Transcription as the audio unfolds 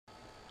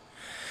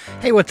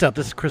Hey, what's up?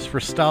 This is Christopher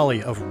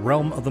Stolle of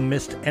Realm of the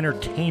Mist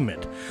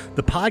Entertainment.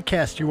 The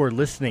podcast you are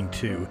listening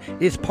to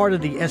is part of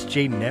the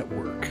SJ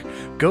Network.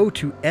 Go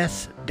to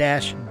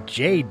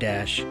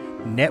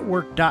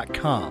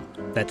s-j-network.com.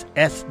 That's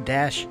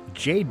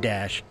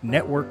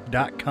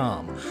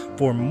s-j-network.com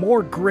for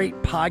more great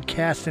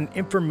podcasts and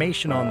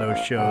information on those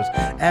shows,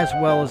 as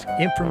well as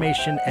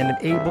information and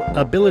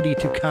ability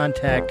to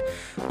contact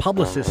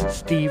publicist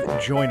Steve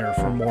Joyner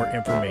for more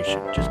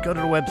information. Just go to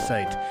the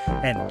website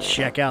and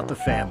check out the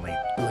family,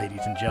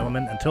 ladies and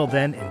gentlemen. Until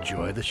then,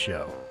 enjoy the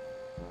show.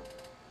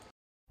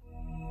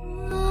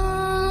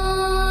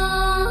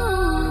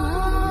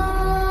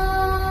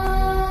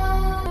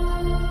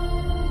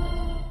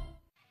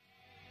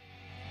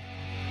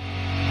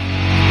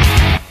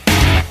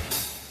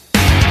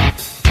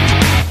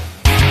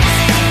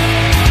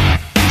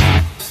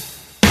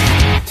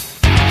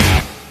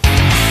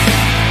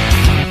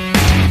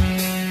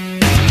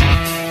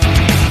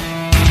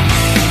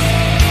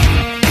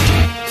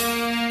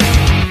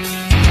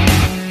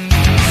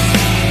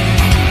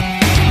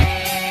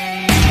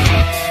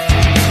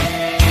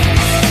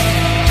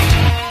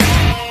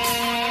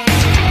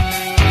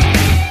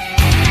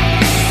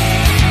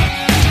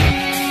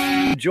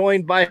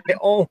 Joined by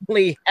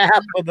only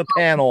half of the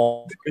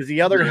panel because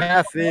the other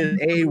half is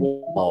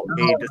AWOL.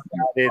 They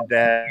decided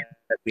that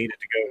needed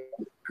to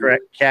go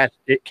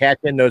catch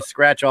in those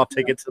scratch off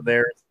tickets of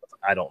theirs.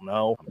 I don't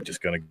know. I'm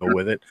just going to go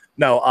with it.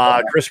 No,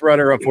 Chris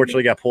Rudder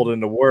unfortunately got pulled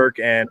into work,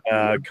 and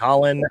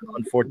Colin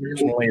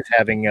unfortunately is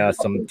having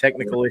some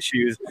technical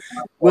issues.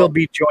 Will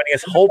be joining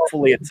us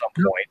hopefully at some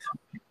point.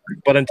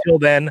 But until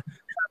then,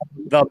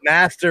 the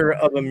master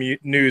of the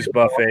news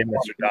buffet,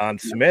 Mr. Don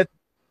Smith.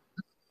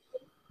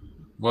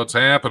 What's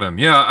happening?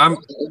 Yeah,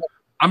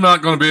 I'm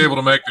not going to be able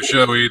to make the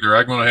show either.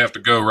 I'm going to have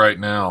to go right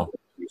now.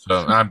 So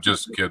I'm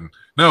just kidding.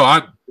 No,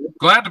 I'm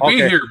glad to be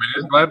here,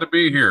 man. Glad to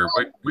be here.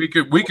 We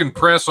can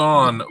press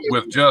on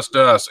with just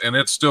us, and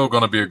it's still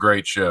going to be a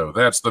great show.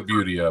 That's the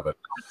beauty of it.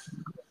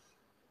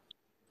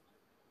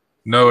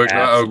 No,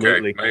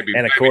 okay, maybe.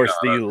 And of course,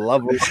 the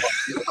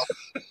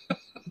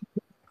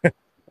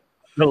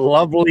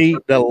lovely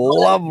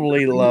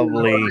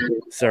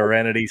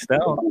Serenity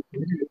Stone.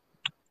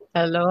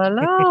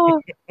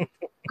 Hello.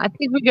 I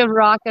think we could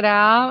rock it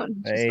out.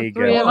 There you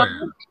go.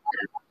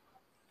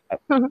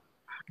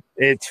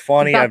 It's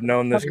funny. I've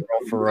known this girl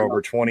for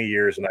over 20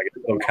 years, and I can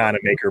still kind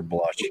of make her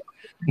blush.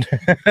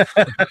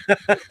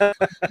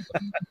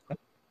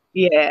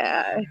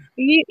 Yeah.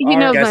 You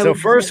know. Okay, so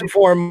first and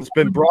foremost, it's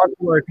been brought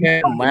to our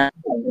attention.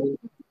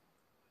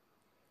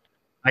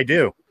 I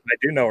do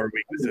know her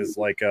weaknesses,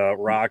 like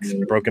rocks,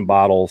 broken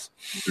bottles.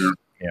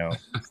 You know,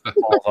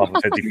 falls off of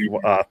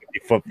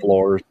 50-foot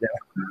floors. Yeah.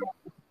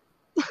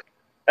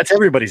 That's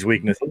everybody's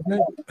weakness, isn't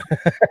it?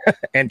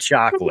 And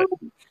chocolate.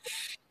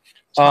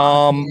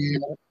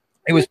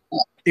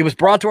 It was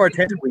brought to our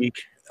attention week,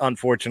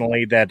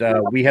 unfortunately, that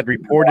we had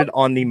reported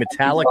on the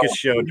Metallica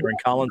show during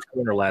Colin's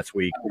Corner last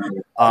week,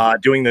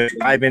 doing the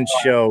drive-in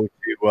show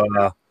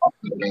to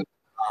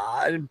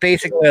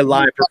basically a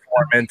live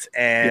performance.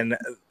 And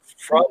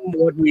from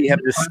what we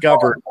have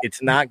discovered,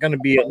 it's not going to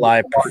be a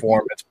live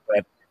performance,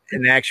 but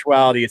in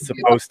actuality, it's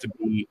supposed to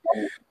be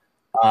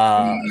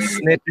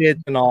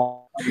snippets and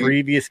all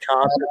previous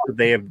concerts that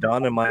they have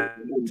done. Am I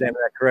saying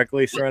that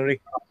correctly, Serenity?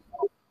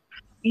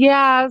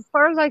 Yeah, as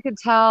far as I could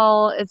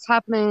tell, it's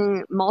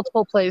happening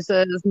multiple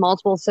places,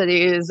 multiple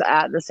cities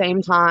at the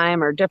same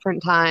time or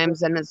different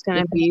times, and it's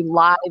going to be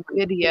live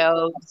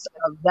videos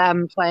of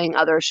them playing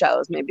other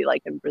shows, maybe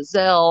like in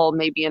Brazil,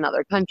 maybe in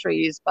other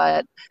countries.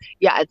 But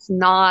yeah, it's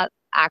not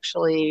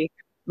actually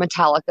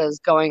Metallica's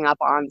going up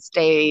on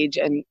stage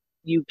and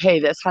you pay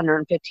this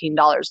 $115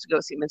 to go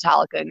see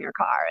Metallica in your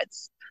car.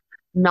 It's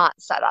not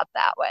set up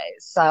that way.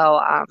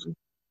 So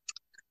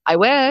I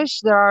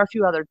wish there are a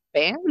few other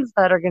bands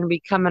that are going to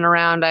be coming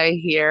around, I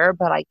hear,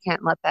 but I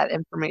can't let that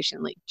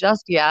information leak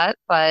just yet.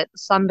 But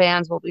some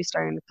bands will be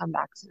starting to come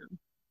back soon.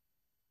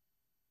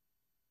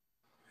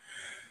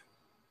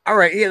 All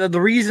right. Yeah, the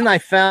reason I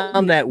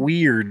found that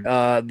weird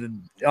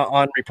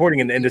on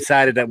reporting and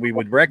decided that we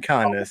would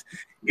retcon this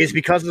is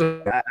because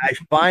I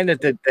find that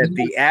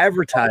the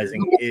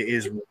advertising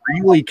is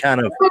really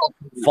kind of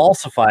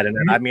falsified in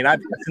it. I mean,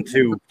 I've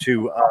listened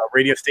to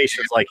radio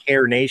stations like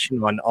Hair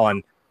Nation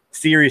on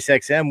Sirius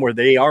XM where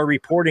they are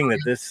reporting that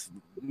this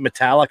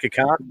Metallica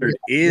concert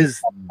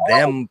is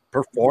them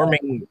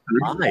performing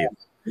live.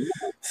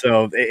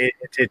 So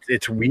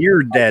it's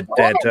weird that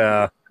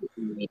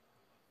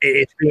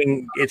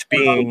it's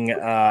being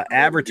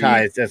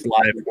advertised as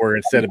live, or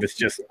instead of it's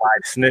just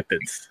live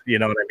snippets. You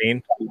know what I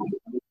mean?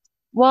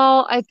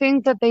 Well, I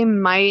think that they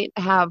might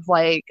have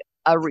like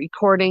a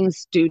recording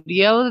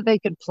studio that they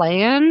could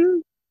play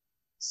in.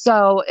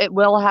 So it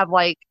will have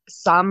like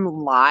some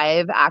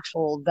live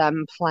actual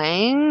them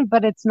playing,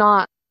 but it's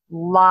not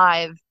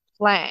live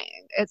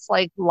playing. It's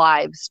like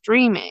live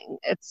streaming.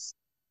 It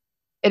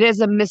is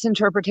a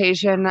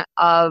misinterpretation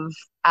of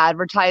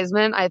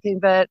advertisement. I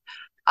think that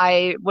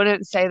I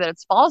wouldn't say that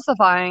it's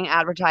falsifying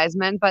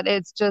advertisement, but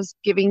it's just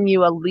giving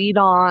you a lead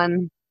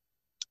on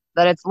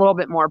that it's a little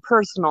bit more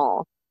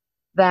personal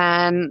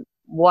than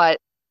what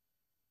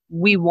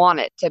we want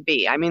it to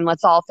be. I mean,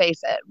 let's all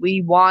face it.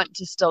 We want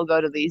to still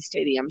go to these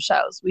stadium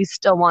shows. We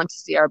still want to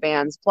see our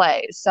bands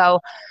play. So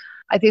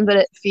I think that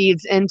it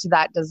feeds into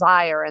that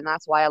desire. And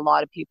that's why a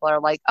lot of people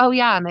are like, oh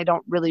yeah. And they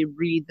don't really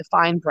read the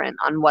fine print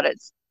on what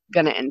it's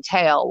going to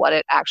entail, what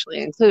it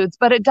actually includes.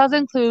 But it does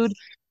include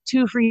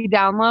 2 free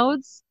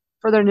downloads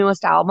for their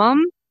newest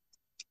album,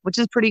 which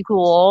is pretty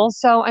cool.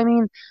 So, I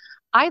mean,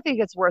 I think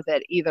it's worth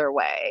it either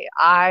way.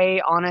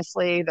 I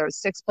honestly, there's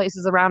 6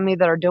 places around me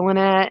that are doing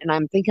it, and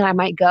I'm thinking I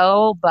might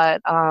go, but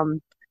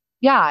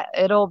yeah,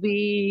 it'll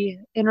be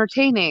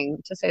entertaining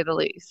to say the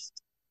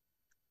least.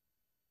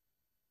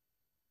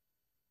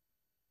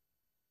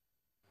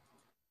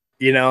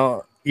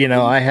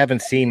 I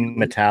haven't seen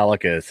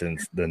Metallica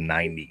since the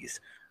 90s.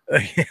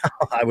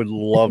 I would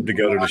love to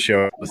go to the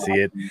show to see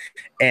it.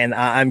 And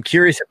I'm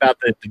curious about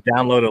the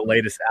download of the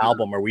latest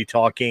album. Are we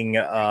talking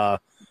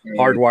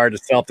Hardwired to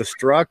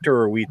Self-Destruct,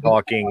 or are we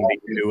talking the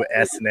new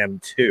S&M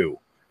 2?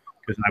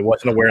 Because I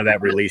wasn't aware of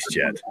that released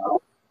yet.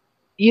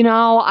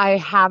 I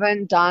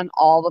haven't done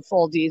all the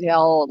full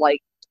detail,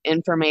 like,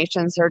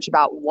 information search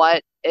about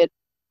what it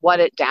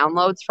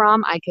downloads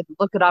from. I could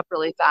look it up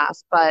really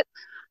fast, but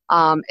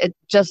it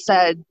just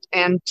said,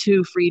 and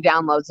 2 free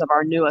downloads of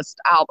our newest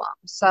album.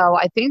 So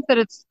I think that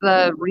it's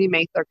the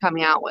remake they're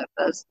coming out with,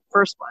 this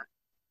first one.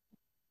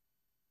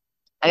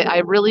 I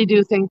really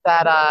do think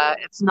that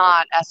it's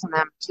not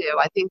S&M 2.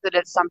 I think that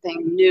it's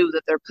something new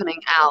that they're putting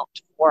out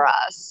for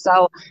us.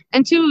 So,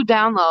 and 2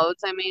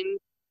 downloads, I mean,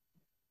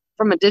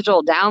 from a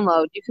digital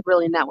download, you could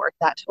really network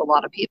that to a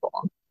lot of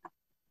people.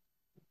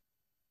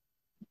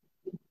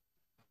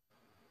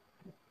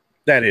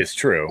 That is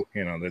true.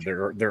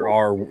 There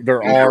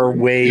are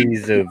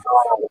ways of.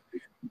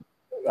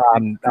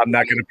 I'm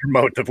not going to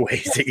promote the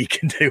ways that you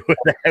can do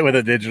with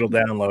a digital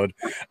download.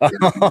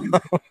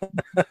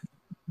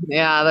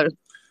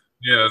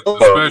 Yeah,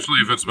 especially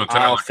if it's Metallica.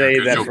 I'll say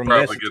that from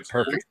this, it's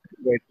perfect.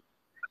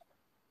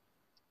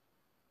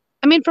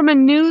 I mean, from a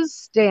news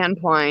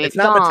standpoint, it's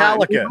not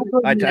Metallica.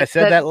 I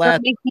said that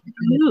last.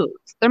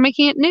 They're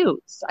making it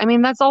news. I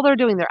mean, that's all they're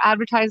doing. Their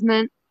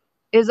advertisement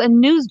is a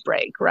news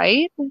break,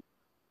 right?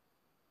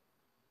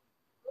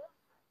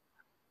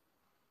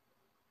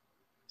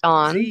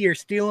 Don. See, you're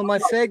stealing my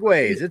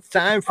segues. It's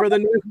time for the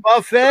news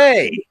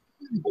buffet.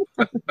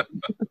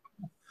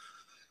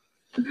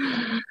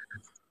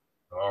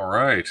 All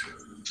right.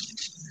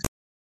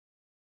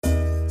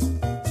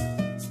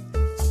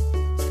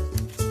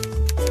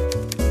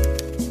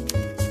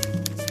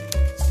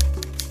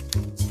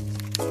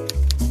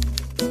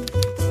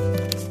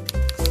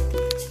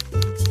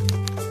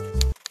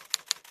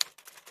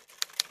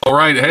 All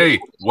right, hey,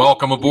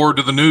 welcome aboard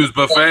to the News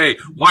Buffet.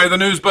 Why the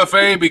News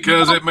Buffet?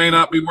 Because it may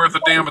not be worth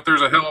a damn, but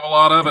there's a hell of a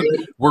lot of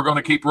it. We're going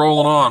to keep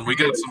rolling on. We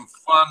got some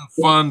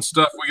fun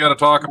stuff we got to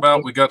talk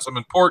about. We got some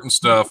important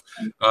stuff,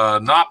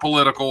 not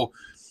political,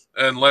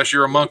 unless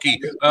you're a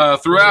monkey.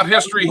 Throughout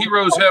history,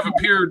 heroes have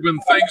appeared when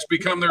things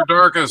become their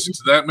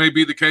darkest. That may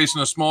be the case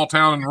in a small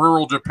town in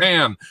rural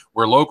Japan,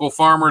 where local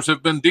farmers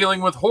have been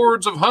dealing with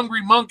hordes of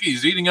hungry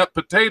monkeys eating up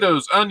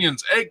potatoes,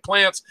 onions,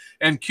 eggplants,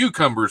 and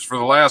cucumbers for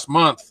the last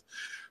month.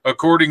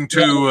 According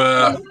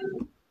to,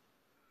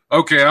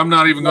 okay, I'm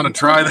not even going to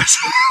try this.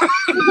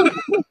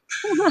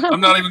 I'm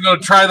not even going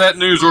to try that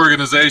news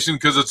organization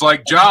because it's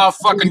like Ja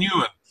fucking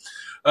Ewan.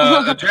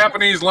 A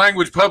Japanese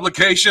language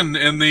publication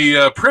in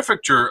the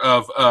prefecture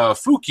of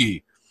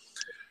Fuki.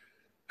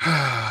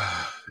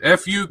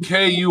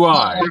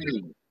 F-U-K-U-I.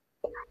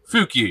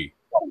 Fuki.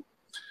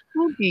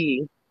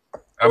 Fuki.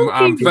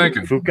 I'm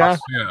thinking. Fuka?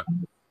 Yeah.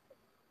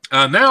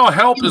 Now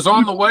help is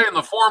on the way in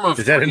the form of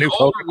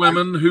older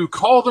women who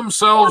call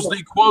themselves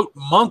the, quote,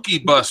 monkey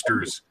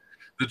busters.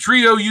 The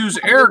trio use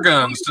air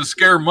guns to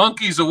scare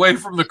monkeys away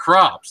from the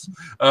crops.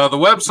 The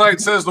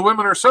website says the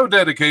women are so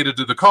dedicated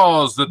to the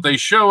cause that they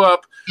show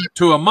up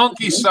to a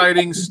monkey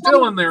sighting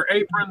still in their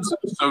aprons,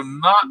 so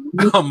not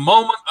a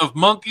moment of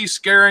monkey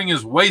scaring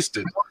is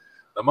wasted.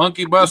 The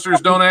monkey busters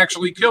don't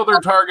actually kill their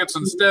targets.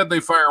 Instead,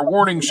 they fire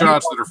warning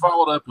shots that are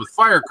followed up with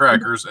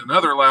firecrackers and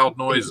other loud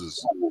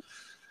noises.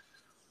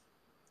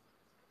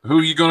 Who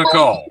are you going to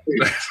call?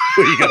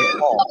 Who are you going to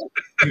call?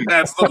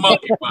 That's the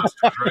monkey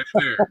busters right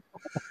there.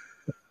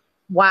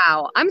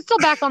 Wow. I'm still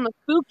back on the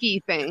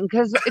Fuki thing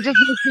because it just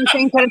makes me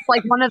think that it's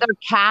like one of their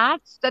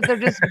cats that they're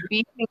just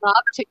beating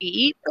up to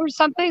eat or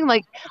something.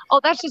 Like,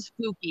 oh, that's just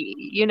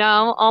Fuki,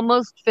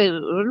 almost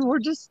food. We're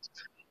just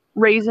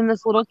raising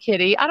this little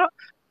kitty.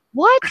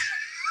 What?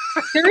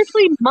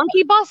 Seriously,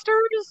 monkey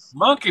busters?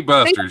 Monkey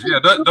busters, yeah.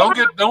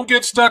 Don't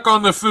get stuck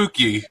on the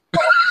Fuki.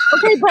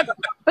 Okay,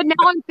 but now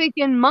I'm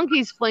thinking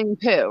monkeys fling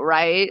poo,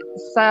 right?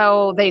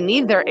 So they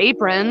need their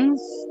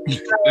aprons.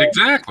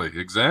 Exactly.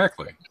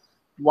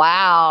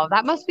 Wow,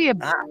 that must be a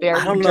very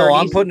I don't know.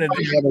 I'm putting it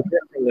together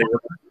differently.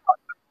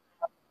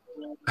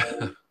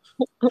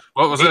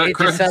 What was that,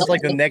 Chris?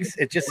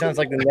 It just sounds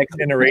like the next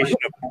generation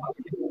of.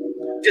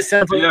 It just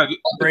sounds like a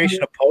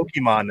generation of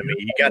Pokemon to me.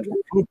 You got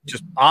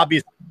just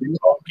obviously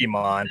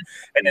Pokemon,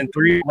 and then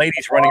 3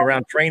 ladies running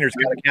around trainers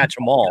got to catch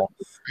them all.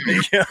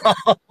 You know?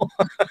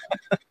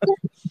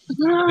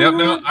 Yeah,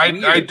 no,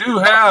 I do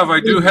have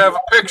a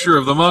picture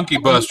of the Monkey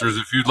Busters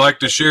if you'd like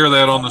to share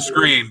that on the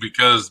screen,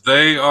 because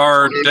they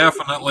are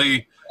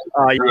definitely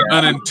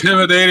an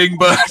intimidating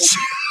bunch.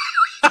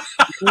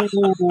 They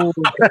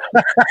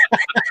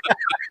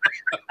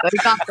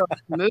got those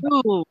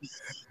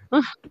moves.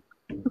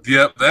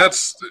 Yep,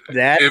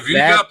 if you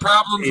got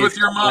problems with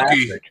your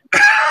monkey,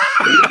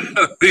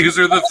 these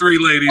are the 3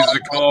 ladies to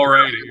call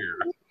right here.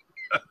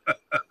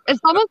 It's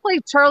almost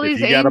like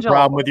Charlie's Angels. If you Angels. got a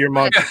problem with your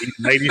monkey, these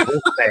ladies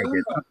will spank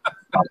it.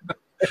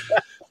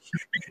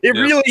 It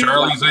really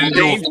Charlie's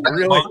Angels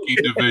monkey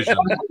division.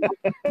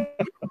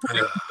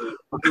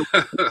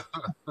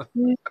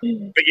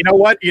 But you know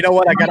what?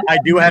 I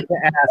do have to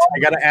ask. I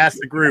got to ask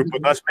the group,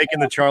 with us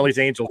making the Charlie's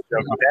Angels show,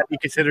 would that be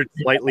considered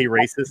slightly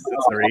racist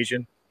since they're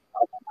Asian?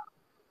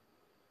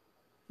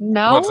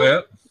 No. What's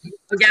that?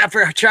 Look out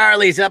for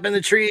Charlie's up in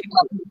the tree.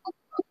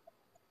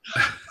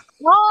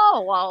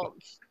 Oh, well,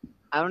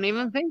 I don't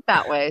even think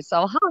that way.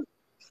 So,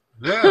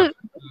 Yeah.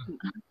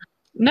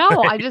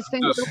 No, I just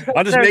think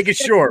I'm just making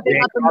sure. They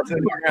got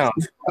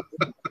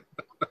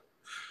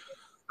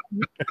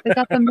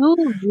the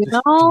move, you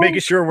know.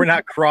 Making sure we're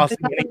not crossing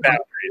any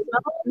boundaries.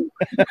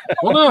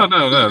 Well,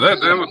 no. That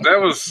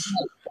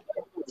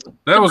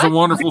was a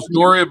wonderful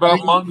story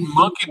about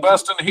monkey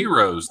busting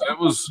heroes.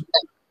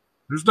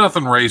 There's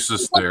nothing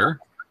racist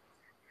there.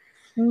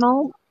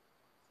 No,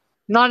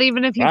 not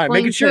even if you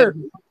making sure.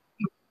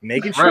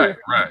 Making sure.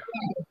 Right.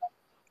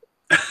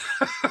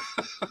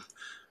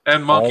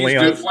 And monkeys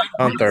do flame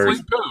poo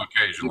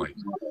occasionally.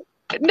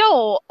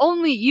 No,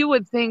 only you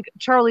would think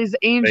Charlie's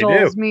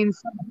Angels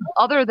means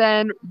other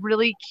than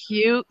really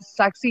cute,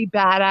 sexy,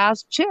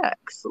 badass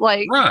chicks.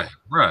 Like,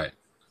 right.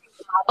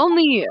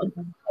 Only you.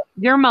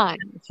 Your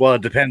mind. Well,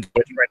 it depends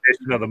which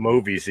rendition of the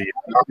movies you're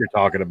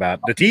talking about.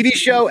 The TV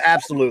show,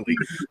 absolutely.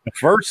 The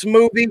first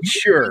movie,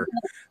 sure.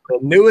 The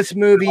newest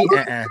movie,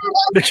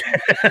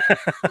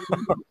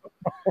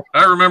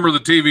 I remember the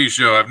TV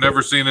show. I've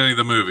never seen any of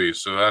the movies,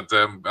 so I'm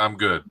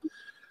good.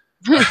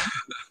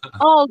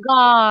 Oh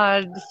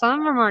God,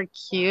 some of them are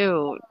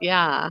cute.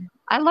 Yeah,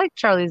 I like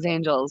Charlie's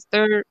Angels.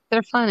 They're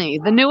funny.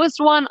 The newest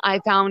one I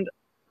found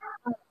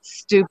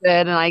stupid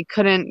and I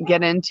couldn't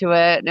get into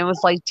it. And it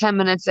was like 10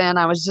 minutes in,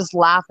 I was just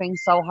laughing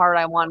so hard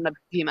I wanted to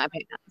pee my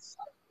pants.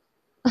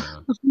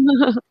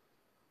 Yeah.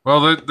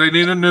 Well, they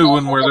need a new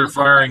one where they're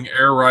firing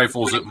air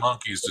rifles at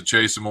monkeys to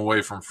chase them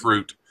away from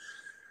fruit.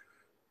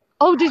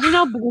 Oh, did you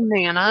know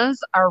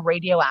bananas are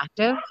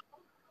radioactive?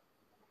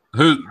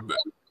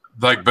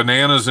 Like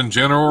bananas in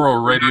general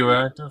are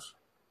radioactive?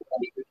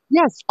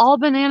 Yes, all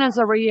bananas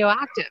are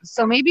radioactive.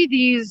 So maybe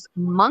these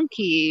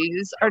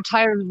monkeys are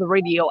tired of the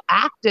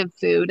radioactive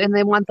food and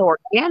they want the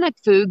organic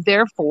food.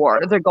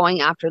 Therefore, they're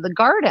going after the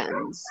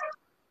gardens,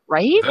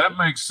 right? That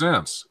makes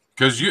sense.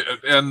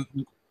 And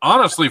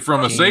honestly,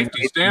 from a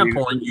safety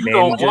standpoint, you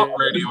don't want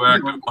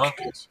radioactive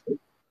monkeys.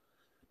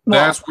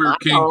 That's where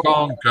King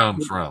Kong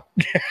comes from.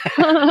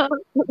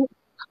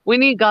 We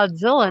need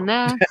Godzilla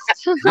next.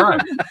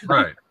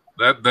 Right.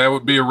 That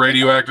would be a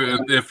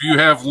radioactive. If you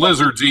have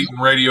lizards eating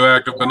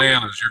radioactive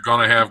bananas, you're going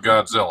to have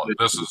Godzilla.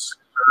 This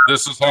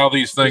is how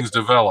these things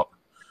develop.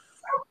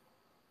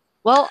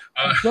 Well,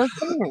 just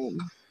to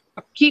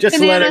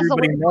let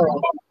everybody know,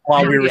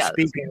 while we were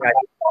speaking.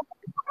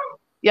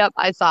 Yep,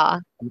 I saw.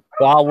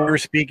 While we were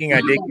speaking,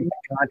 I did get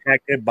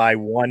contacted by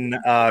one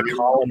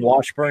Colin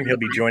Washburn. He'll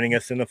be joining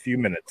us in a few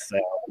minutes. So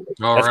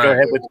let's go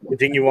ahead and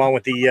continue on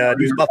with the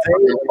news buffet.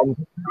 And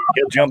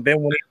he'll jump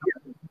in when he's here.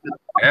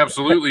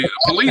 Absolutely.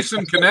 Police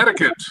in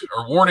Connecticut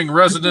are warning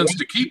residents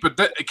to keep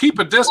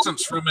a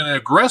distance from an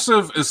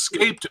aggressive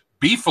escaped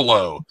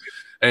beefalo,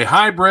 a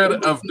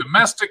hybrid of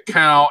domestic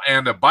cow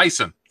and a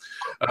bison.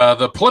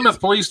 The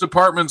Plymouth Police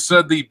Department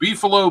said the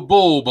beefalo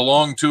bull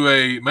belonged to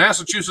a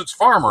Massachusetts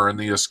farmer, and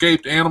the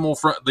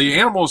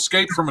animal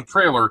escaped from a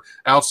trailer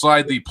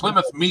outside the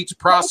Plymouth Meats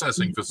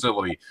Processing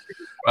Facility.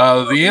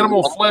 The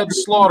animal fled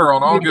slaughter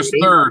on August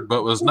 3rd,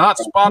 but was not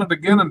spotted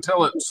again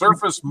until it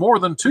surfaced more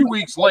than 2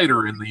 weeks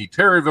later in the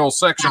Terryville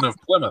section of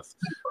Plymouth.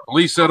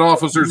 Police said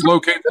officers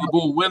located the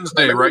bull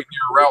Wednesday right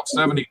near Route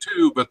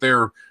 72, but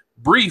their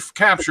brief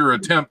capture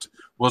attempt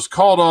was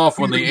called off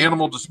when the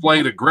animal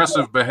displayed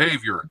aggressive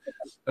behavior.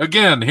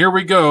 Again, here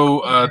we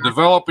go,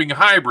 developing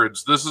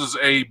hybrids. This is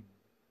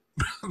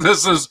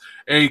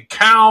a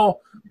cow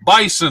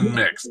bison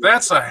mix.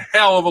 That's a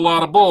hell of a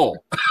lot of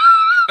bull.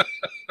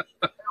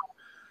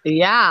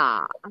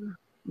 Yeah.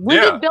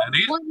 And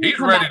he's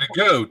ready to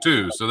go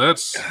too. So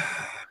there's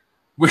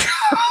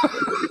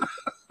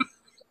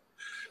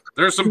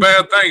some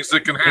bad things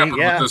that can happen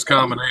with this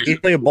combination.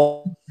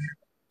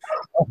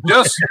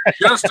 Just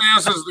as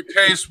is the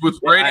case with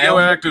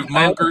radioactive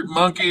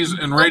monkeys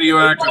and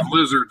radioactive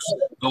lizards,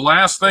 the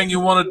last thing you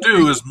want to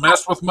do is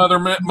mess with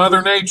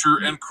Mother Nature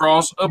and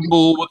cross a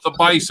bull with a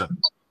bison.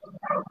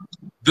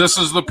 This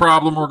is the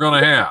problem we're going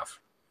to have.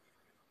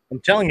 I'm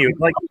telling you,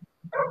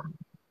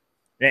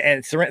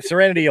 And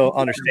Serenity will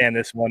understand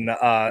this one,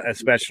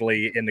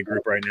 especially in the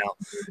group right now.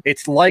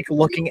 It's like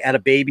looking at a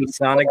baby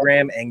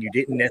sonogram and you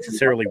didn't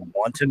necessarily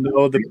want to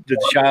know the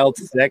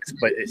child's sex,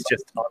 but it's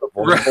just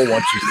unavoidable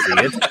once you see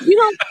it.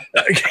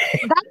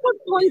 That's what's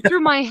going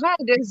through my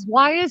head is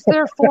why is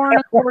there 4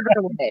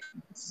 1/4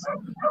 legs?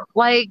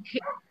 Like,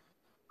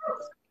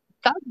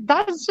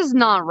 that's just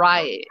not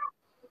right.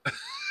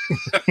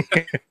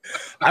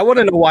 I want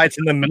to know why it's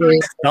in the middle of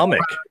the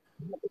stomach.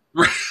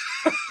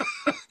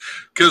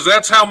 Because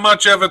that's how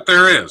much of it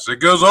there is. It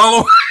goes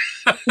all the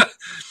way.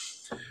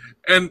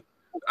 And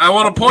I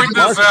want to point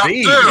this out,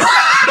 too.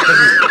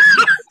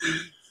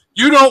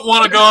 You don't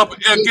want to go up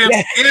against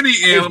any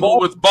animal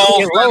with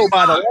balls. Low,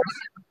 by the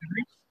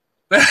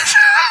way.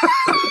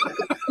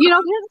 He has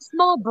a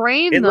small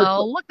brain,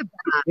 though. Look at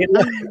that.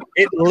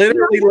 It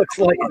literally looks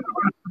like...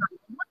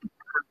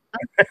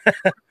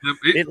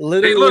 It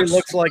literally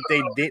looks like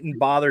they didn't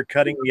bother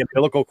cutting the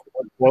umbilical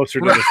cord closer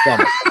to the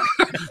stomach.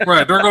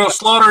 Right, they're going to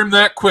slaughter him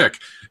that quick.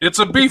 It's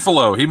a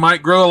beefalo. He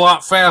might grow a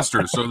lot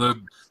faster, so they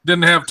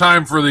didn't have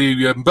time for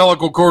the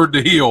umbilical cord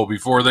to heal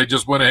before they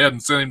just went ahead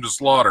and sent him to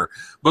slaughter.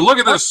 But look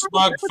at this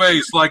smug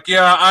face, like,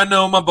 yeah, I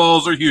know my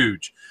balls are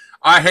huge.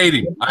 I hate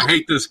him. I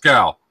hate this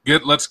cow.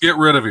 Let's get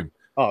rid of him.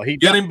 Oh,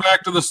 get him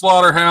back to the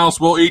slaughterhouse.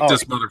 We'll eat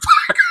this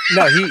motherfucker.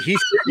 No, he's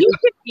you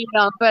could eat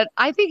him, but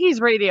I think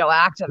he's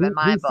radioactive in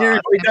my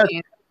book.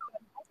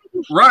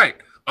 Right.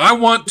 I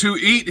want to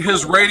eat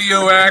his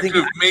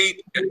radioactive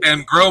meat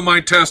and grow my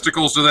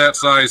testicles to that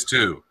size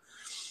too.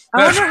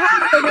 I wonder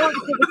how they want to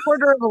take a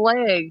 1/4 of a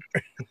leg.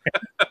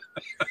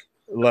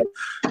 Look.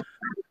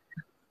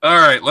 All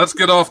right, let's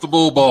get off the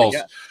bull balls.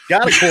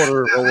 Got a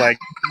 1/4 of a leg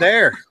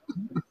there.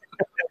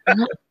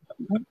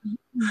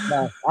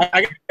 No,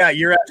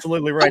 you're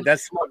absolutely right.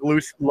 That smug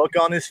loose look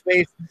on his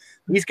face.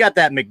 He's got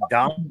that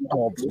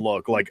McDonald's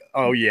look, like,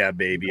 oh yeah,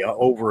 baby,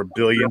 over 1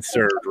 billion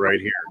served right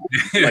here.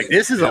 Like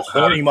this is a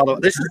horny mother.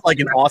 This is like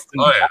an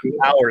Austin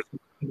Powers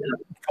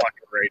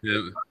fucking right.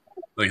 Yeah.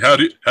 Like how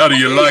do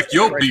you like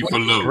your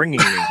beefalo? Bringing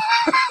me.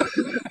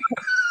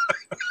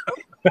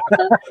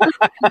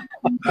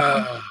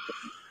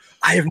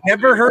 I have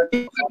never heard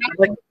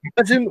like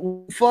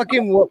wasn't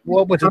fucking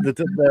what was it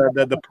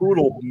the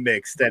poodle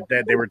mix that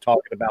they were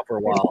talking about for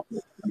a while.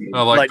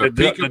 Like the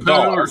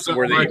dogs or something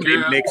where they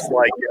that. mix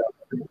like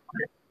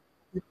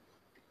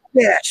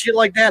yeah, shit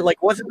like that.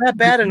 Like, wasn't that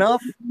bad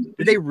enough?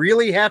 Did they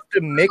really have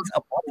to mix a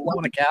buffalo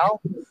and a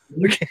cow?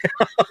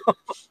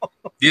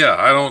 Yeah,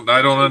 I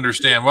don't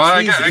understand. Well,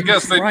 I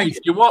guess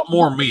you want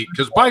more meat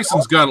because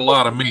bison's got a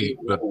lot of meat,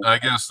 but I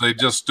guess they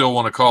just still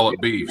want to call it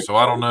beef. So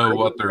I don't know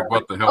what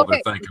the hell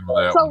they're thinking with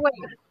that. Wait.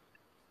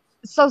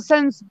 So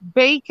since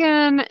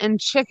bacon and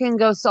chicken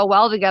go so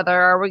well together,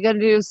 are we going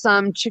to do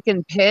some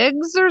chicken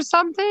pigs or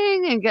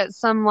something and get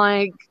some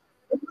like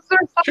is there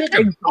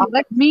some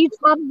exotic meat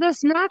out of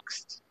this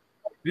next?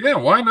 Yeah,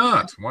 why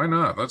not? Why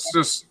not? Let's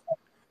just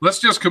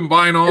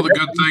combine all the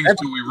good things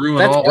till we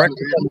ruin all.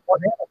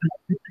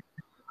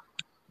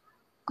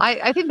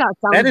 I think that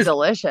sounds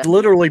delicious.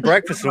 Literally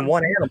breakfast in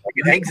one animal,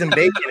 like eggs and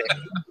bacon.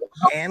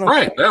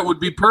 Right, that would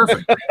be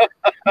perfect.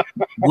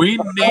 We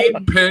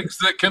need pigs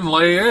that can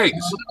lay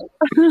eggs.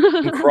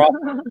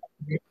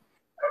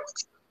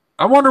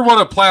 I wonder what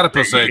a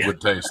platypus egg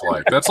would taste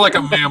like. That's like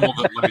a mammal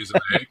that lays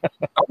an egg.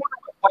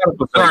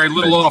 Sorry, a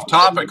little off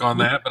topic on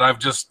that,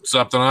 but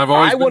something I've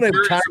always been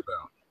curious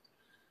about.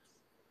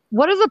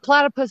 What does a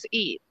platypus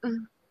eat?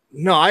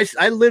 No, I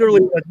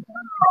literally.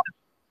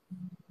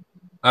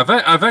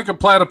 I think a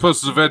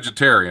platypus is a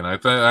vegetarian. I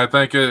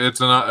think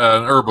it's an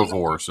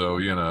herbivore. So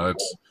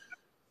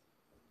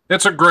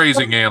it's a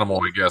grazing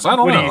animal, I guess. I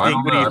don't know.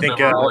 What do you think?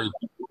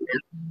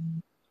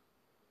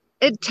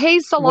 It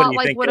tastes a lot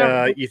like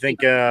whatever. You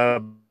think?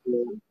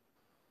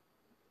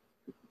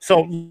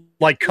 So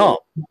like cum.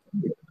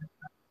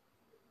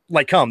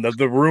 Like cum.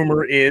 The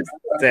rumor is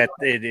that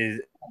it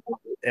is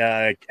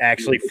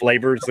actually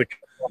flavors the.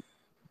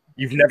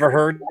 You've never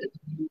heard,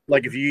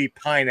 like if you eat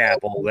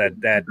pineapple,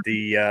 that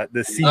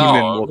the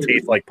semen will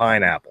taste like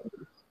pineapple.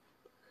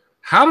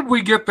 How did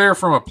we get there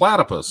from a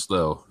platypus,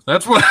 though?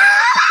 That's what.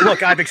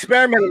 Look, I've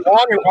experimented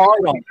long and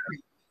hard on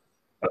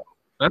that.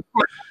 That's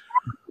what.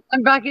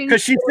 I'm backing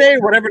because she's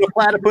saying whatever the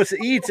platypus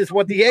eats is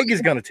what the egg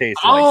is going to taste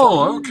like.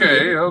 Oh,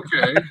 okay.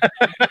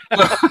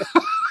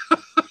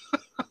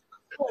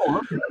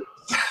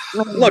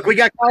 Look, we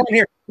got Colin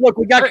here.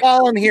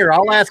 Colin here.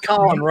 I'll ask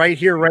Colin right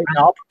here, right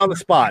now. I'll put on the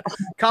spot.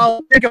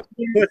 Colin, think of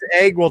this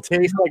egg will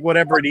taste like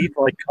whatever it eats,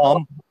 like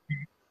cum.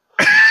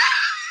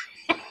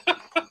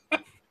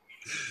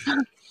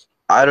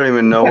 I don't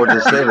even know what to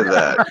say to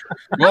that.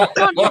 Well,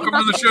 welcome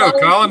to the show,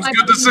 Colin. It's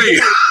good to see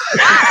you.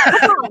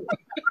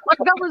 Like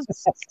that was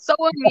so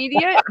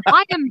immediate.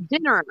 I am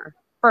dinner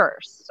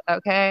first,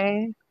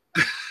 okay?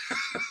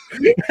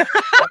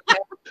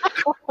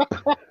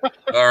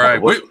 All right,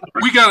 we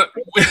got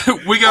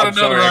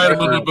another item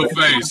on the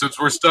buffet since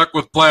we're stuck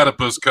with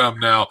platypus cum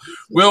now.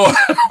 We'll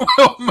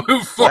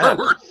move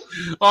forward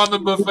on the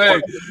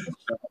buffet.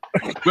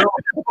 Well,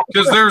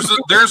 because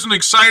there's an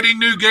exciting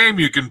new game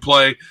you can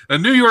play. A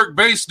New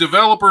York-based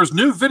developer's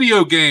new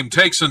video game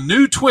takes a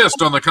new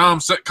twist on the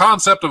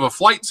concept of a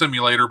flight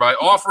simulator by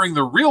offering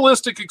the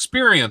realistic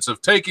experience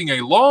of taking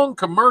a long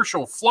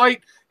commercial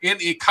flight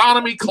in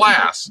economy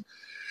class.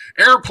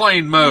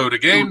 Airplane Mode, a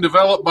game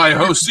developed by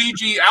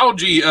Hosiji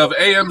Algi of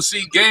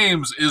AMC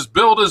Games, is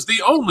billed as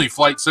the only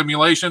flight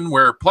simulation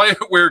where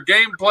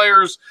game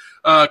players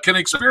can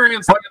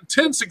experience the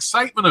intense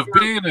excitement of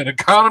being an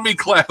economy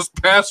class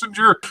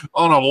passenger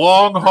on a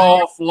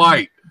long-haul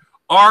flight.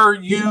 Are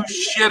you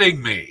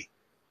shitting me?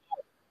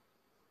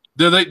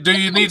 Do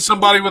you need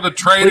somebody with a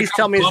tray Please to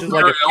tell me this come is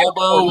up like your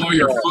elbow while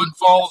your foot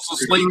falls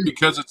asleep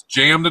because it's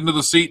jammed into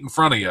the seat in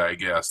front of you, I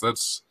guess.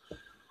 That's...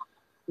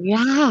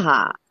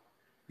 Yeah.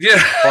 Yeah.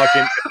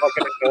 fucking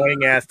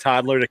annoying ass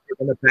toddler to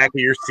get in the back of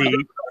your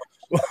seat.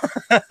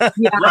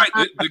 Right.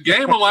 The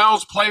game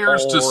allows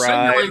players to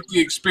simulate the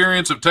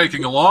experience of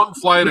taking a long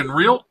flight in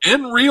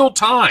real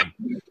time.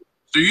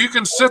 So you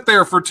can sit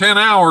there for 10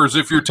 hours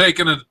if you're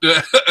taking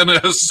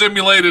a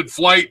simulated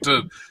flight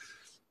to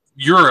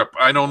Europe.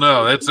 I don't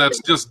know. That's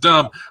just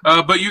dumb.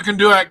 But you can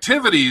do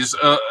activities,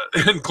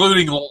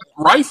 including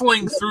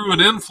rifling through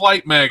an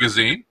in-flight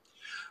magazine,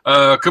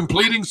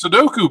 completing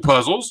Sudoku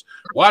puzzles,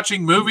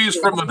 watching movies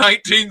from the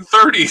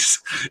 1930s,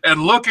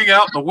 and looking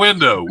out the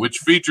window, which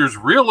features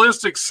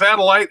realistic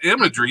satellite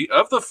imagery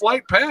of the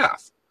flight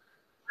path.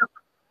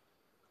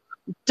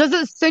 Does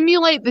it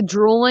simulate the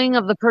drooling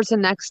of the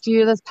person next to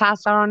you that's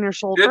passed out on your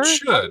shoulder?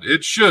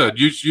 It should.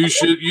 You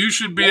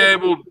should be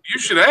able. You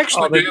should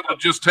actually be able to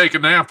just take a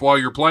nap while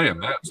you're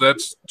playing.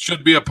 That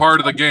should be a part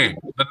of the game.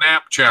 The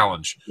nap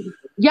challenge.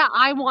 Yeah,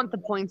 I want the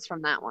points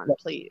from that one,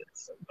 please.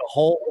 The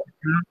whole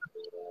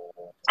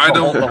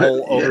the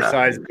whole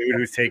oversized dude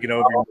who's taking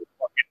over.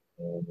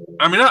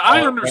 I mean,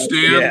 I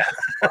understand.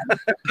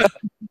 Yeah.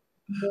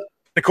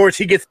 Of course,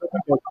 he gets.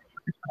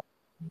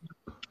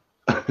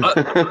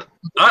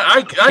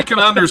 I can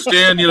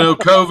understand,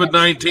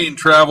 COVID-19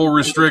 travel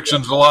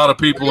restrictions. A lot of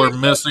people are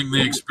missing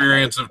the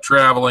experience of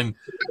traveling.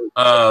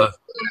 But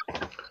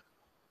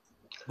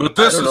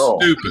this is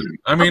stupid.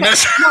 I mean, I have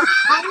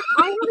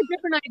a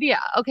different idea.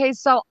 Okay,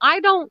 so I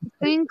don't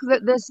think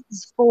that this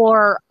is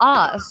for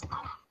us.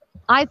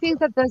 I think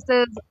that this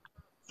is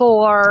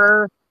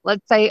for,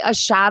 let's say, a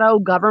shadow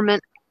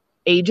government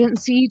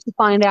agency to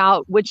find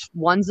out which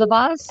ones of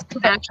us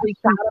can actually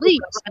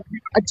complete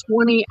a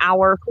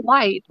 20-hour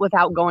flight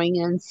without going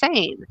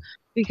insane.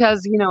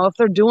 Because, if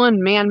they're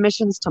doing manned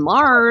missions to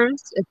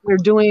Mars, if they're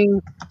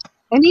doing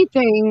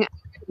anything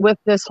with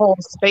this whole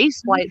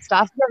space flight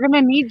stuff, they're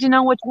going to need to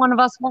know which one of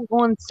us won't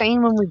go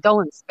insane when we go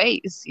in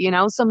space,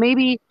 So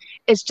maybe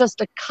it's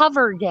just a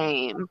cover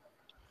game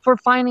for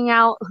finding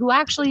out who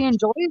actually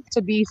enjoys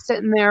to be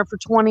sitting there for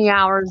 20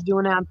 hours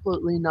doing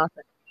absolutely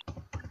nothing.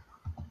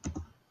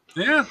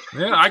 Yeah.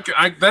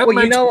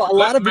 A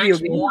lot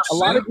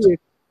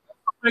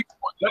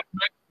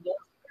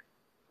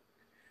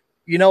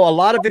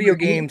of video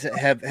games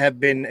have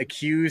been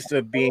accused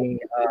of being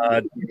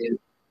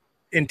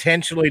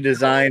intentionally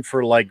designed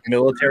for like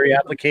military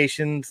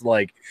applications,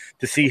 like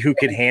to see who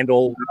could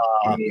handle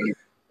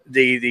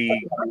the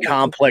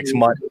complex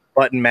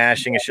button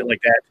mashing and shit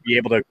like that, to be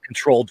able to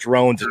control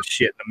drones and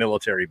shit in the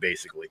military,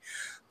 basically.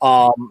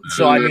 So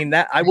I mean,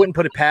 that I wouldn't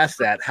put it past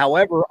that.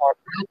 However,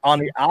 on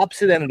the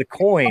opposite end of the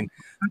coin,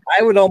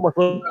 I would almost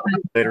look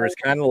at it as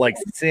kind of like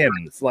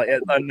Sims, like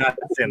not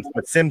Sims,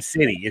 but Sim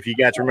City. If you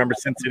guys remember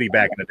Sim City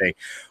back in the day,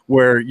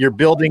 where you're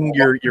building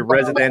your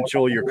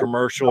residential, your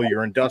commercial,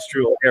 your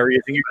industrial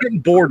areas, and you're getting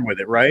bored with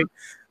it, right?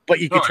 But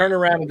you can turn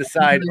around and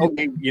decide,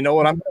 okay, you know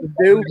what I'm going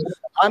to do?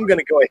 I'm going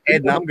to go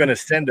ahead and I'm going to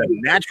send a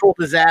natural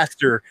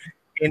disaster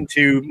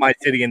into my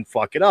city and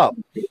fuck it up.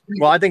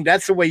 Well, I think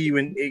that's the way you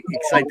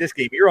excite this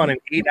game. You're on an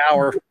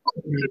 8-hour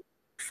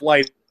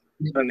flight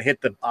and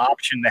hit the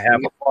option to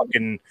have a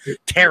fucking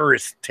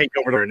terrorist take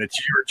over there, and it's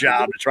your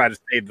job to try to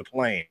save the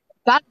plane.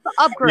 That's the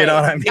upgrade. You know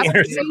what I mean?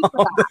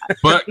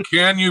 But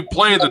can you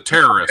play the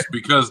terrorist?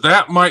 Because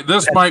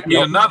this might be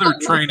another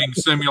training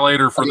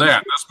simulator for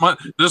that.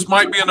 This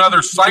might be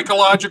another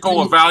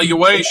psychological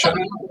evaluation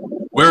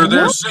where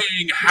they're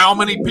seeing how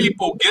many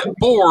people get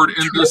bored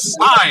and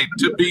decide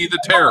to be the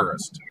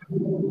terrorist.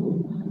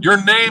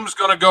 Your name's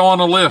going to go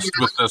on a list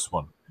with this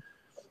one.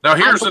 Now,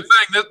 here's the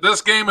thing.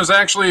 This game is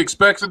actually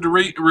expected to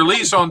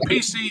release on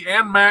PC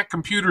and Mac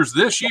computers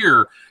this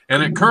year,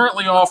 and it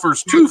currently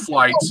offers 2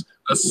 flights,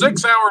 a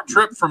 6-hour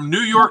trip from New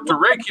York to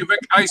Reykjavik,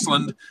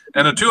 Iceland,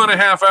 and a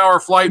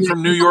 2.5-hour flight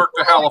from New York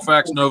to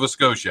Halifax, Nova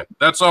Scotia.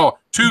 That's all.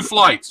 2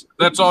 flights.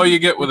 That's all you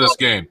get with this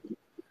game.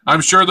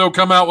 I'm sure they'll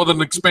come out with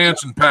an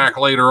expansion pack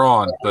later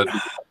on, but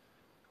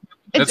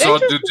it's all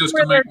just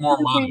to make more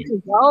money.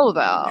 Though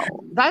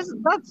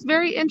that's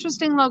very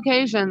interesting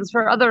locations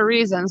for other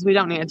reasons we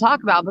don't need to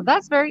talk about, but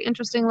that's very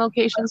interesting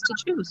locations to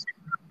choose.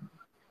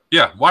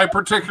 Yeah, why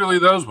particularly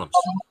those ones?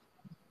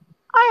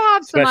 I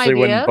have some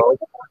ideas.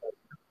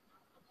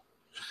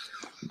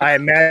 I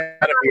imagine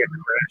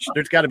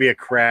there's got to be a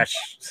crash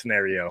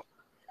scenario.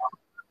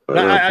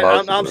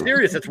 I'm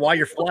serious. That's why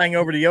you're flying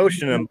over the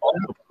ocean and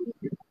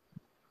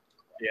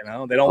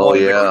they don't want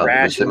to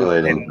crash in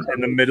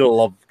the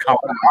middle of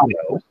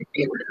Colorado.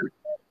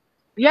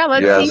 Yeah,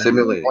 let's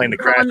simulate. Playing the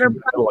crash in the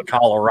middle of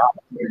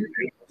Colorado.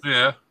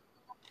 Yeah.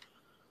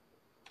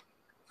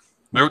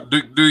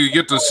 Do you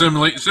get to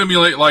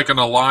simulate like an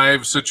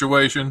Alive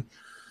situation,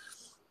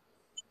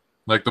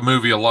 like the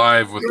movie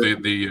Alive with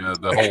the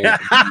whole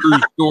true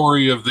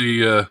story of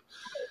the?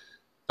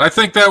 I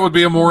think that would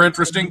be a more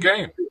interesting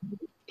game.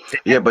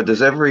 Yeah, but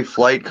does every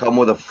flight come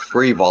with a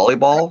free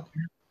volleyball?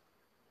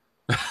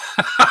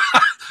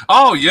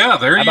 Oh yeah,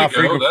 there you go.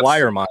 Frequent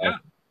flyer mile. Yeah.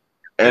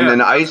 And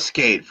an ice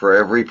skate for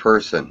every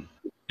person.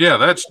 Yeah,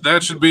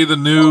 that should be the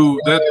new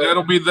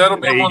that'll be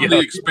one of the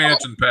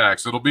expansion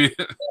packs. It'll be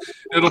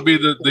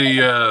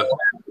the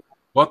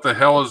what the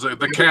hell is it?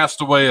 The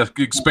Castaway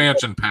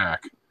expansion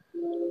pack.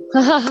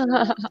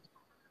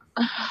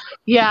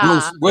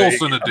 Yeah.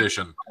 Wilson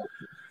edition.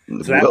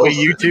 Is that what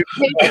YouTube?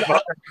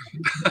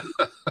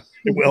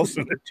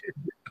 Wilson edition.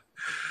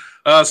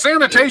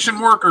 Sanitation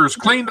workers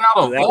cleaned out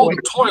a vault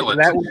toilet.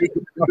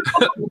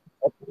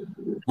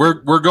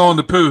 We're going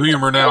to poo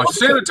humor now.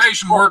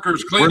 Sanitation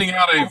workers cleaning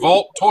out a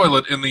vault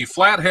toilet in the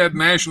Flathead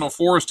National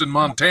Forest in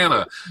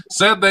Montana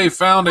said they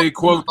found a,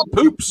 quote,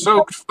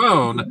 poop-soaked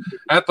phone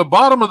at the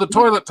bottom of the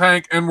toilet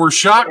tank and were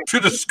shocked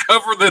to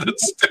discover that it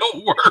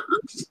still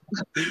works.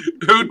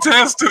 Who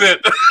tested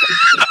it?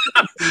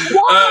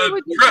 Why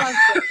would you test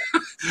it?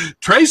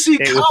 Tracy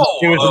Cowell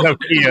of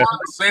Nokia.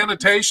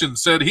 Sanitation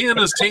said he and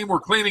his team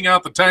were cleaning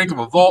out the tank of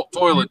a vault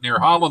toilet near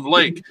Holland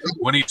Lake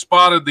when he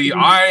spotted the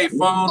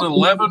iPhone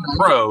 11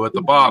 Pro at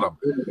the bottom.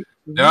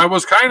 Now, I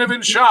was kind of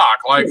in shock,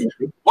 like,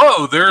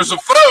 whoa, there's a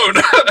phone.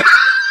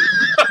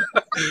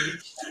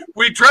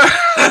 We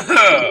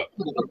tried.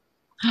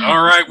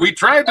 All right, we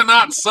tried to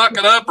not suck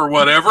it up or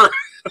whatever.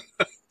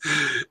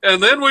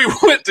 And then we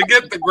went to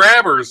get the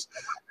grabbers.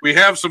 We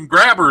have some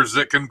grabbers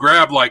that can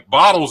grab like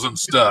bottles and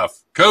stuff.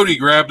 Cody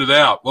grabbed it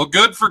out. Well,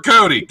 good for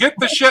Cody. Get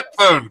the shit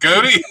phone,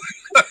 Cody.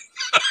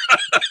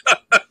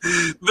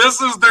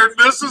 This is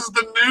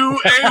the new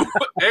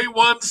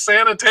A1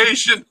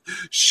 Sanitation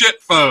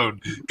shit phone.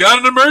 Got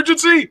an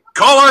emergency?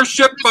 Call our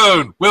shit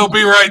phone. We'll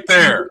be right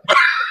there.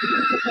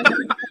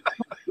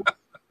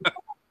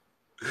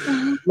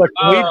 Look,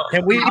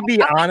 can we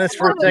be honest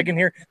for a second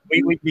here?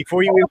 We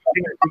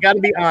got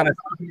to be honest.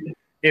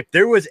 If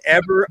there was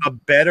ever a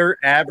better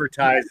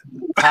advertisement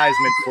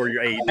for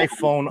your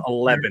iPhone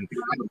 11,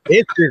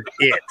 this is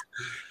it.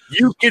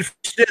 You can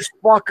fix this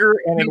fucker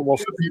and it will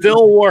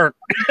still work.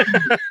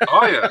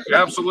 Oh, yeah,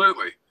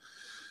 absolutely.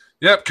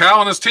 Yep,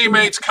 Cal and his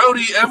teammates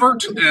Cody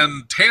Everett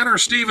and Tanner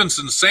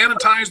Stevenson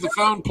sanitized the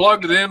phone,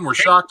 plugged it in, were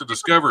shocked to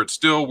discover it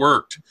still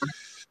worked.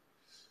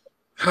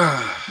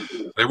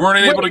 They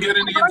weren't able to get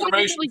any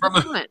information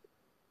from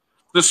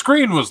the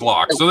screen was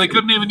locked, so they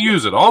couldn't even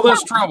use it. All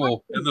this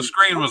trouble, and the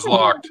screen was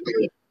locked.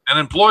 And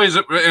employees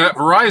at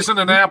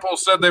Verizon and Apple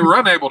said they were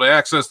unable to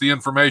access the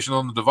information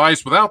on the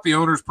device without the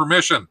owner's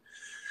permission.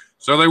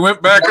 So they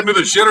went back into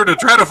the shitter to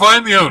try to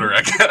find the owner,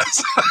 I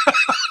guess.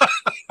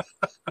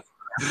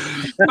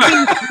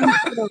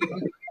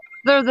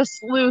 They're the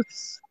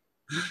sleuths.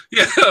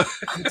 Yeah.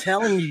 I'm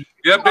telling you.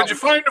 Yep. Did you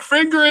find a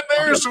finger in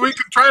there so we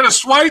can try to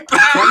swipe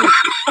that?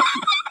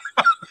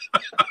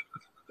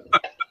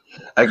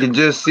 I can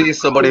just see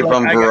somebody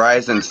from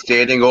Verizon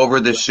standing over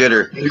the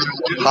shitter,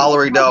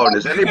 hollering down,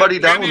 is anybody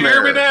down there? Can you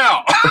hear me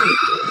now?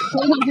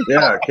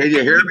 Yeah, can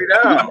you hear me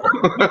now?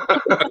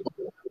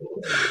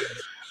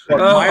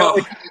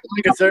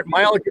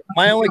 My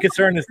only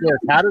concern is this: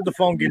 how did the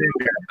phone get in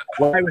there?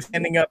 When I was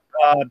standing up,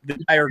 the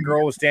guy or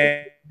girl was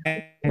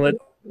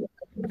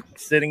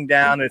sitting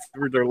down and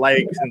through their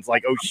legs, and it's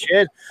like, oh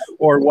shit,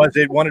 or was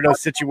it one of those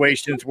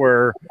situations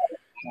where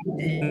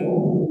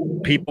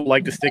people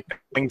like to stick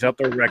things up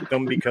their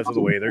rectum because of the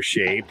way they're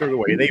shaped or the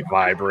way they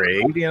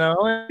vibrate,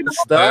 and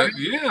stuff?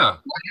 Yeah.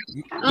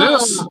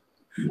 This,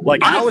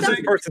 like, how is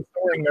this person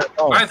storing their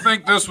phone? I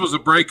think this was a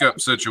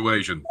breakup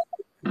situation.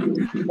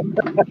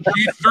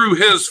 He threw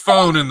his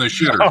phone in the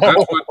shitter.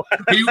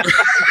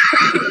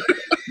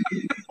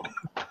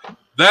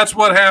 That's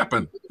what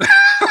happened.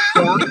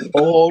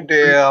 Oh,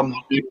 damn.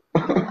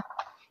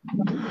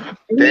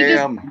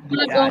 Damn.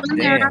 God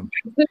damn.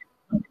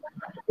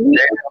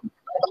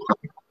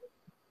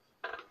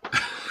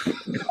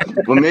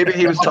 Well, maybe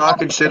he was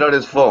talking shit on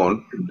his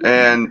phone,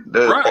 and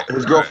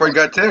his girlfriend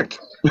got ticked.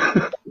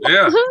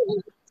 Yeah.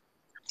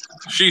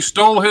 She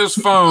stole his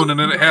phone, and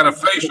then it had a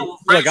facial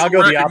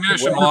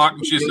recognition lock,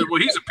 and she said, well,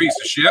 he's a piece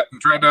of shit,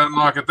 and tried to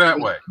unlock it that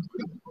way.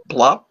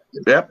 Plop.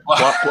 Yep.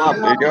 Plop, plop.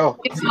 There you go.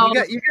 You guys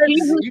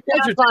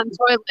are on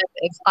toilet.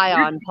 It's high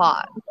on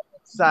pot.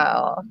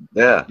 So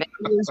yeah, maybe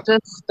it was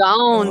just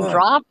stone.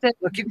 Dropped it.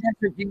 Look, you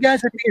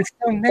guys are being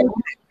so negative.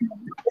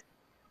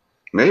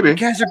 Maybe you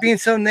guys are being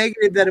so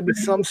negative that it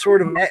was some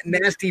sort of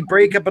nasty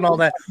breakup and all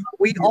that.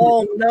 We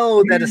all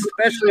know that,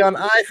 especially on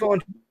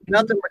iPhone,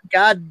 nothing but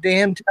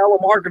goddamn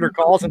telemarketer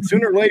calls, and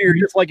sooner or later you're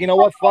just like, you know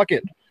what, fuck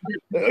it.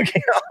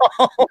 Okay.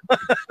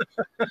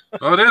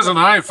 Well, it is an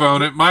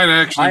iPhone. It might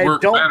actually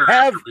work better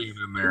after being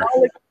in there.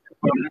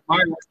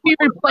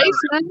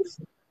 Replacements.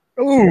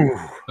 Ooh.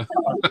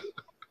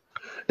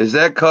 Is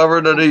that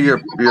covered under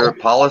your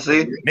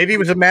policy? Maybe it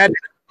was a magic.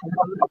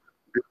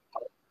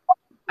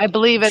 I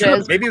believe it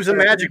is. Maybe it was a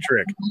magic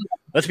trick.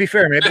 Let's be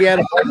fair. Maybe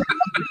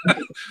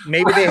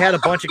they had a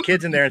bunch of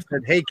kids in there and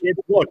said, "Hey, kids,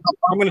 look,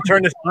 I'm going to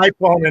turn this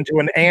iPhone into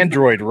an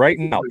Android right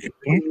now."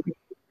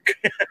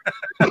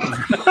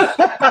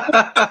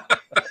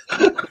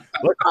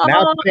 Look,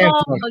 now damn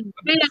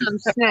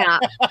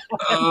snap.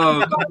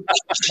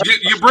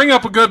 You bring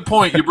up a good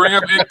point. You bring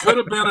up it could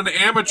have been an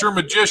amateur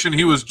magician.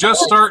 He was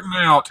just starting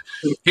out.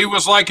 He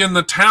was like in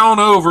the town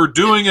over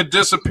doing a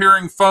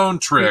disappearing phone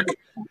trick,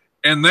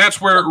 and that's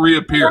where it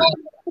reappeared.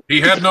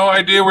 He had no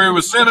idea where he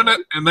was sending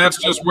it, and that's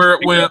just where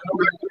it went.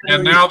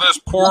 And now this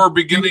poor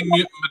beginning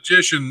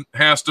magician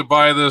has to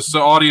buy this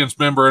audience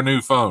member a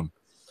new phone.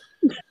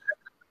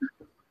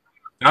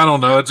 I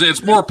don't know.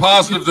 It's more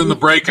positive than the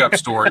breakup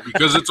story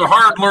because it's a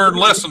hard-learned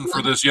lesson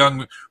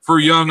for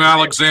young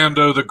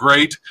Alexander the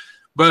Great.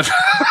 But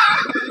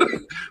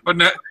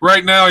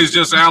right now he's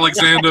just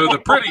Alexander the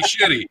Pretty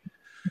Shitty.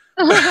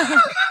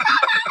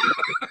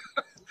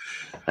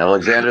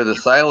 Alexander the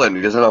Silent.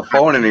 He doesn't have a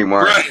phone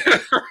anymore. Right.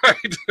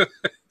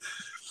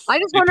 I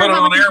just wonder put it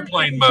how on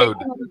airplane mode.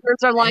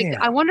 Are like.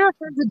 I wonder if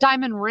there's a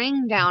diamond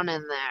ring down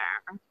in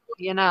there.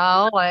 You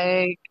know,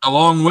 like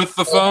along with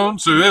the phone.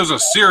 So it was a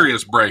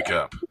serious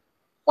breakup.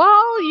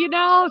 Well, you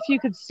know, if you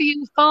could see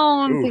the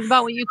phone, think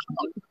about what you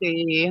can't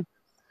see.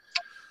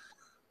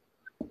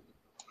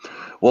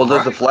 Well,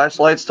 does the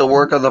flashlight still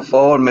work on the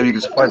phone? Maybe you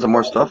can find some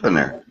more stuff in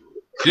there.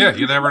 Yeah,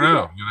 you never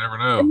know. You never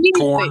know.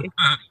 Corn.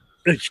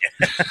 There's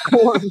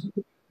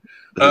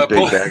a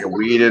big bag of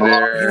weed in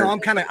there. You know, I'm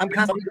kind of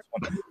this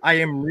one. I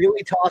am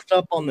really tossed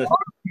up on this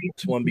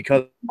one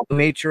because the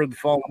nature of the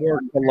phone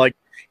work. But like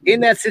in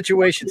that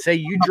situation, say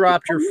you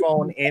dropped your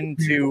phone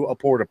into a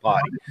porta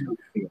potty,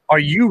 are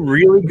you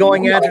really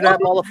going after that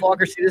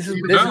motherfucker? See, this is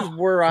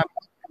where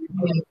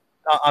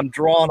I'm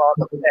drawn on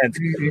the fence.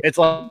 It's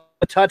like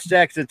a touch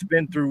text that's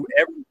been through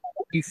every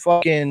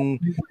fucking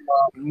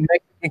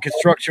Mexican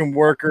construction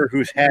worker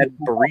who's had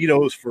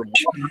burritos for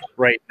lunch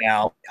right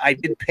now. I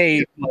did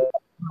pay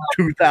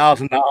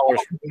 $2,000 for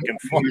fucking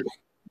phone.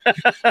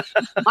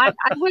 I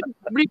would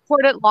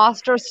report it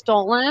lost or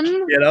stolen.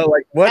 You know,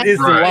 like what is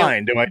the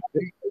line? Do I?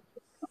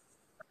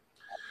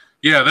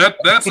 Yeah,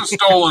 that's a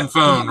stolen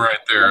phone right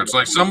there. It's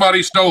like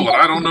somebody stole it.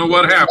 I don't know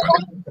what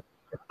happened.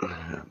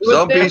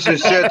 Some piece of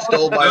shit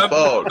stole my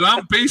phone.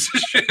 Some piece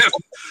of shit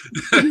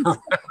ran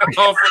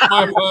off with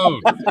my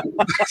phone.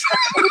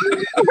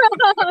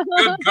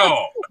 Good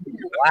call.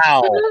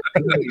 Wow.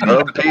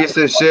 Some piece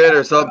of shit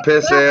or some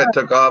pissant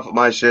took off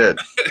my shit.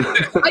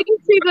 I can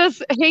see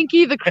this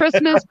Hanky the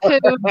Christmas poo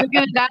digging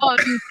it out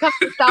and come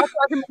to South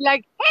Park and be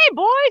like, "Hey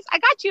boys, I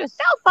got you a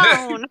cell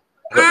phone."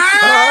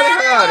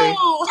 Howdy.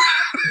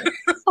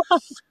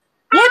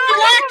 Would you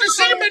like to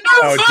see me new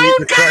phone?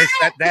 Jesus Christ,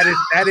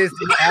 that is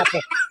the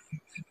Apple.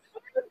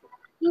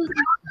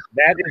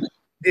 That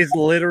is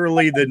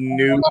literally the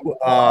new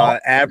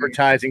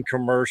advertising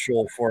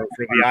commercial for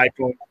the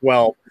iPhone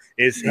 12.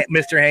 Is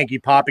Mr. Hanky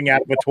popping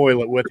out of a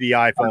toilet with the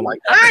iPhone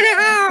like,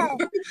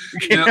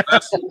 yeah,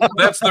 that's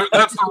the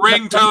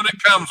ringtone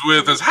it comes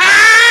with is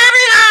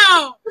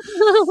howdy-ho!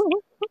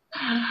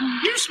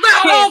 You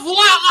smell an awful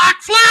lot like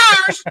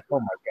flowers. Oh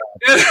my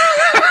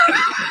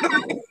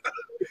god.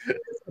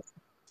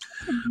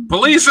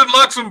 Police in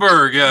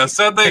Luxembourg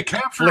said they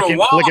captured a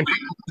wallaby.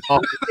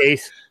 Off the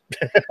case.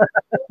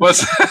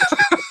 What's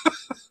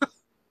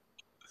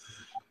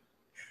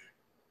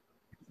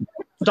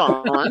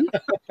Dawn.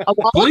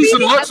 Police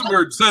in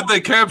Luxembourg said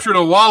they captured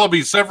a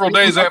wallaby several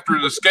days after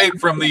it escaped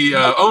from the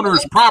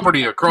owner's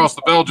property across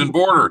the Belgian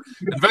border.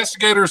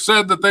 Investigators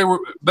said that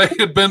they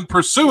had been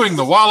pursuing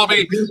the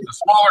wallaby, the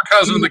smaller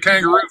cousin of the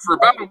kangaroo, for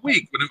about a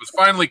week when it was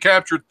finally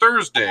captured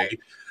Thursday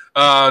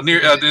near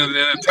in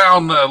a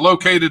town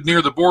located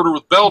near the border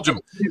with Belgium.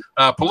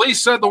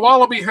 Police said the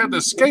wallaby had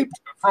escaped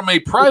from a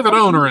private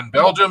owner in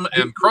Belgium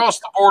and crossed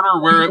the border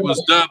where it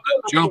was dubbed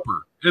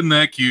Jumper. Isn't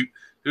that cute?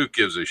 Who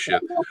gives a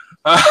shit?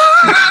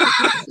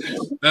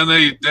 Then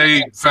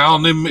they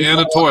found him in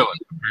a toilet.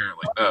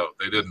 Apparently, no,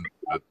 they didn't.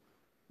 But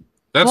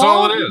that's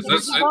all it is.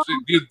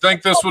 You'd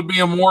think this would be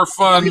a more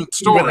fun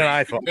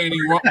story.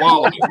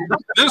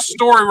 This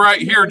story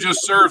right here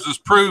just serves as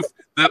proof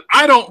that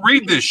I don't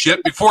read this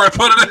shit before I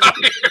put it out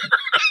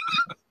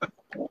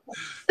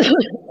here.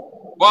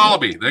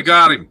 Wallaby, they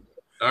got him.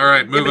 All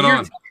right, moving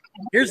on.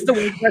 Here's the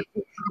one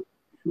question.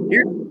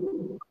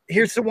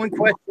 Here's the one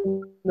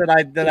question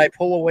that I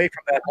pull away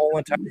from that whole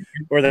entire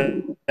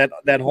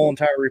that whole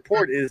entire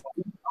report is: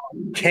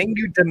 can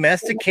you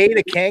domesticate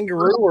a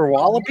kangaroo or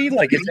wallaby?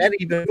 Like, is that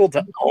even illegal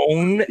to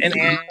own an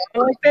animal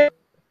like that?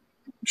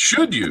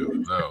 Should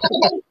you though?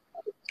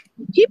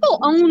 People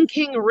own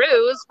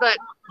kangaroos, but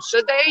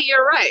should they?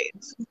 You're right.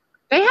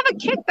 They have a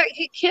kid that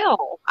can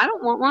kill. I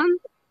don't want one.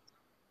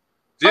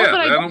 Yeah, but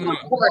I don't want.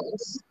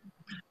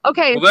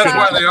 Okay, Well, that's so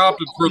why they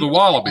opted for the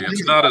wallaby.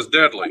 It's not as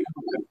deadly.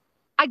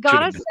 I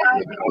gotta say,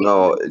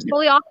 No,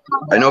 totally off.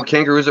 I know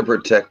kangaroos are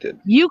protected.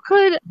 You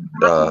could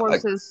buy I-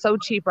 horses so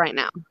cheap right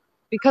now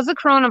because of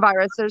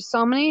coronavirus. There's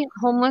so many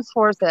homeless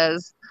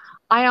horses.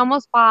 I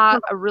almost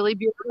bought a really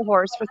beautiful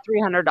horse for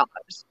 $300.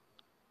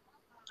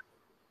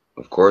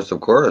 Of course.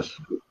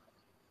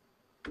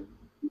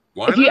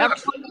 Why If you not?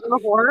 ever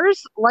want a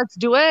horse, let's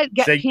do it.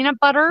 Get Say peanut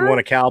butter. You want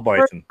a cow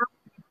bison?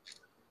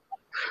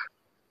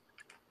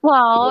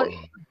 Well,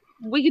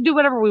 we could do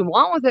whatever we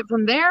want with it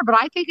from there, but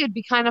I think it'd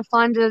be kind of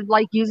fun to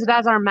like use it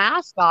as our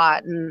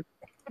mascot and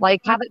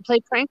like have it play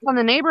pranks on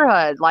the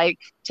neighborhood, like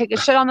take a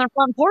shit on their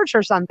front porch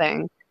or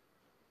something.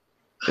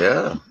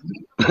 Yeah.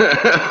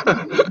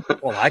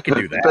 Well, I could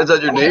do that. Depends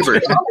on your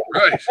neighbors.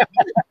 Right.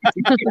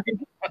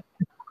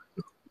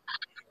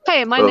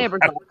 Hey, my Oh.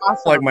 neighbors are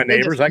awesome. Like my They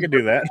neighbors, I could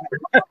do that.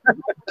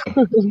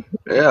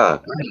 Yeah.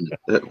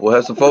 We'll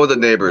have some fun with the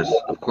neighbors.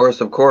 Of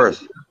course. We'll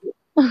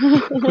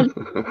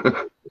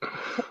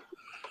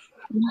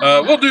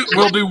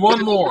do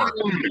one more.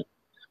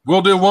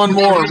 We'll do one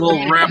more.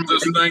 We'll wrap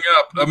this thing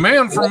up. A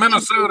man from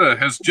Minnesota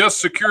has just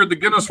secured the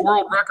Guinness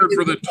World Record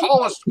for the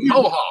tallest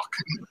mohawk,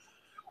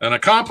 an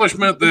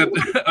accomplishment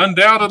that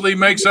undoubtedly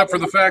makes up for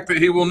the fact that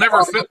he will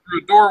never fit through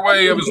a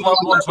doorway of his loved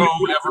one's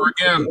home ever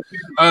again.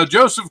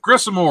 Joseph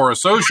Grissamore, a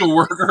social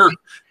worker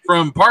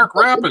from Park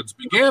Rapids,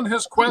 began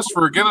his quest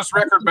for a Guinness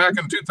record back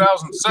in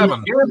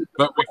 2007,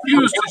 but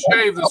refused to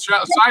shave the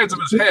sides of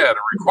his head, a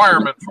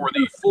requirement for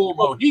the full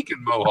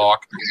Mohican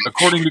mohawk,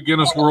 according to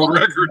Guinness World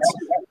Records.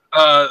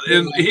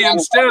 He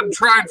instead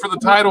tried for the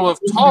title of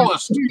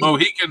tallest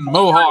Mohican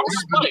mohawk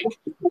spike,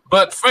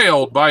 but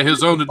failed by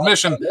his own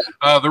admission.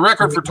 The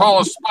record for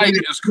tallest spike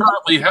is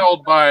currently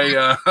held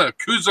by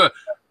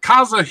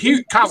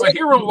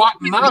Kazuhiro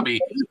Watanabe,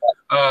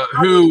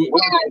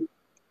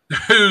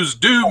 whose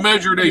due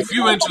measured a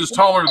few inches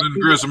taller than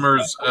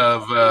Grissomer's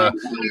of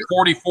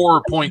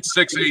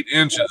 44.68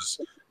 inches.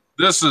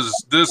 This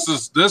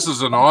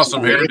is an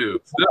awesome hairdo.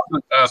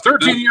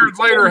 13 years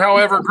later,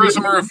 however,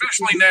 Grissomer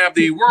officially nabbed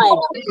the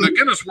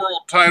Guinness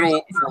World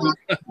title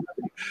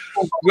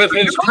with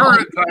his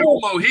current title,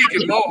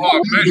 Mohican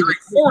mohawk, measuring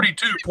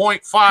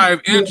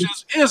 42.5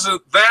 inches.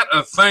 Isn't that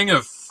a thing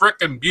of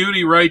frickin'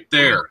 beauty right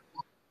there?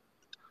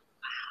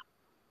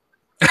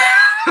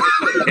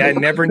 Yeah, I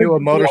never knew a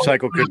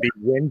motorcycle could be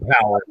wind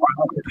powered.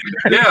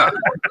 Yeah.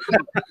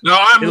 Now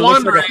I'm It looks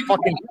wondering. like a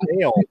fucking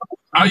tail.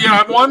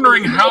 I'm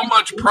wondering how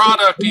much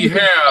product he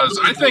has.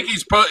 I think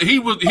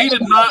he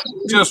did not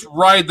just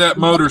ride that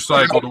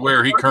motorcycle to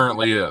where he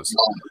currently is.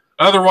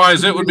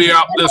 Otherwise, it would be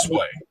out this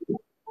way.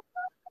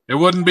 It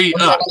wouldn't be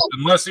up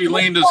unless he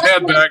leaned his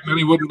head back, then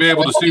he wouldn't be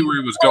able to see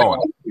where he was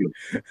going.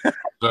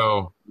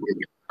 So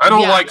I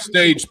don't like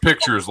staged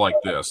pictures like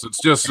this. It's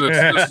just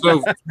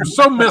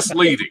so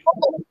misleading.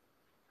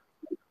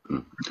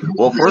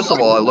 Well, first of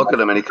all, I look at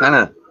him and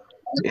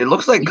it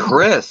looks like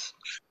Chris.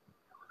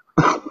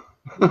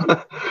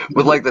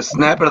 With like the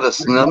snapping of the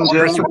snub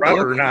Chris gem.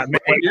 Rubber, not me.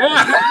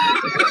 Yeah.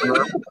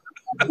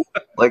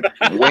 Like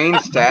Wayne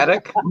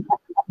Static.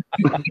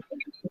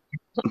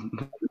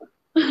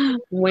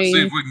 Wayne.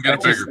 See if we can get a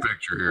bigger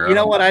picture here. You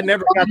know what? I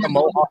never got the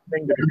mohawk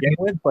thing to begin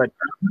with, but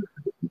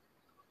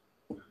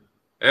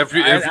I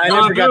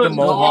never got the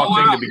mohawk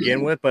thing to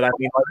begin with. But I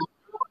mean,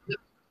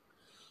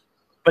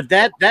 but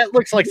that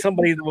looks like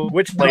somebody with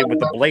Witchblade with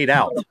the blade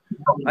out.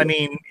 I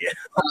mean,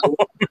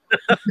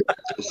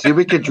 See,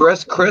 we could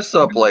dress Chris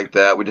up like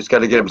that. We just got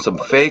to get him some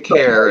fake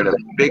hair and a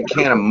big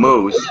can of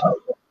mousse.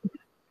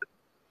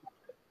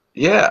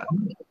 Yeah.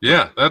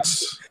 Yeah,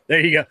 that's. there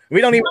you go. We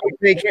don't even need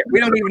fake hair. We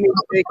don't even need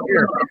fake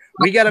hair.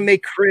 We got to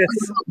make Chris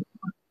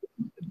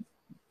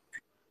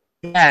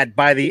mad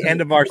by the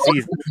end of our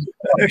season.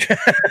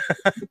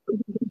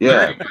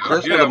 Yeah.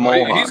 Chris with a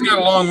mohawk. He's got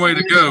a long way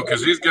to go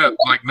because he's got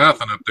like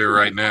nothing up there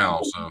right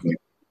now. So.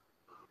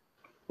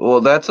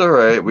 Well, that's all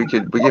right. We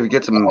could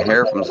get some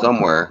hair from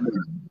somewhere.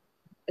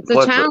 It's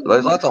a challenge.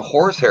 There's lots of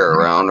horse hair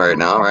around right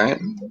now, right?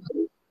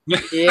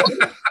 Yeah.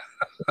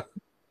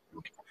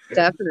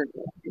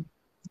 Definitely.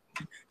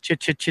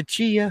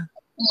 Chia.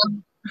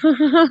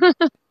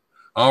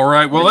 All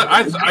right. Well,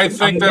 I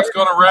think that's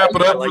going to wrap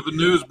it up for the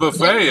news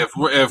buffet.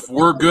 If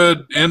we're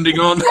good ending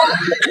on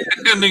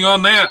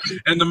that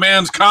and the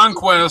man's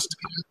conquest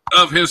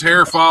of his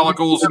hair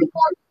follicles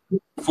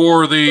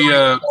for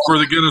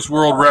the Guinness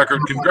World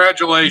Record.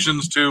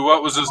 Congratulations to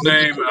what was his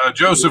name,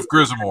 Joseph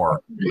Grissamore.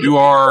 You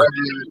are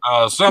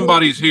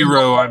somebody's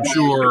hero, I'm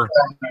sure.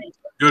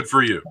 Good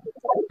for you.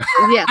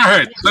 Yeah. All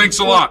right. Thanks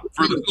a lot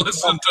for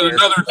listening to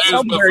another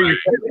news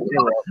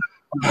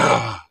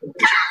buffet.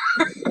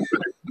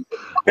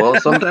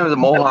 Well, sometimes a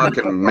mohawk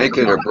can make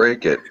it or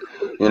break it.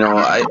 You know,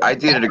 I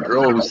dated a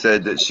girl who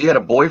said that she had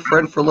a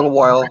boyfriend for a little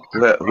while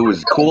who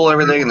was cool and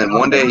everything, and then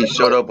one day he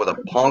showed up with a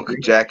punk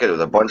jacket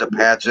with a bunch of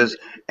patches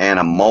and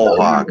a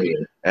mohawk.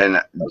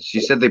 And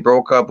she said they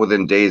broke up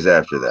within days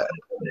after that.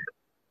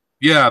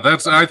 Yeah,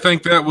 I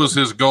think that was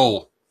his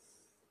goal.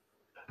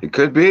 It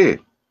could be.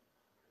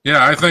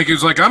 Yeah, I think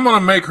he's like, I'm going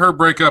to make her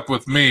break up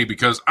with me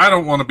because I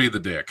don't want to be the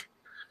dick.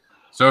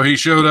 So he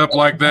showed up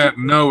like that,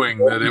 knowing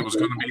that it was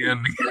going to be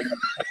ending.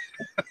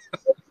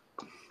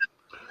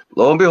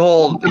 Lo and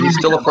behold, he's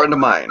still a friend of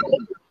mine.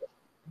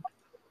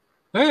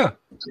 Yeah.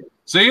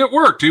 See, it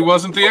worked. He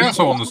wasn't the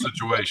asshole in the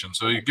situation,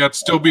 so you got to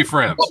still be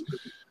friends.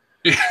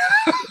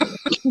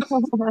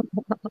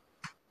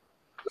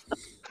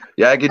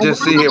 Yeah, I could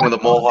just see him with a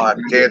mohawk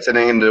dancing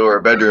into her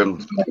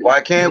bedroom.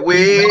 Why can't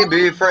we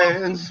be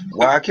friends?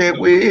 Why can't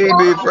we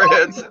be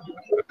friends?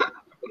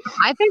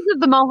 I think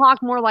of the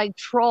mohawk more like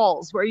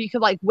Trolls, where you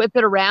could like whip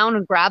it around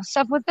and grab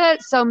stuff with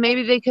it. So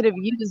maybe they could have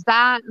used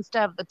that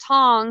instead of the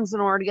tongs in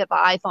order to get the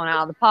iPhone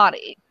out of the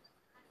potty.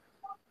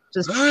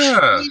 Just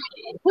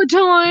put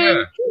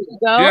time.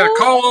 Yeah,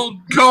 call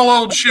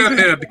old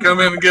shithead to come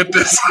in and get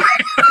this.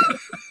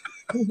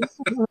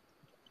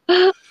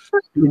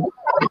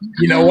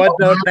 You know what,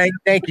 though?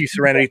 Thank you,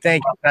 Serenity.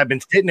 Thank you. I've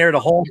been sitting there the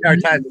whole entire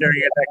time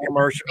staring at that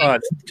commercial,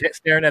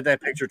 staring at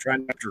that picture,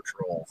 trying to capture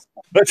Trolls.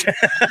 But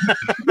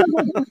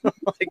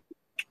like,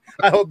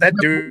 I hope that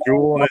dude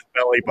drool on his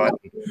belly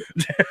button.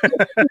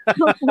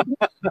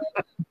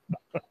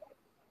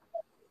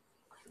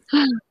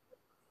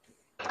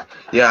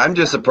 Yeah, I'm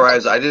just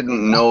surprised. I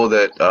didn't know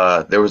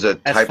that there was a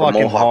type of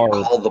mohawk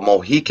called the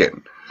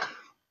Mohican.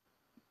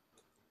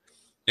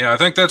 Yeah, I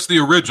think that's the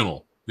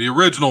original. The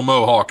original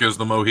mohawk is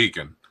the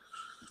Mohican.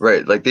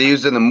 Right, like they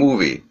used in the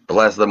movie, The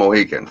Last of the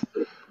Mohicans.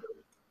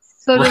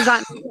 So does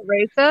that make it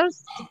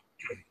racist?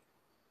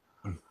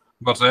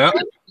 What's that?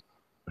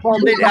 Well,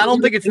 I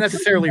don't think it's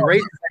necessarily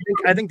racist.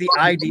 I think the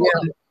idea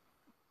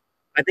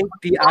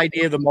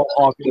of the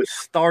mohawk was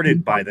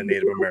started by the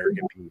Native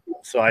American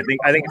people. So I think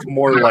it's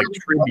more like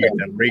tribute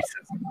than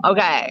racism.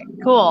 Okay,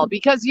 cool.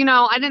 Because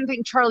I didn't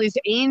think Charlie's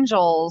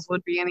Angels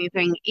would be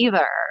anything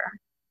either.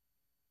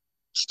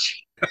 That's true.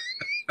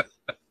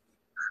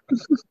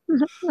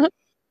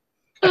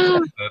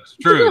 That's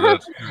true.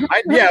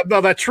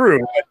 That's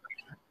true.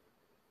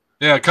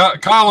 Yeah,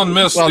 Colin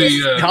missed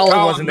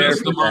Colin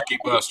missed the Monkey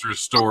Busters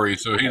story,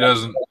 so he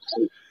doesn't.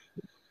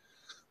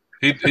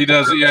 He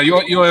does. Yeah,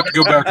 you'll have to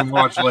go back and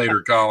watch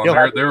later,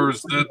 Colin. There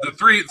was the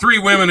three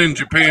women in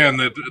Japan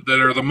that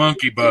are the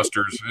Monkey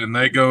Busters, and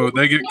they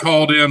get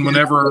called in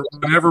whenever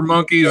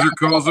monkeys are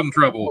causing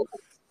trouble.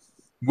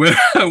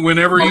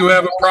 Whenever you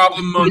have a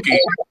problem monkey,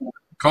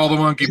 call the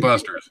Monkey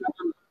Busters.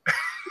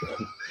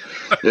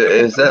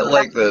 Is that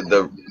like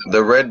the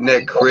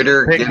redneck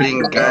critter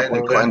getting guy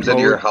that climbs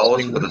into your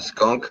house with a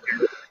skunk?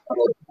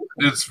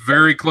 It's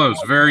very close,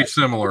 very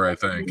similar, I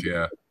think.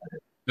 Yeah,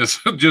 it's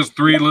just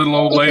three little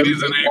old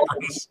ladies in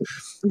aprons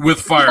with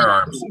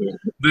firearms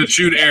that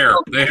shoot air.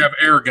 They have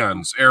air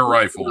guns, air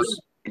rifles.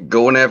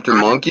 Going after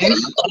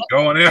monkeys?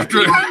 Going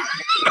after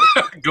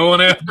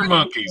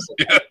monkeys.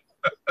 Yeah.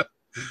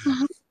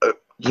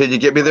 Can you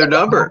get me their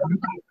number?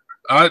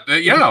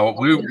 Yeah,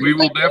 we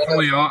will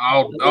definitely.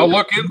 I'll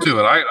look into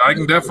it. I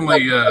can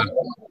definitely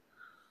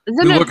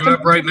look it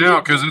up right now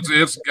because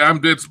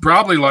it's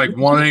probably like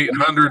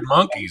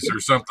 1-800-monkeys or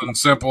something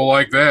simple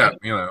like that.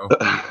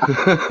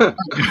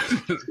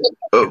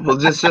 Well,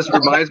 this just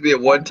reminds me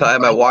of one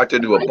time I walked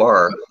into a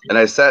bar and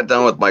I sat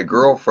down with my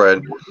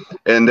girlfriend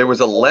and there was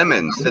a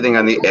lemon sitting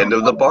on the end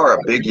of the bar,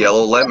 a big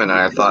yellow lemon, and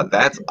I thought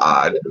that's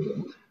odd.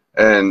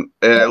 And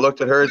I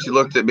looked at her and she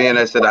looked at me and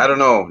I said, I don't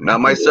know,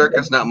 not my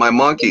circus, not my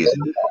monkeys.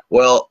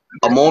 Well,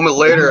 a moment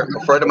later,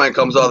 a friend of mine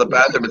comes out of the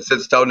bathroom and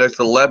sits down next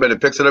to the lemon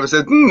and picks it up and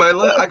says,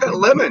 I got a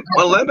lemon,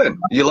 one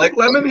lemon. You like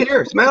lemon?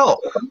 Here,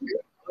 smell.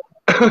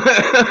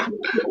 I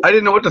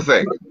didn't know what to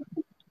think.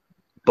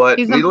 But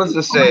needless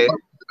to say,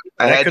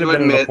 I had to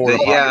admit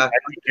that,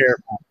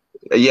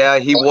 yeah,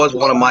 he was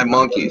one of my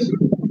monkeys.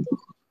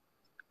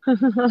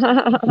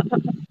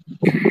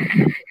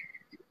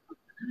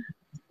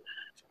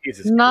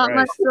 Jesus Not Christ.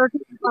 much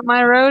circus on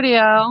my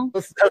rodeo.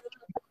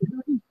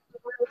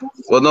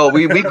 Well, no,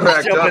 we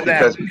cracked up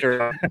because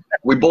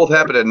we both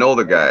happen to know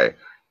the guy.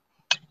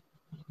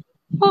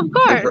 Well, of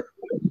course.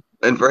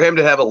 And for him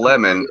to have a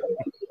lemon,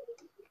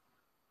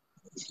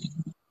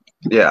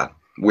 yeah,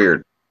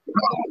 weird.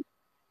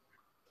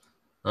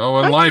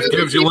 Oh, when life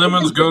gives you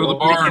lemons, go to the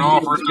bar and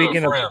offer it to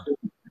a friend.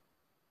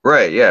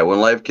 Right, yeah, when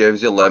life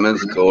gives you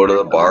lemons, go to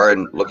the bar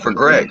and look for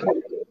Greg.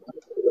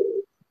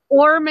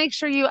 Or make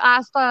sure you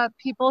ask the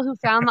people who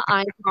found the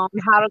iPhone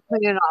how to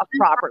clean it off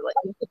properly.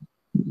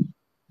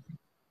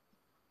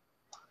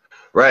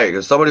 Right,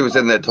 because somebody was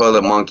in that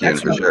toilet monkeying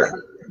for sure.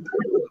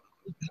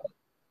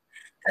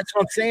 That's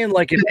what I'm saying.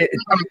 Like,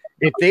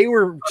 if they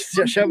were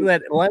shoving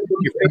that lemon in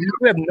your face,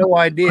 you have no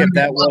idea if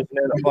that wasn't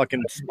in a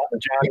fucking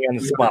Johnny on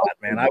the spot,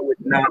 man. I would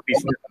not be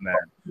sniffing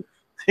that.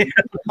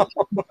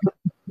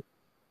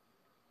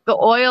 The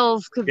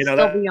oils could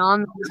still be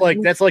on.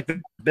 That's like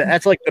the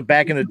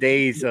back in the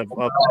days of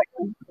like,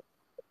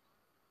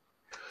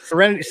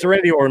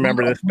 Serenity will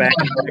remember this back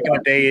in the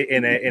day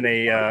in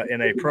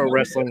a pro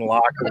wrestling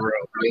locker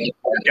room.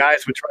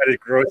 Guys would try to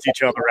gross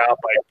each other out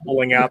by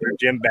pulling out their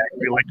gym bag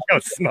and be like, "Yo,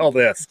 smell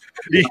this."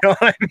 You know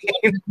what I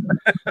mean?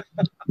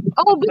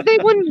 Oh, but they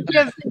wouldn't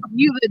give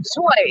you the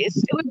choice.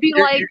 It would be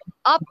like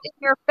up in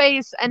your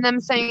face and them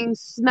saying,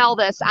 "Smell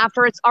this,"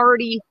 after it's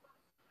already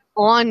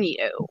on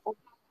you.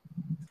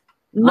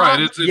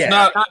 Right.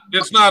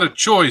 It's not a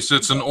choice.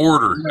 It's an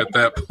order at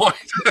that point.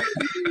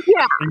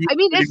 Yeah. I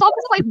mean, it's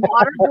almost like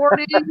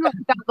waterboarding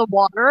without the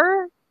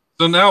water.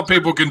 So now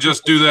people can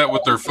just do that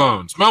with their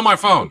phone. Smell my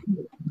phone.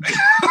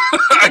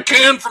 I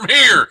can from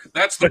here.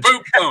 That's the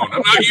poop phone.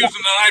 I'm not using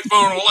an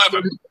iPhone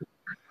 11.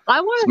 I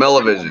want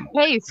Smell-o-vision.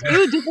 Hey,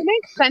 Stu, do they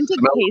make scented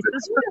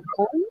cases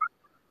for phones?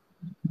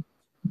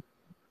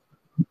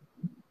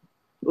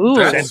 Ooh.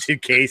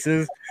 Scented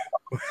cases.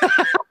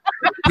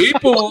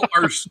 People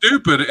are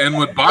stupid and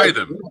would buy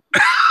them.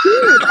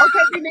 Dude,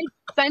 okay, they make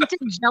scented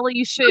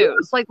jelly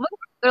shoes. Like, look,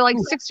 they're like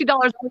 $60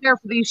 a pair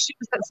for these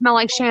shoes that smell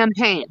like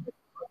champagne.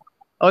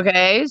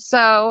 Okay,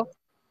 so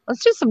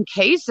let's do some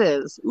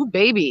cases. Ooh,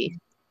 baby.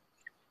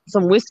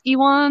 Some whiskey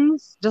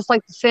ones, just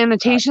like the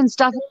sanitation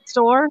stuff at the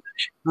store.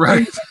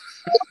 Right.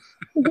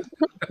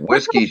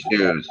 Whiskey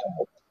shoes.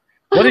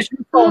 What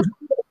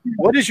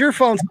does your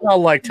phone smell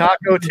like?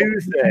 Taco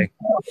Tuesday.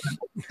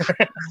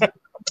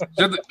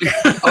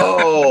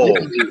 Oh.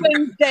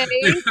 Wednesday,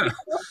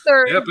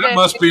 Thursday. Yep, that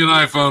must be an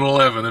iPhone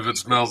 11 if it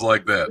smells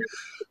like that.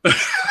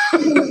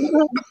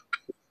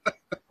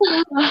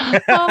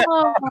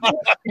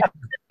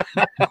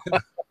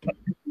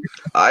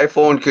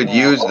 iPhone could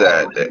use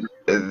that.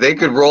 They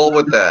could roll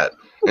with that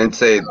and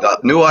say the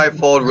new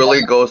iPhone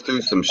really goes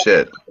through some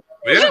shit.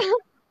 Yeah,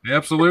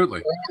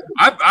 absolutely.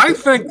 I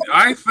think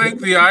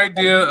the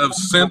idea of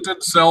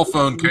scented cell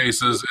phone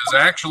cases is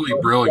actually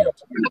brilliant.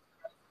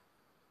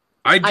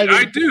 I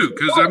do,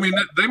 because I mean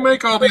they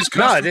make all these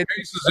custom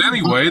cases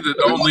anyway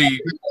that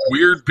only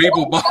weird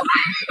people buy.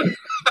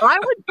 I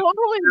would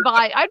totally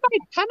I'd buy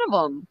 10 of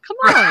them. Come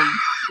on.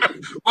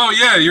 Well,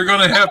 yeah, you're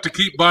going to have to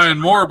keep buying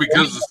more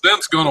because the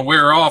scent's going to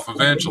wear off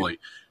eventually.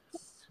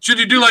 Should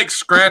you do like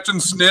scratch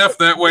and sniff?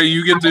 That way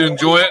you get to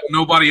enjoy it and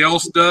nobody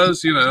else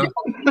does, you know.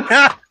 Nobody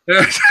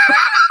else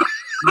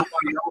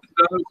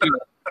does, you know.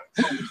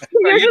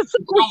 You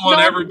don't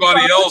want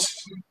everybody else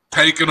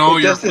taking all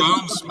your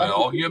phone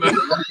smell, you know.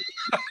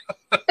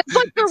 It's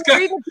like they're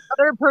worried that the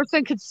other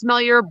person could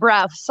smell your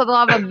breath, so they'll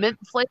have a mint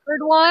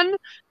flavored one.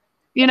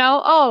 You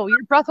know, oh,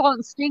 your breath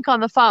won't stink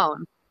on the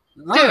phone.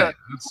 Right.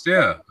 That's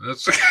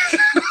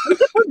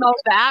People know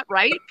that,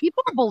 right?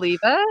 People believe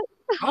it.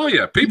 Oh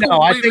yeah, people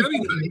believe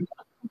anything.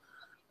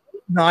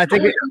 No, I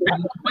think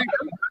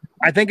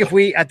if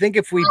we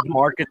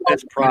market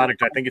this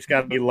product, I think it's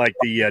got to be like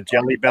the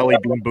Jelly Belly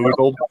Bean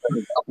Boozled,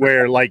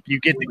 where like you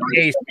get the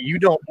case, but you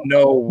don't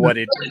know what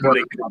it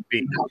could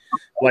be.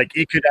 Like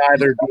it could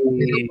either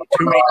be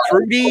too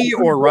fruity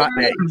or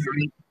rotten eggs.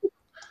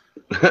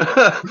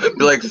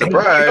 Be like,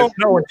 surprise. You don't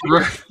know what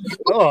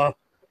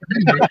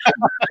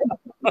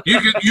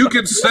you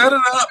could set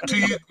it up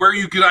to where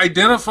you could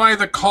identify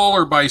the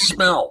caller by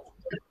smell.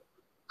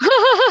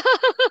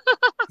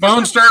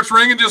 Phone starts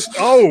ringing, just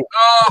yeah,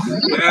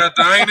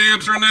 I ain't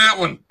answering that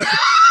one.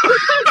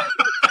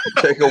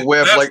 Take a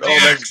whiff, that's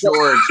that's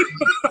George.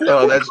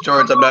 Oh, that's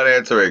George. I'm not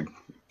answering.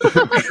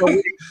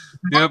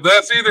 Yeah,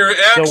 that's either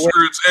X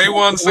or it's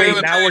A1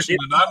 sanitation,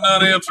 and I'm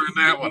not answering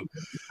that one.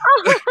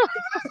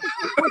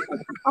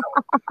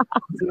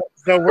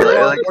 So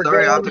we're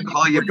sorry, I have to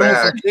call you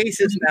back.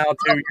 Cases now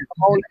too. Your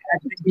phone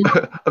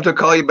I have to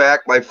call you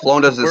back. My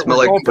phone doesn't smell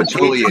like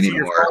patchouli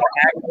anymore.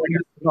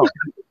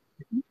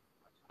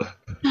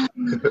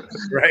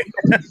 Right.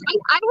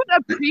 I would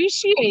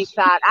appreciate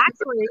that.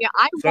 Actually,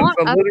 I want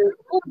a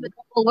tool that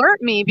will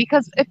alert me,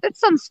 because if it's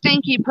some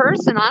stinky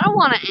person, I don't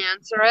want to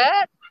answer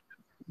it.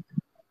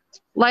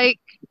 Like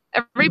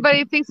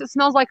everybody thinks it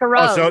smells like a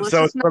rose. So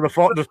the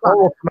phone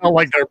will smell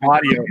like their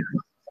body odor.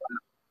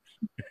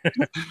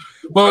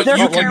 Well,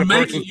 you can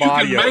make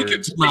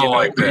it smell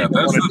like that.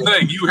 That's the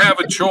thing. You have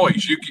a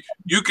choice.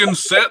 You can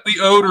set the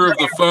odor of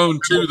the phone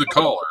to the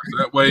caller.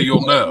 That way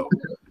you'll know.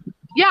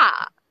 Yeah.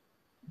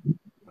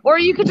 Or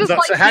you could just so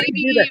how do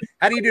you do that?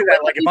 How do you do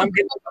that? Like if I'm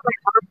getting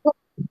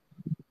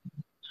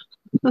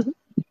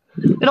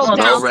it'll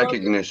download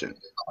recognition.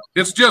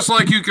 It's just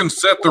like you can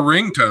set the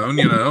ringtone,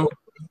 you know.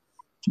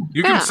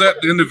 You can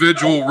set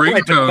individual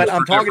ringtones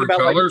for different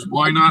colors.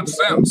 Why not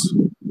scents?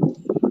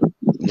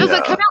 Does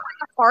it come out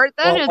like a fart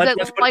then?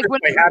 Is it like when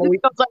how do we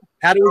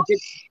get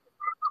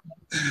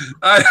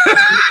yeah,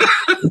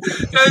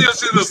 you'll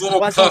see this little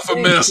puff of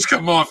mist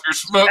come off your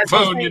smoke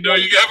phone. You know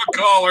you have a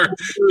caller.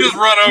 Just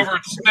run over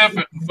and sniff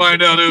it and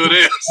find out who it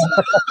is.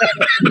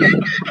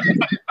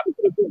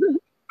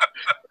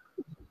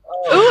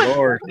 Oh,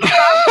 Lord.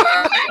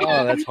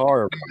 Oh, that's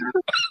horrible.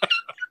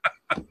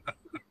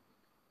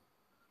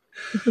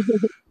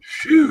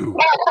 Phew.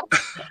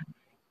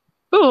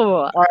 Ooh.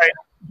 All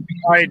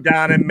right,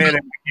 Don. Admit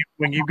it.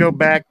 When you go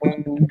back to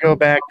doing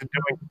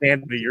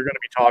Sanity, you're going to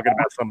be talking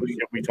about some of the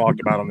shit we talked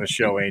about on this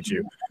show, ain't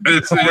you?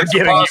 It's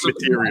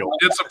material.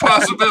 It's a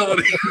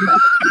possibility.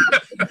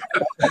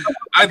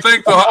 I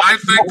think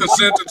the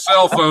scented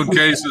cell phone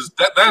cases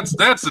that's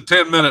a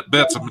 10-minute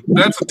that's a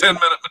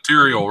 10-minute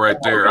material right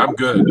there. I'm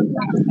good.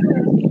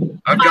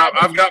 I've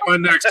got my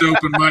next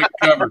open mic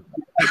covered.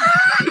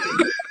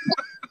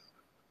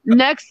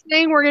 Next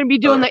thing, we're going to be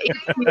doing the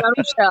HBO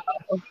show,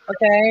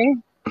 okay?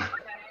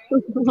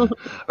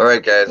 All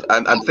right, guys.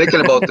 I'm thinking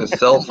about the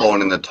cell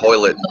phone in the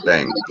toilet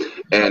thing,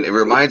 and it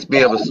reminds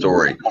me of a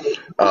story.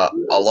 A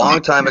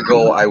long time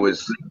ago, I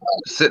was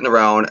sitting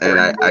around, and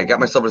I got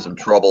myself into some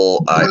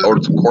trouble. I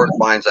ordered some court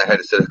fines. I had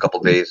to sit a couple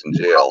days in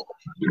jail,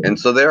 and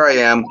so there I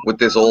am with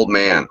this old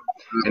man,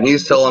 and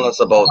he's telling us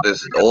about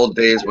this old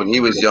days when he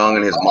was young,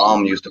 and his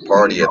mom used to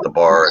party at the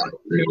bar. And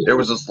there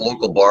was this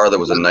local bar that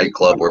was a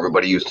nightclub where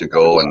everybody used to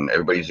go, and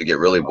everybody used to get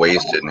really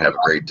wasted and have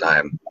a great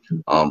time.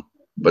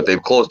 But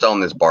they've closed down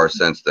this bar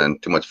since then.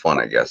 Too much fun,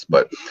 I guess.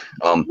 But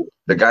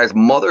the guy's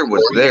mother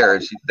was there,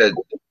 and she said,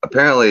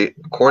 apparently,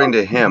 according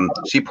to him,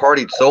 she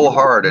partied so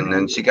hard and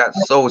then she got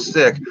so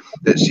sick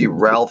that she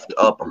ralphed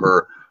up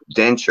her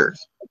dentures.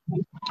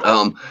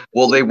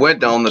 Well, they went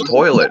down the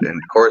toilet, and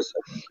of course,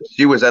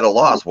 she was at a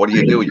loss. What do?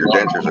 Your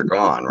dentures are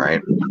gone,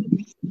 right?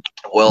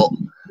 Well,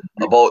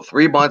 about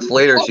 3 months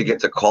later, she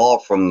gets a call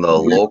from the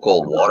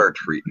local water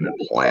treatment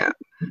plant.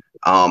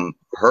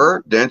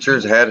 Her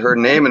dentures had her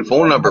name and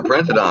phone number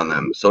printed on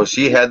them, so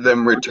she had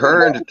them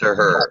returned to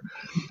her.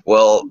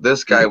 Well,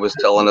 this guy was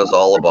telling us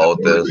all about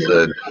this,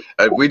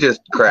 and we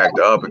just cracked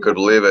up. We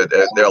couldn't believe it.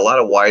 There are a lot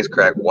of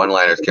wisecrack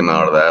one-liners came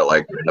out of that.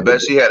 Like, I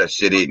bet she had a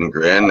shit-eating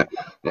grin.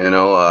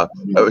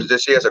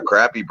 Did she have a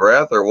crappy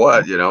breath or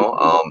what?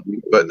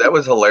 But that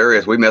was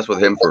hilarious. We messed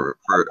with him for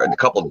a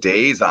couple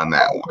days on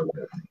that one.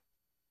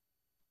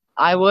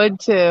 I would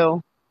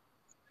too.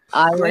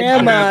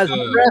 Grandma's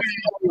breath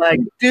like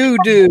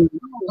doo-doo.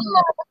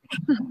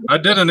 I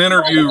did an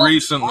interview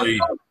recently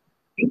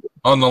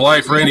on the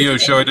Life Radio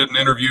show. I did an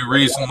interview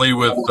recently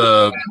with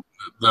the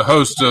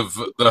host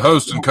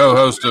and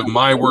co-host of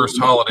My Worst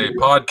Holiday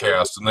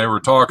podcast, and they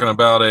were talking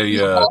about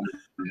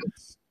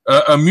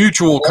a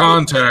mutual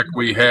contact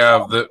we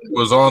have that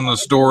was on the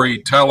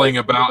story telling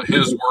about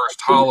his worst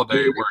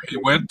holiday, where he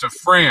went to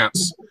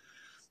France.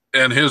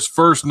 And his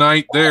first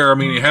night there,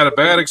 he had a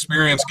bad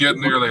experience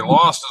getting there. They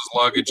lost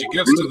his luggage. He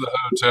gets to the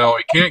hotel.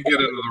 He can't get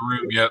into the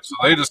room yet, so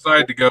they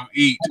decide to go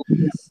eat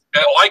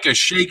at like a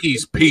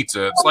Shakey's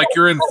Pizza. It's like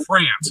you're in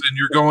France and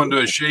you're going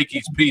to a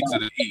Shakey's Pizza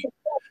to eat.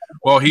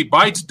 Well, he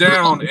bites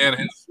down,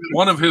 and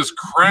one of his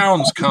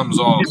crowns comes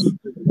off,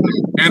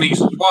 and he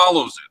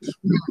swallows it.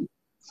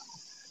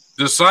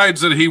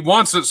 Decides that he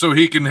wants it so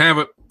he can have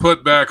it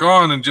put back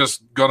on and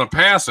just going to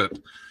pass it.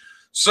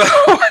 So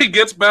he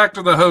gets back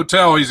to the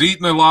hotel. He's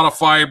eating a lot of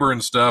fiber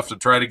and stuff to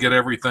try to get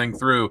everything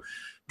through.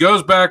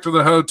 Goes back to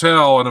the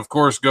hotel, and of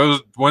course,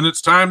 when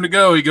it's time to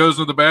go, he goes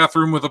to the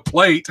bathroom with a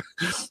plate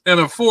and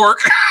a fork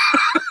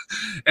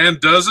and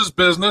does his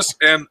business.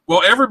 And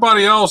well,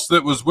 everybody else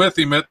that was with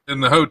him in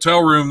the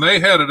hotel room,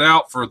 they headed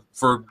out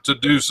to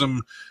do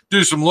some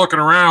looking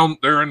around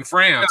there in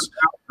France.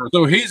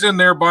 So he's in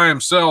there by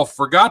himself,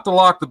 forgot to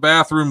lock the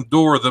bathroom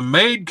door. The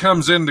maid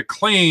comes in to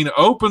clean,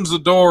 opens the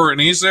door, and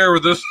he's there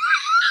with this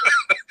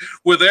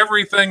with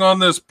everything on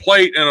this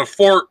plate and a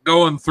fork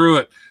going through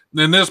it.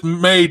 Then this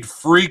maid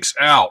freaks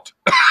out.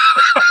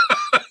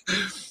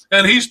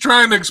 And he's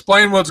trying to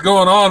explain what's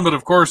going on, but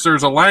of course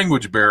there's a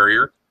language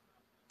barrier.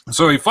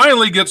 So he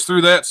finally gets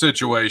through that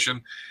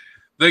situation.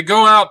 They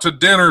go out to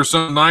dinner,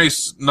 some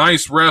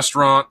nice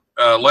restaurant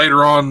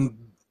later on,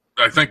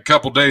 I think a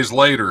couple days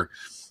later,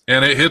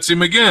 and it hits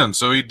him again.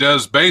 So he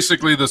does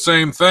basically the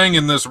same thing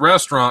in this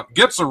restaurant,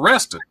 gets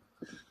arrested.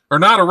 Or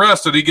not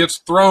arrested, he gets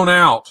thrown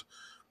out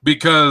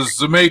because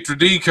the maitre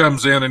d'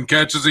 comes in and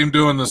catches him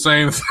doing the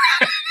same thing.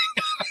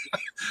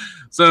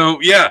 So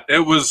yeah,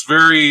 it was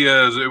very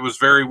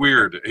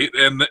weird.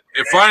 And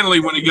finally,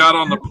 when he got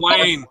on the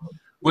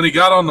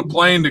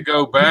plane to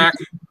go back,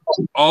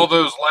 all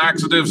those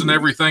laxatives and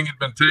everything had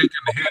been taken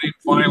to hit him.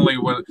 Finally,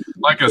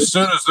 as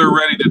soon as they're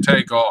ready to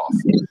take off,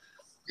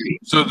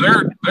 so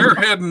they're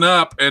heading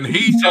up, and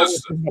he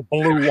just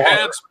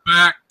heads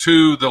back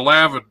to the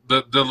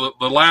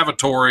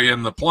lavatory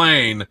in the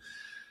plane,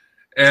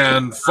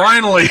 and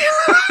finally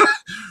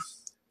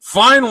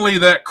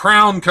that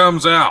crown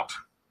comes out.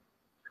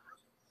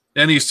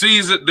 And he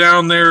sees it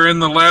down there in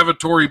the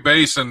lavatory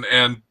basin,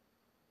 and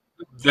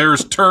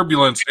there's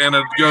turbulence, and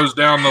it goes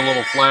down the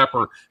little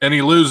flapper, and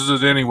he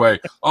loses it anyway.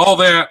 All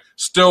that,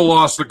 still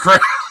lost the crown.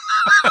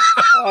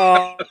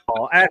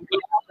 After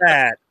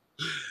that.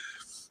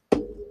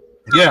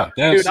 Yeah,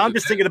 dude, I'm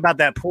just thinking about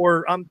that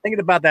poor. I'm thinking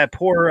about that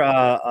poor,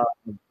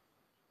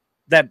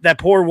 that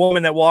poor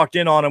woman that walked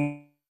in on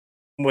him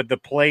with the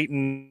plate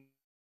and.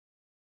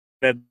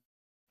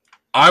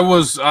 I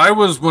was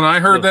when I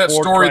heard that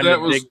story.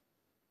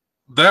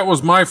 That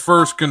was my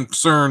first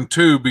concern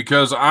too,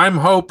 because I'm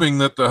hoping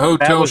that the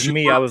hotel. That was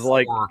me. I was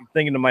like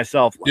thinking to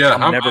myself,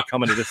 I'm never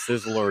coming to this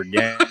Sizzler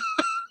again.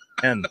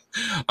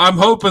 I'm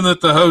hoping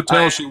that the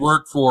hotel she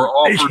worked for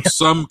offered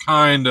some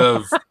kind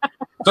of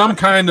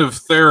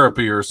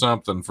therapy or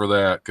something for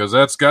that, because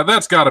that's got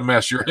to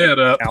mess your head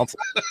up.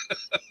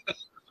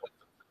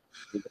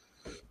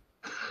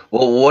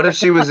 Well, what if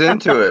she was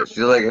into it? She's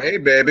like, "Hey,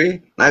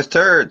 baby, nice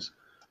turds."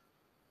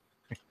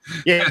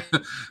 Yeah.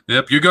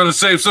 Yep. You're going to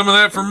save some of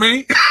that for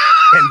me?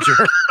 And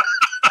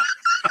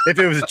if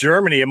it was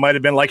Germany, it might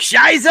have been like,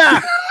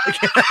 Scheiße! It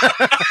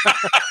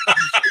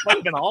might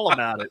have been all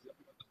about it.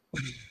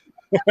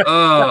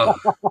 All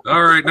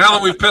right. Now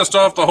that we've pissed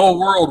off the whole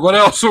world, what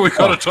else are we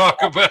going to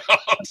talk about?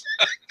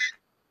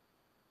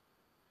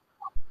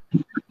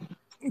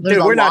 There's Dude,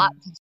 a we're lot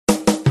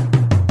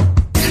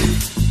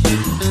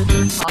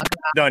not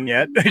done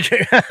yet.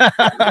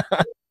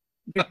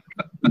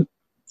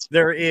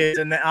 There is,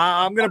 and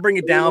I'm going to bring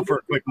it down for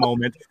a quick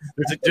moment.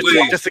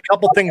 There's just a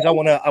couple things I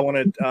want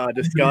to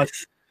discuss.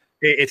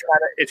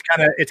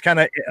 It's kind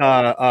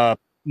of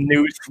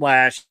news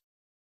slash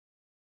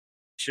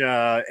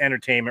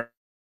entertainment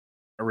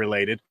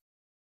related.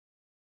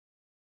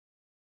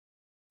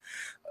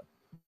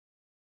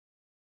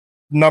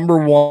 Number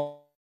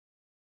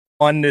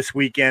one this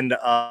weekend,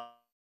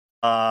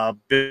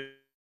 Bill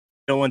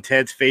and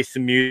Ted's Face the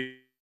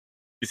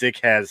Music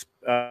has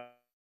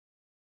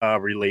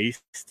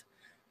released.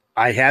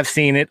 I have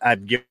seen it.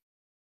 I've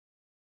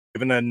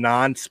given a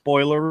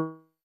non-spoiler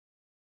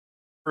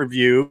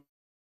review.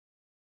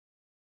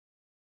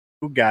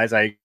 Guys,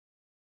 I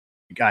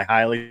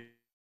highly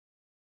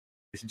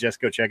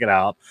suggest go check it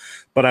out.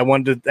 But I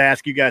wanted to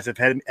ask you guys if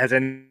has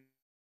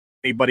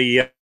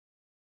anybody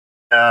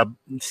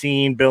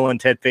seen Bill and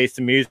Ted Face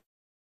the Music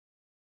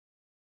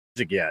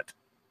yet?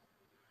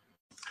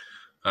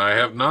 I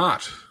have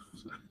not.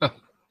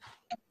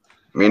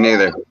 Me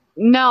neither.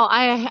 No,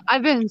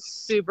 I've been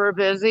super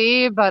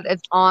busy, but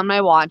it's on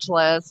my watch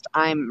list.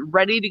 I'm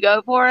ready to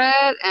go for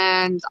it,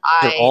 and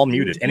They're all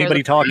muted.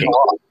 Anybody talking?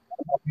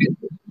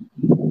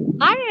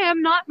 I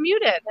am not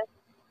muted.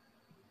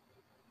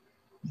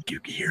 You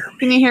can hear me.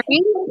 Can you hear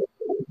me?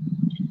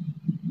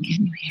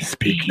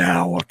 Speak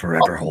now or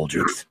forever hold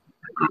your.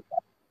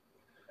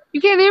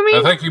 You can't hear me?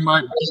 I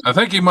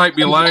think you might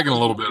be lagging a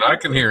little bit. I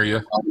can hear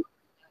you.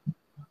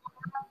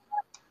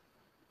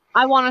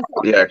 I want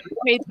to. Yeah.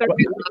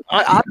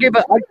 I'll give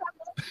a.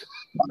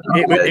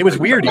 It was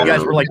weird. You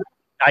guys were like,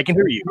 "I can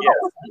hear you." Yes,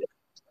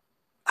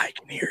 I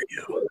can hear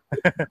you.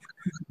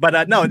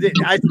 But no,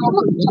 I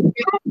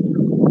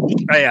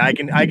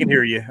can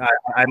hear you.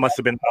 I must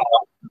have been.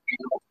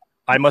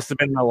 I must have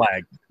been in a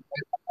lag.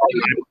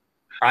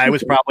 I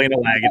was probably in a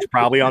lag. It's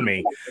probably on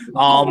me.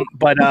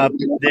 But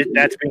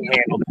that's being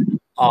handled.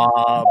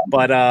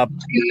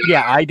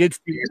 Yeah, I did see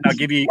it. I'll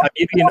give you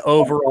an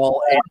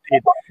overall.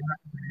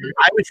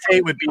 I would say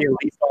it would be at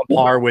least on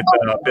par with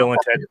Bill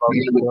and Ted's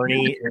Bogus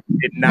Journey. It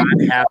did not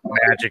have the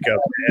magic of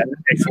an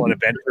Excellent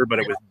Adventure, but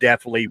it was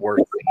definitely worth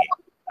seeing.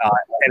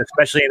 And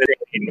especially in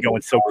it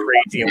going so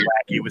crazy and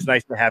wacky, it was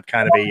nice to have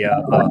kind of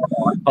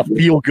a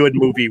feel-good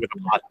movie with a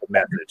positive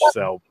message.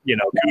 So,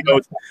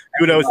 kudos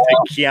to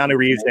Keanu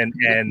Reeves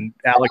and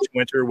Alex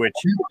Winter, which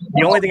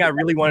the only thing I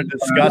really wanted to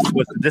discuss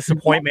was the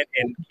disappointment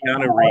in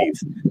Keanu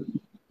Reeves.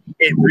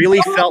 It really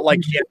felt like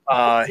his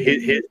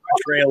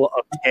portrayal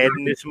of Ted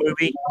in this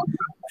movie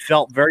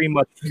felt very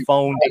much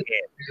phoned in,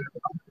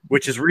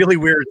 which is really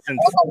weird since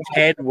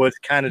Ted was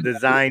kind of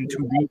designed to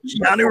be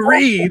Keanu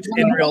Reeves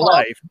in real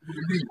life.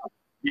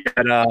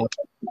 But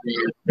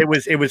it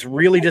was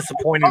really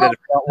disappointing that it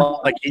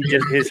felt like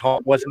his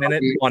heart wasn't in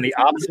it. On the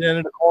opposite end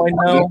of the coin,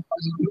 though,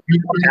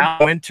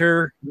 Al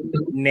Winter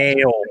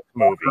nailed the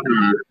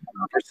movie.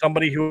 For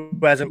somebody who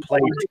hasn't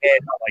played Ted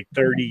in like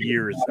 30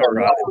 years or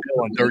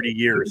Bill in 30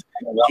 years,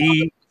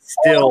 he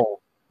still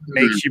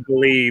makes you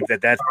believe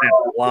that that's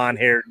that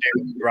blonde-haired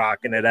dude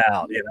rocking it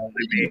out. You know what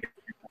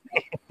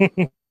I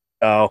mean?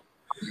 So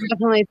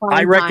Definitely.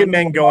 I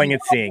recommend going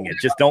and seeing it.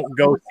 Just don't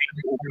go see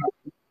it.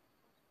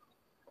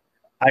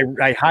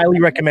 I highly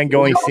recommend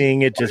going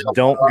seeing it. Just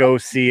don't go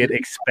see it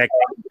expecting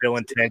Bill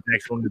and Ted's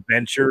Excellent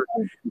Adventure.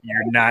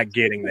 You're not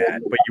getting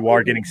that, but you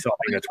are getting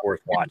something that's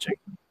worth watching.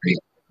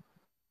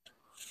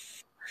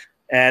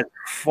 As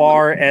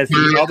far as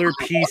the other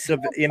piece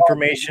of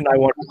information I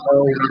want to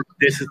know,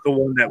 this is the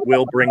one that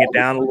will bring it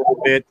down a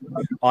little bit.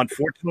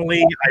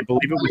 Unfortunately, I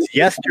believe it was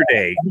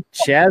yesterday,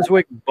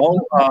 Chadwick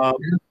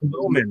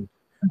Boseman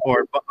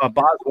or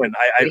Boswin,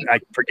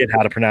 I forget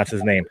how to pronounce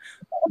his name,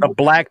 the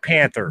Black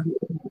Panther,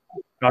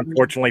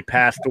 unfortunately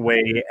passed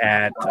away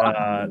at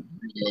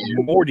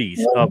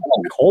Morty's of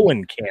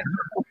colon cancer.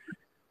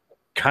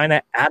 Kind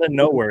of out of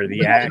nowhere,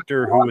 the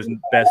actor who was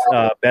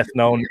best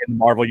known in the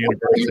Marvel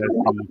Universe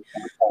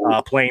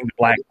as playing the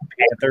Black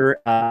Panther.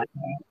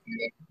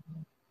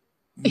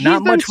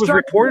 Not much was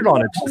reported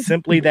on it,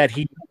 simply that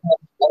he...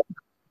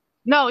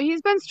 No,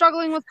 he's been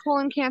struggling with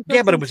colon cancer.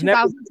 Yeah, but it was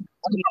never...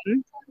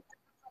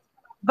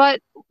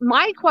 But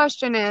my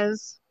question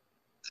is,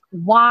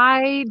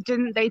 why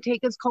didn't they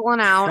take his colon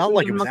out? Felt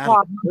like it was out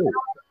of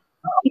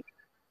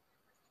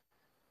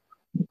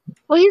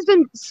Well, he's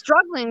been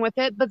struggling with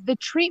it, but the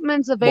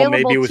treatment's available.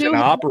 Well, maybe it was an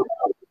opera.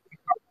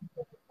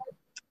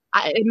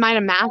 It might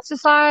have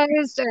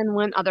metastasized and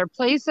went other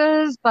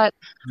places, but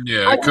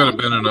yeah, it could have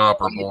been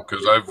inoperable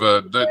because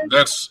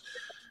that's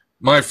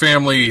my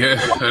family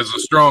has a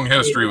strong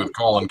history with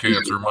colon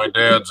cancer. My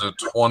dad's a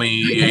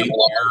 28-year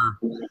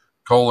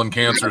colon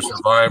cancer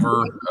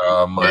survivor.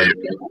 My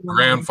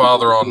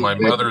grandfather on my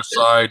mother's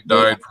side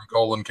died from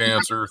colon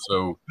cancer.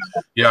 So,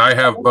 yeah, I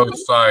have both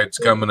sides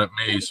coming at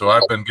me. So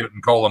I've been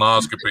getting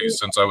colonoscopies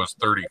since I was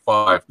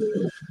 35.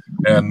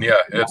 And,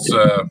 yeah,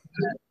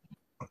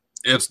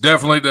 it's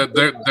definitely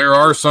that there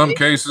are some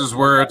cases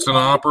where it's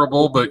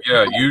inoperable, but,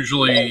 yeah,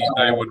 usually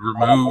they would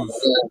remove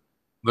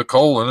the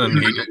colon and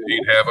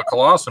he'd have a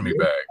colostomy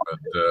bag.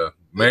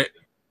 But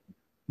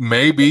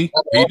maybe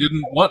he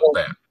didn't want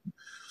that.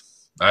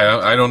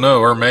 I don't know,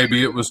 or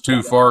maybe it was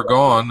too far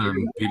gone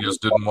and he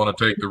just didn't want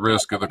to take the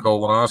risk of the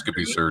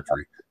colonoscopy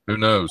surgery. Who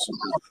knows?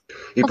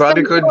 He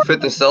probably couldn't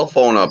fit the cell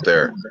phone up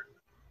there.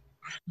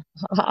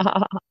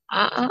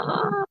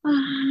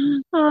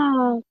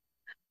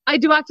 I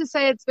do have to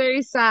say it's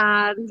very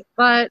sad,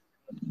 but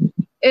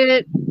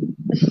it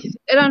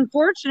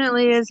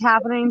unfortunately is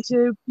happening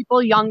to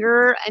people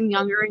younger and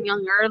younger and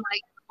younger,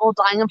 like people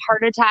dying of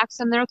heart attacks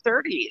in their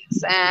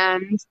 30s.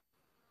 And,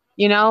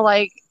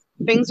 like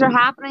things are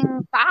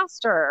happening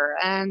faster.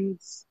 And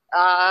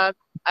I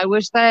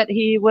wish that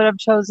he would have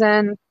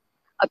chosen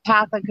a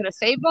path that could have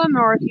saved him,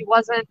 or if he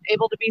wasn't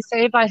able to be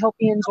saved, I hope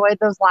he enjoyed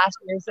those last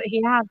years that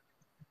he had.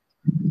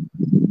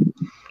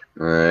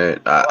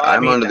 Right.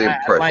 I'm under the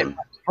impression.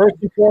 First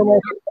and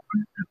foremost,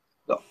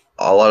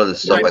 a lot of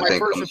this stuff I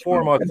think first comes and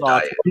foremost from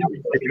diet.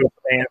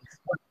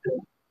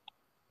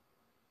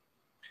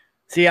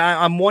 See,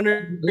 I'm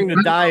wondering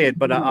the diet,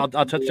 but I'll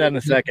touch that in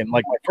a second.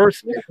 Like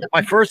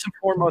my first and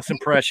foremost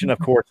impression, of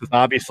course, is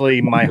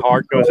obviously my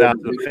heart goes out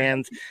to the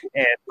fans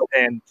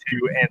and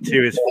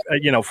to his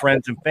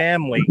friends and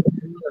family,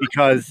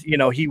 because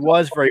he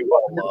was very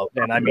well loved,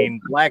 and I mean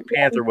Black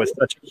Panther was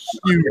such a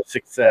huge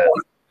success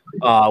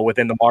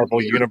within the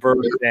Marvel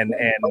universe, and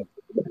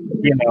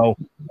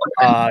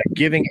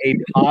giving a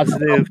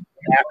positive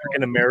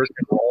African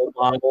American role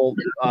model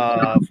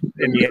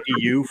in the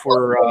MCU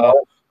for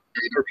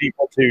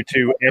people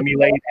to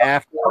emulate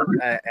after,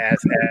 as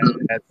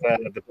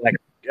the Black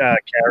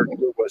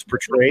character was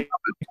portrayed.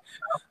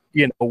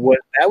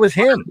 That was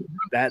him.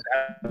 That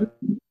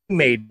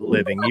made a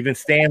living. Even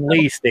Stan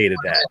Lee stated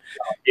that.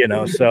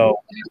 So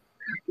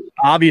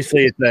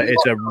obviously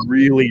it's a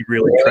really,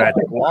 really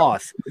tragic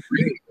loss.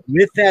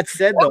 With that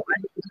said, though,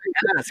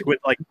 I ask with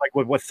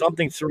what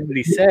something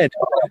Serenity said,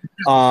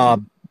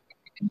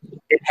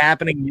 it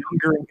happening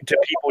to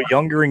people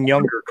younger and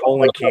younger,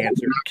 colon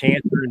cancer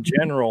in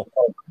general.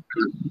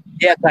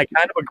 Yes, I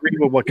kind of agree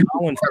with what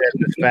Colin said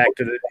in this fact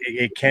that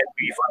it can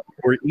be from what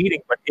we're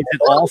eating, but is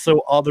it also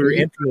other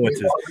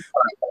influences?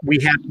 We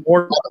have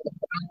more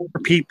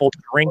people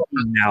drinking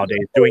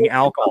nowadays, doing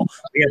alcohol.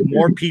 We have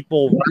more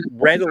people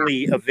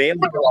readily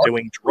available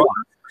doing drugs.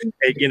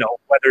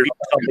 Whether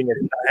it's something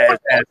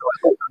as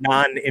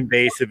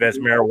non-invasive as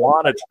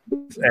marijuana,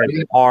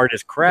 as hard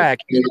as crack,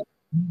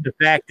 the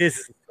fact is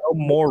it's so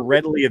more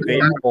readily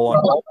available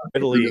and more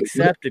readily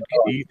accepted.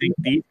 Do you think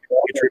these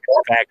contribute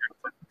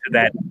factors to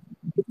that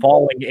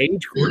falling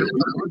age group?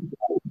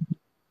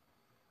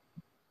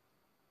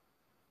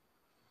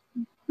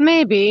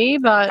 Maybe,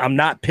 but I'm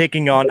not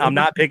picking on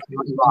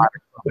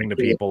something to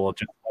people.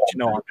 Just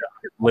I'm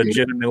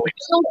legitimately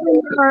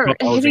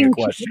posing a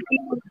question.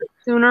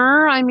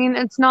 Sooner. I mean,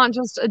 it's not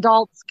just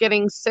adults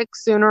getting sick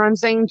sooner. I'm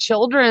saying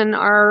children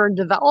are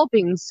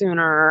developing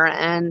sooner,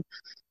 and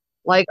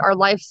like our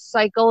life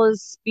cycle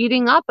is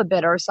speeding up a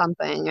bit or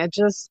something.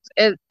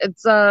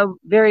 It's a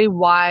very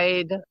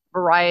wide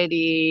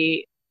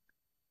variety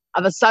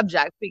of a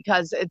subject,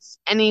 because it's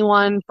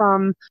anyone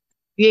from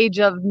the age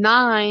of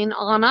 9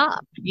 on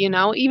up,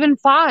 even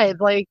 5.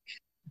 Like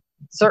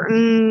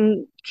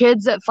certain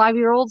kids at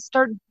 5-year-olds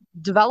start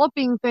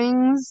developing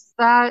things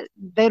that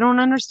they don't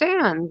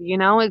understand.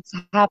 It's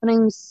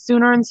happening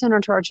sooner and sooner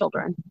to our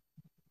children.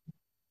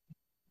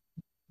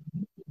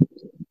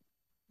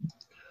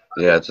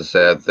 Yeah, it's a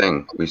sad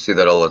thing. We see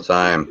that all the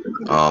time.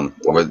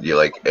 Where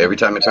every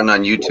time I turn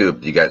on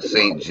YouTube, you got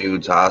St.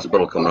 Jude's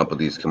Hospital coming up with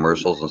these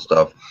commercials and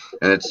stuff,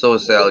 and it's so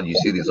sad. You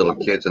see these little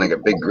kids, and they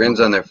got big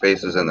grins on their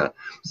faces, and the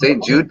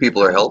St. Jude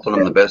people are helping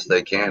them the best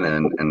they can,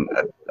 and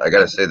I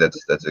gotta say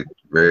that's a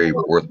very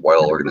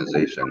worthwhile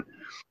organization.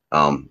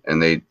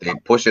 And they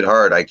push it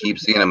hard. I keep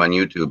seeing them on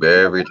YouTube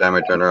every time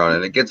I turn around,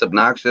 and it gets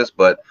obnoxious,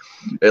 but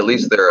at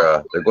least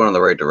they're going in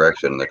the right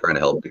direction. They're trying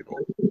to help people.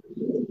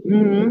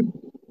 Mm-hmm.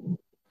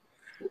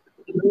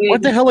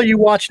 What the hell are you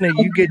watching that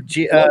you get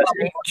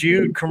St.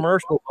 Jude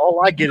commercials?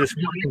 All I get is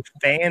fucking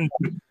fan.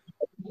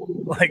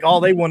 Like, all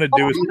they want to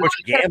do is push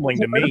gambling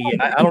to me.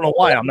 And I don't know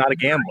why. I'm not a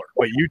gambler.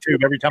 But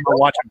YouTube, every time I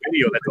watch a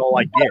video, that's all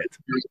I get.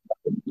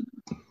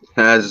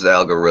 That's just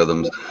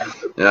algorithms.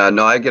 Yeah,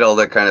 no, I get all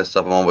that kind of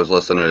stuff. I'm always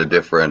listening to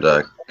different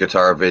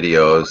guitar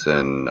videos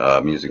and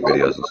music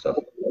videos and stuff.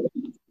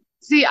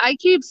 See, I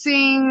keep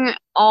seeing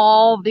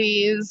all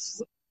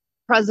these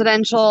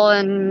presidential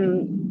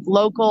and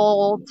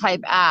local type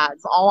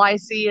ads. All I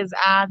see is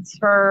ads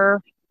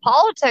for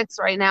politics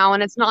right now,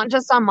 and it's not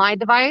just on my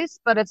device,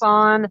 but it's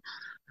on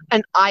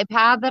an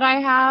iPad that I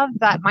have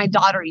that my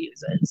daughter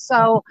uses.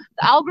 So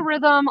the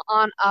algorithm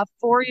on a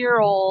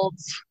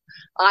 4-year-old's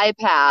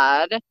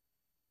iPad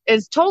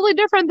is totally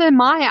different than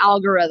my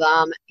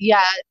algorithm,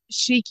 yet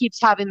she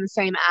keeps having the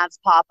same ads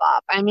pop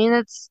up. I mean,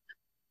 it's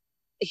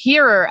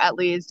here, at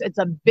least, it's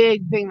a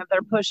big thing that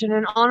they're pushing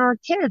in on our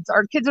kids.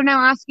 Our kids are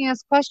now asking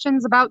us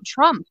questions about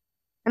Trump.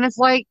 And it's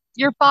like,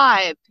 you're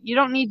 5. You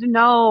don't need to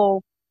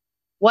know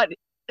what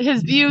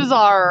his views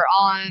are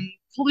on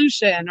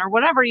pollution or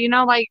whatever,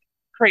 like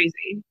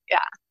crazy. Yeah.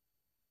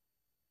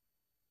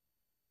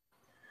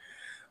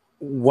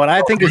 What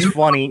I think is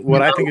funny,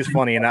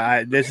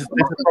 and this is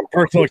from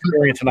personal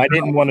experience, and I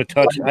didn't want to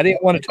touch this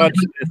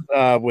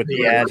with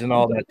the ads and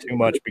all that too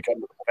much because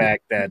of the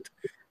fact that,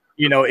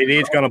 it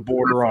is going to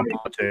border on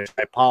politics.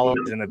 I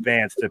apologize in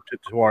advance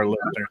to our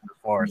listeners as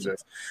far as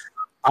this.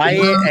 I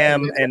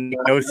am, and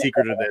no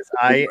secret of this,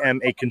 I am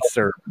a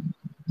conservative.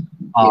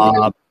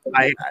 I'm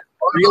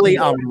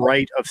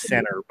right of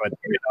center, but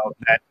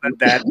that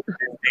day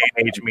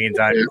and age means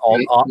I'm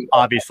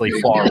obviously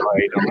far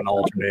right. I'm an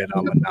alternate.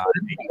 I'm a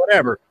Nazi,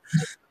 whatever.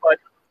 But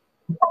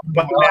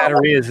the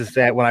matter is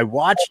that when I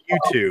watch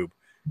YouTube,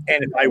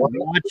 and if I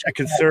watch a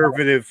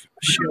conservative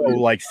show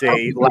like,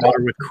 say,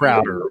 Louder with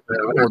Crowder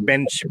or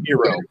Ben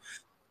Shapiro,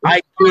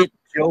 I get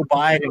Joe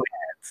Biden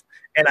ads,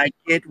 and I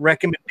get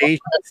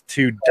recommendations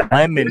to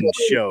Diamond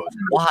shows.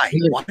 Why?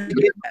 Why do I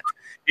get that?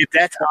 If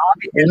that's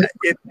obvious,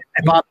 if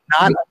I'm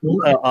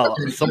not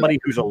somebody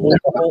who's a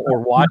liberal or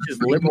watches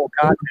liberal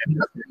content,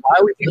 why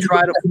would you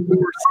try to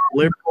force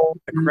liberal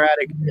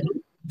democratic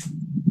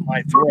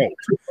my throat?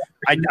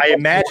 I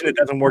imagine it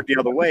doesn't work the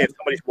other way. If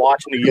somebody's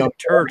watching the Young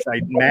Turks, I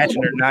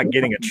imagine they're not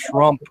getting a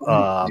Trump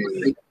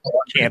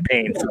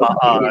campaign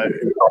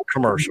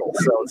commercial.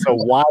 So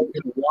why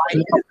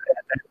is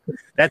that?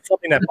 That's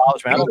something that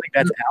bothers me. I don't think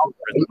that's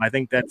algorithm. I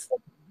think that's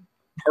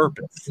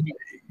purpose.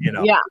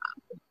 Yeah.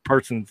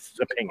 Person's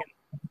opinion.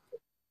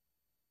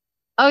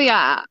 Oh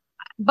yeah,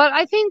 but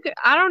I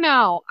don't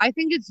know. I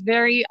think it's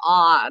very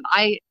odd.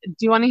 Do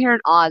you want to hear an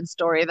odd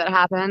story that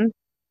happened?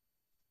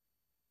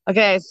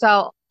 Okay,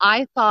 so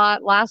I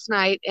thought last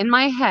night in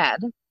my head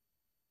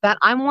that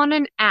I want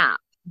an app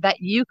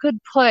that you could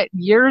put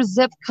your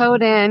zip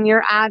code in,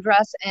 your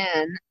address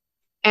in,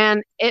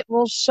 and it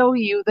will show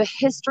you the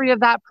history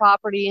of that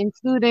property,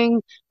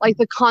 including like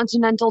the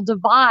continental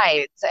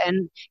divides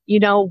and,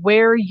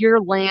 where your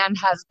land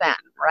has been,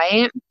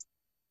 right?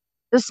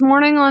 This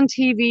morning on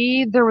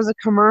TV, there was a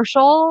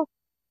commercial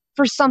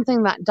for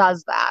something that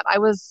does that. I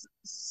was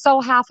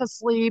so half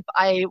asleep.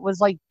 I was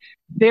like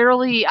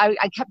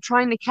I kept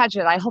trying to catch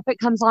it. I hope it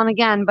comes on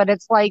again, but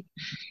it's like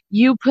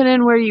you put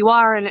in where you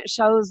are and it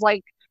shows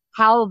like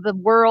how the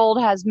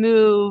world has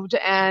moved,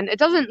 and it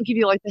doesn't give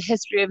you like the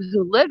history of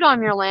who lived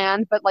on your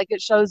land, but like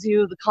it shows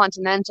you the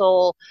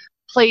continental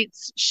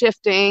plates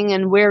shifting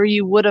and where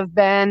you would have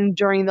been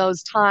during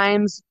those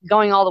times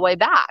going all the way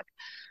back.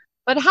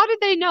 But how did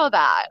they know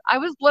that? I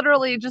was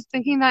literally just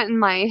thinking that in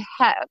my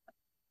head.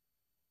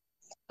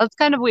 That's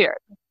kind of weird.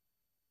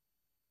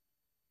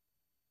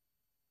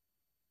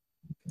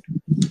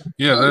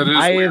 Yeah, that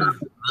is weird,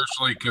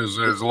 especially because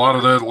there's a lot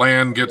of that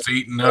land gets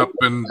eaten up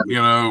and,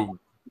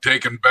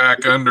 taken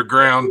back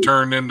underground,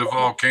 turned into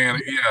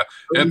volcanic.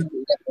 Yeah.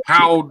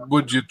 How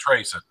would you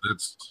trace it?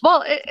 It's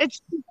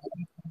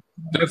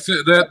that's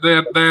it.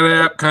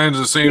 That app kind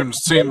of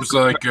seems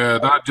like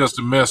not just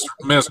a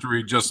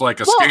mystery, just like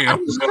a scam.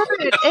 I'm sure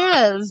it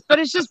is, but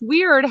it's just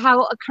weird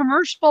how a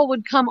commercial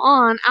would come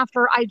on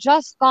after I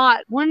just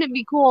thought, wouldn't it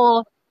be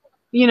cool,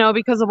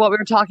 because of what we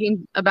were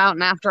talking about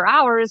in After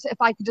Hours, if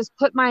I could just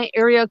put my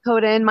area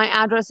code in, my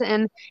address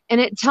in,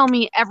 and it tell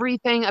me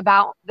everything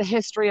about the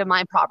history of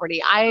my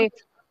property.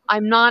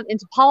 I'm not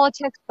into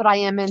politics, but I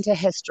am into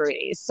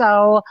history.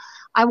 So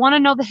I want to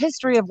know the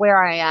history of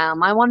where I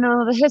am. I want to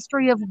know the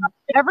history of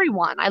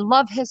everyone. I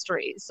love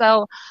history.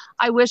 So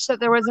I wish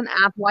that there was an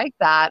app like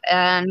that.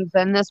 And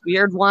then this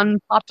weird one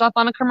popped up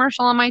on a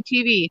commercial on my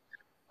TV.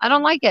 I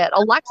don't like it.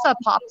 Alexa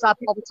pops up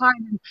all the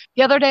time.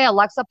 The other day,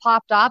 Alexa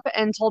popped up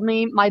and told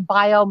me my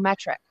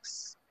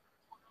biometrics.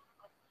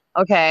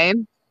 Okay.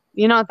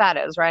 You know what that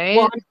is, right?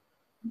 Well,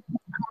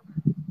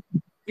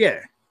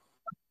 yeah.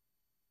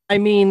 I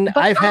mean,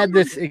 I've had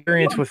this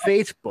experience with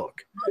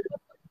Facebook.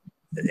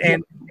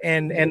 And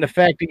the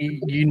fact that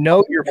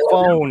your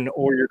phone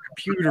or your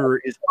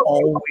computer is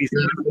always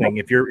listening.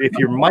 If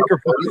your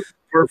microphone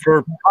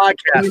for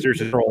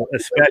podcasters,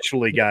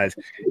 especially guys,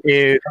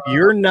 if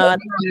you're not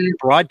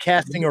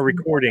broadcasting or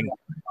recording,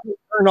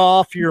 turn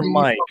off your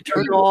mic,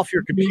 turn off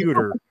your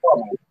computer.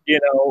 The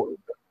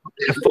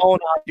phone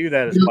not do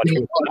that as much.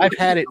 I've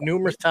had it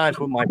numerous times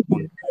with my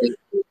phone.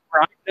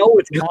 I know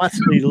it's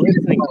constantly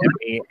listening to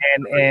me,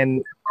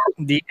 and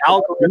the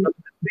algorithm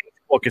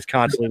Facebook is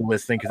constantly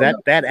listening because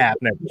that app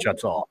never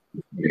shuts off.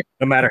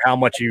 No matter how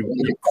much you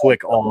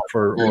click off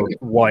or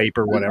wipe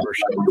or whatever,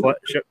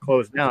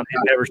 close down,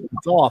 it never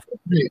shuts off.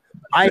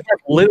 I have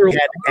literally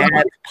had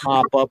ads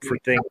pop up for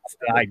things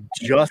that I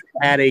just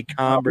had a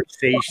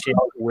conversation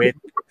with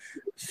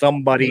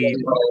somebody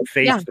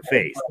face to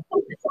face.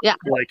 Yeah.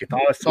 Like if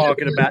I was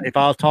talking about like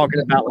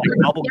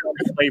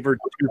bubblegum flavored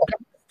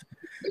toothpaste,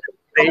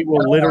 they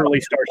will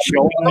literally start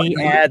showing me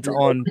ads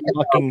on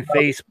fucking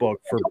Facebook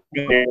for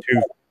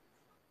YouTube.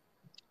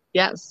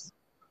 Yes.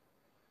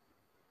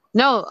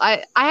 No,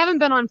 I haven't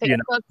been on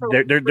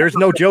Facebook There's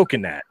no joke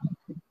in that.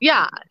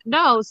 Yeah,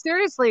 no,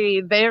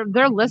 seriously, they're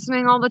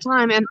listening all the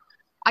time. And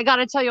I got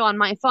to tell you, on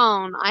my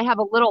phone, I have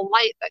a little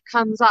light that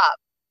comes up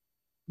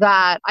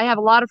that I have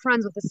a lot of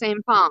friends with the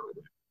same phone.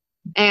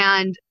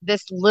 And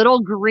this little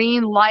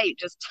green light,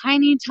 just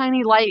tiny,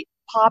 tiny light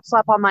pops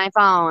up on my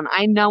phone.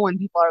 I know when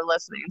people are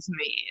listening to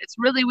me. It's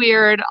really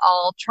weird.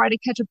 I'll try to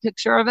catch a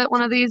picture of it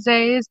one of these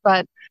days,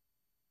 but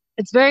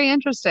it's very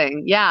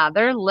interesting. Yeah,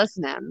 they're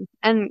listening.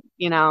 And,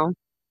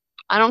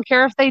 I don't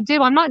care if they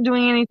do. I'm not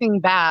doing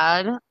anything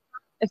bad.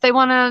 If they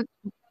want to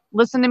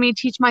listen to me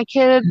teach my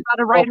kid how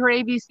to write her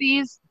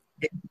ABCs,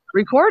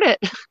 record it.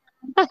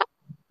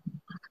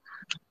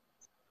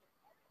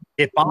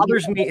 It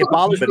bothers me. And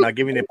I'll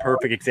give you a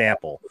perfect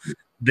example.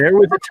 There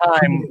was a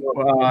time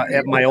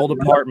at my old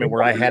apartment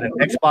where I had an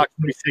Xbox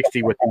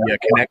 360 with the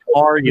Connect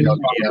bar,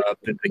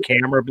 the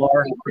camera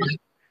bar,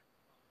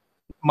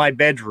 my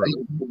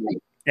bedroom.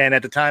 And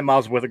at the time, I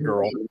was with a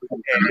girl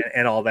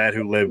and all that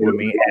who lived with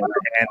me.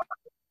 And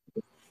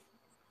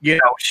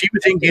she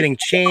was in getting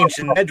changed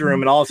in the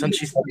bedroom, and all of a sudden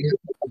she's like,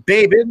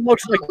 "Babe, it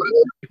looks like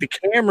the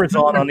camera's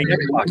on the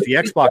Xbox. The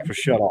Xbox was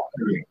shut off,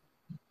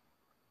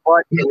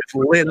 but it was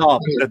lit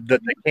up.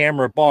 The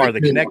camera bar, the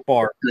Connect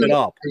bar, lit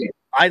up.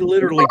 I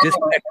literally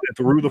disconnected it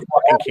through the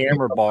fucking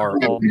camera bar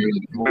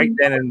right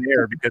then and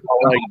there because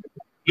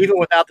even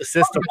without the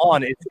system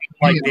on, it seemed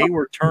like they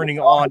were turning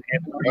on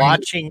and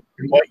watching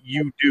what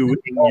you do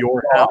in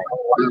your house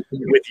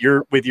with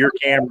your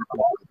camera,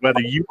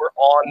 whether you were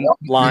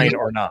online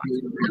or not.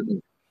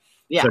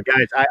 Yeah. So,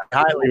 guys, I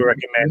highly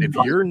recommend if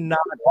you're not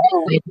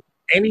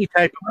any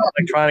type of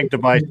electronic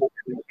device,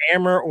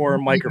 camera or a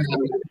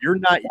microphone, if you're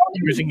not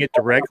using it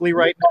directly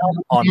right now,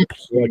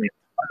 unplug it.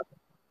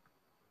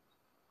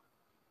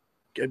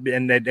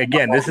 And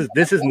again, this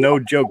is no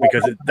joke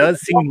because it does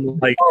seem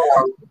like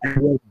they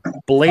will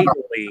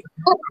blatantly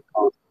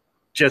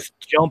just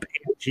jump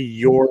into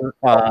your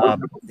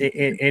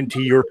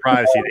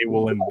privacy. They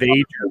will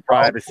invade your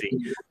privacy.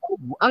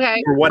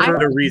 Okay. For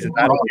whatever reasons.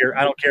 I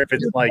don't care if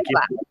it's like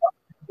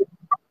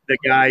the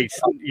guy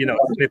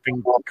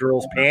sniffing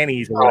girls'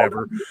 panties or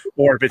whatever,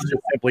 or if it's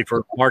just simply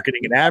for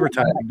marketing and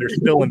advertising. They're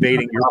still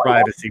invading your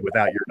privacy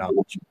without your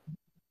knowledge.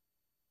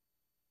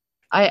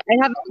 I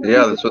have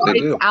that's what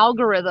they do.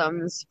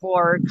 Algorithms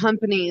for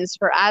companies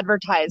for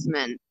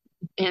advertisement,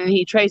 and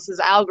he traces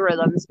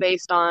algorithms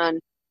based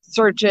on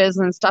searches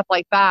and stuff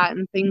like that,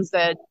 and things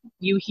that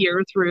you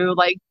hear through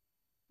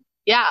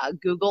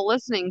Google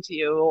listening to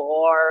you,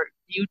 or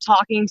you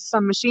talking to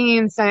some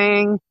machine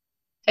saying,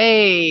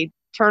 "Hey,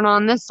 turn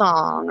on this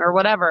song," or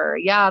whatever.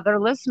 Yeah, they're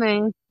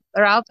listening.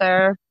 They're out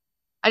there.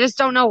 I just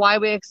don't know why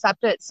we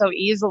accept it so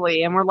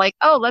easily, and we're like,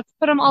 "Oh, let's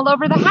put them all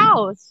over the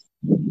house."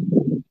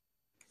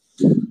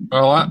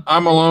 Well,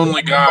 I'm a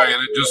lonely guy,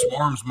 and it just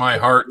warms my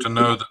heart to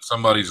know that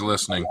somebody's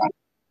listening.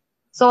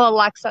 So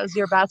Alexa's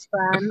your best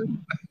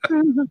friend?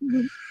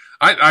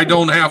 I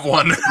don't have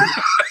one.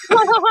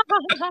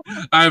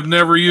 I've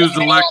never used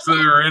Alexa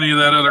or any of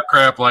that other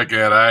crap like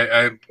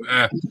that.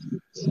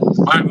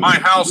 My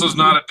house is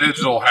not a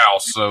digital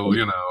house, so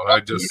I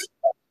just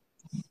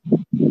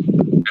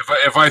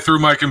if I threw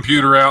my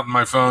computer out and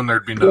my phone,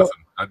 there'd be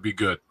nothing. I'd be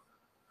good.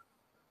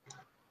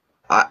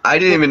 I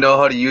didn't even know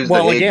how to use the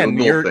Google thing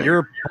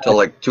until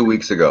like 2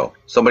 weeks ago.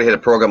 Somebody had to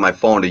program my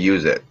phone to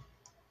use it.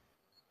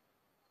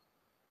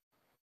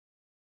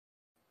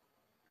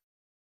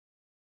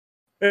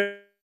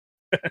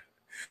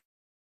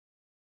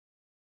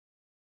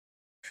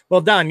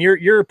 Well, Don,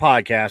 you're a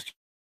podcaster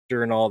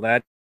and all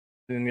that,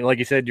 and like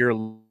you said, you're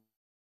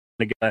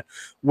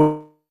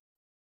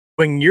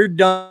when you're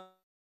done,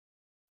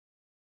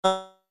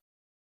 do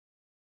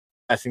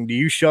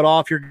you shut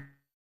off your?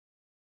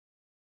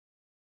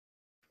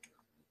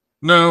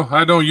 No,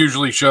 I don't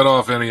usually shut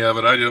off any of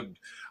it.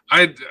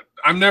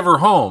 I'm never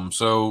home,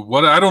 so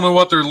I don't know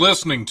what they're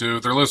listening to.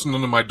 If they're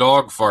listening to my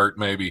dog fart,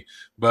 maybe,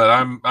 but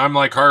I'm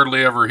like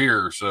hardly ever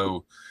here,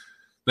 so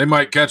they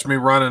might catch me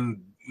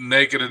running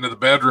naked into the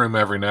bedroom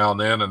every now and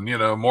then,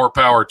 and more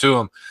power to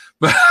them.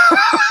 But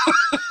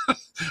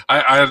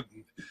I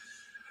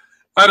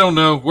don't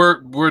know.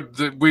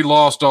 We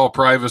lost all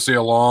privacy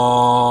a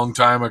long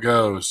time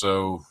ago,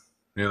 so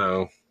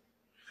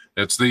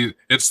it's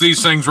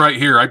these things right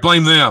here. I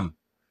blame them.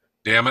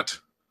 Damn it.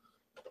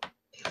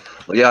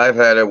 Well, yeah, I've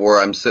had it where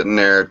I'm sitting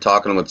there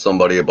talking with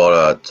somebody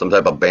about some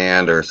type of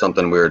band or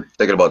something. We were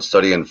thinking about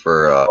studying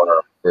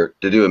to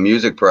do a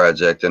music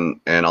project, and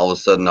all of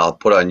a sudden I'll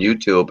put on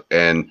YouTube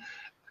and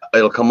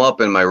it'll come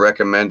up in my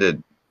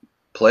recommended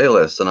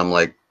playlist, and I'm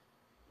like,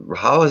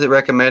 how is it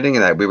recommending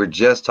that? We were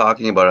just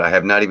talking about it. I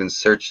have not even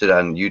searched it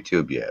on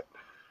YouTube yet,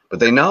 but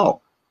they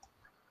know.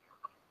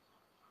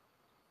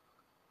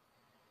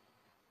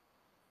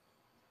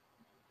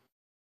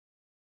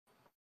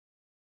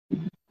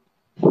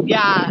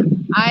 Yeah,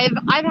 I've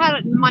had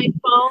it in my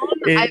phone.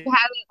 I've had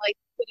it like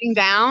sitting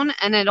down,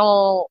 and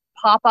it'll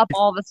pop up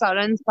all of a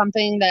sudden,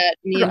 something that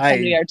me and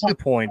Cindy are the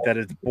point that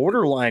it's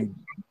borderline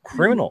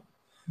criminal,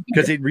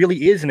 because it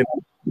really is an,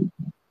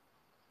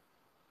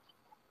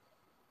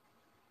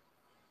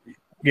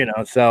 you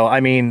know, so I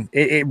mean,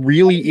 it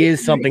really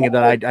is something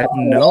that I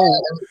don't know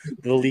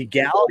the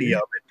legality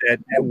of it,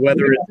 that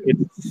whether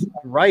it's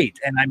right.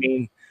 And I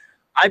mean,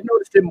 I've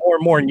noticed it more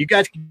and more, and you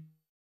guys can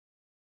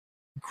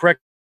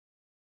correct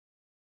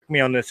me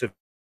on this if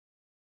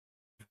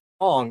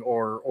wrong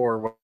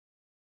or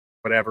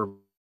whatever,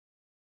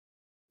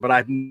 but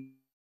I've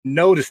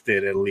noticed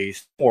it at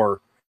least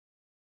more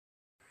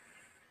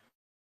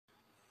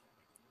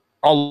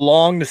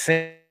along the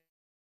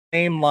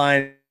same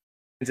lines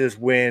as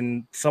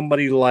when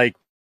somebody like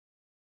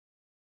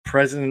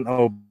President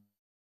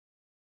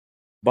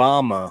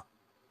Obama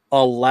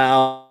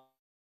allowed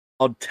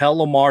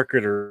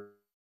telemarketers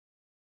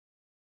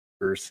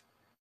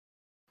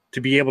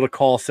to be able to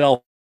call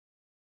cell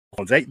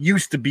phones. That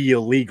used to be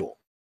illegal.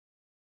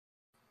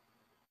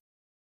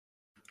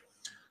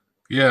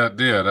 Yeah, it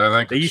did. I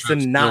think they used to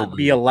not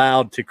be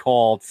allowed to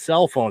call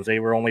cell phones. They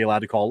were only allowed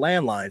to call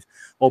landlines.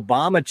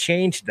 Obama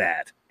changed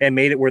that and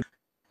made it where,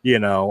 you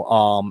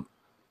know,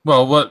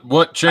 well,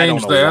 what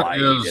changed that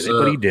is,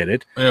 but he did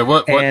it. Yeah,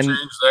 what changed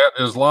that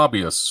is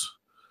lobbyists.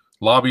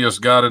 Lobbyists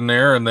got in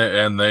there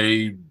and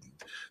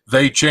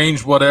they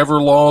change whatever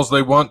laws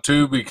they want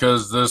to,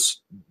 because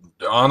this,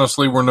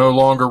 honestly, we're no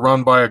longer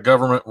run by a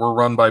government. We're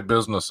run by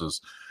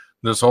businesses.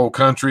 This whole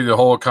country, the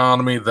whole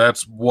economy,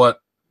 that's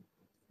what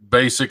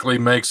basically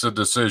makes the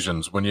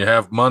decisions. When you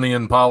have money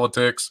in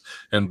politics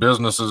and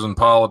businesses in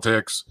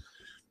politics,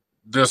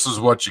 this is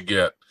what you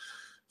get.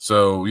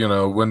 So, you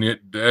know, when you,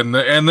 and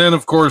then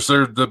of course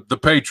there's the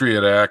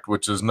Patriot Act,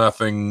 which is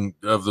nothing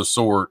of the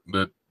sort,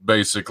 that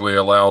basically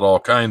allowed all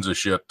kinds of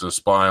shit to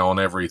spy on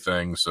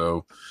everything.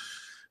 So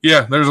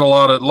yeah, there's a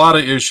lot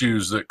of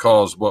issues that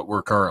cause what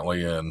we're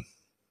currently in.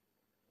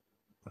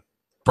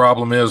 The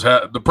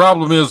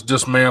problem is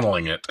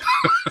dismantling it.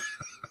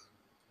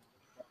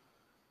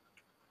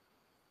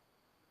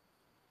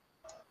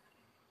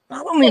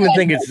 I don't even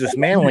think it's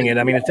dismantling it.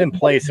 I mean, it's in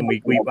place, and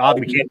we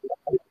obviously can't.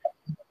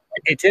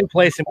 It's in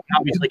place, and we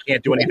obviously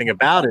can't do anything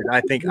about it. I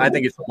think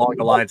it's along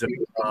the lines of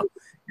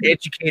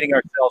educating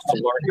ourselves to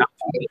learn how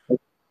to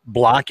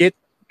block it,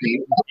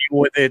 deal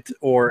with it,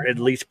 or at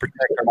least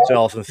protect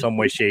ourselves in some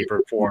way, shape,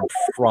 or form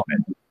from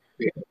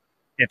it.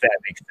 If that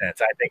makes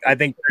sense, I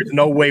think there's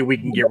no way we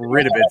can get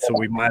rid of it, so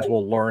we might as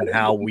well learn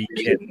how we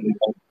can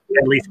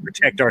at least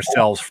protect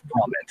ourselves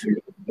from it.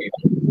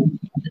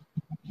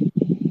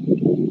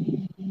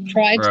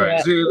 Try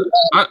to. See,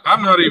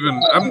 I'm not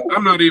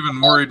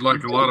even worried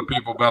like a lot of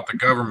people about the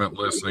government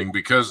listening,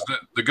 because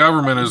the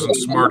government isn't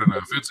smart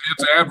enough. It's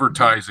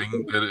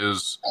advertising that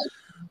is.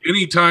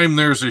 Anytime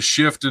there's a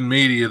shift in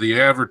media, the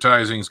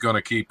advertising is going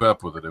to keep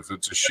up with it. If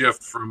it's a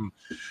shift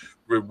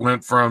it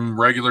went from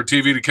regular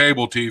TV to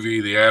cable TV,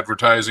 the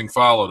advertising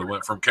followed. It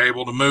went from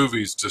cable to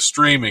movies to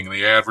streaming,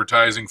 the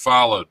advertising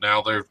followed.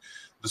 Now the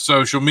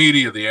social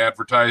media, the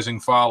advertising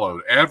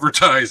followed.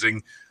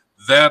 Advertising.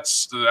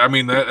 That's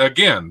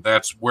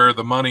where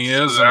the money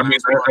is.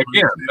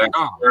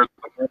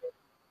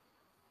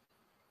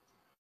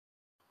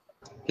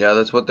 Yeah,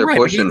 that's what they're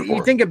pushing for.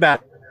 You think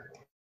about it.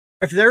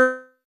 If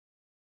they're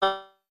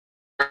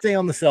stay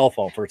on the cell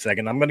phone for a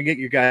second, I'm going to get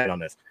your guy on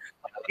this.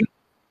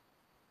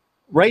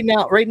 Right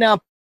now,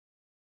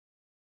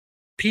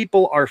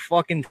 people are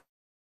fucking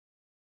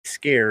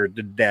scared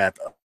to death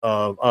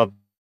of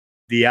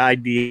the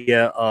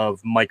idea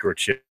of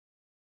microchipping.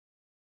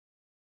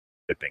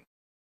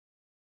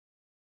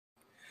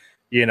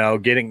 You know,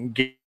 getting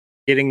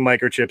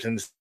microchips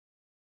and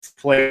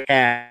play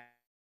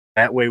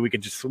that way we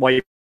could just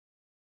swipe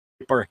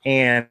our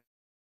hand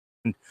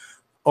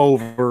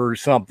over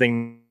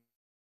something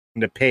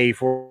to pay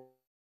for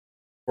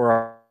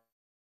our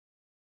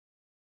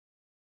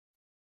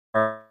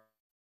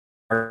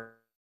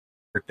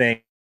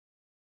things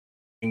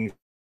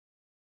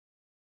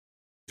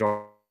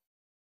or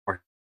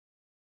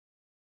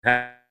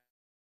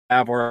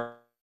have our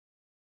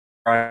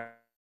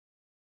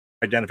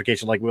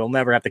identification, like we'll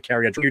never have to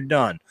carry a, you're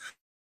done,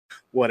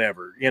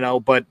 whatever, you know.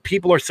 But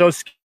people are so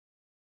scared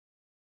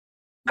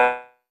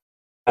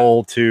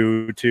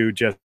to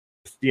just,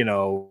 you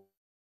know,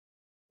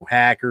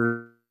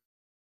 hackers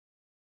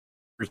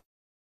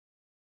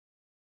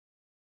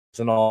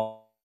and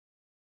all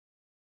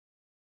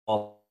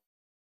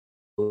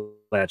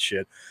that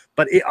shit.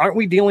 But aren't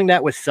we dealing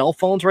that with cell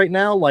phones right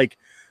now? Like,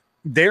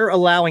 they're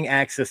allowing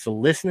access to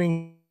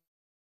listening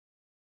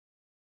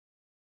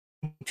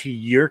to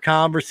your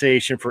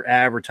conversation for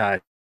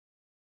advertising.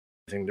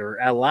 They're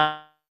allowing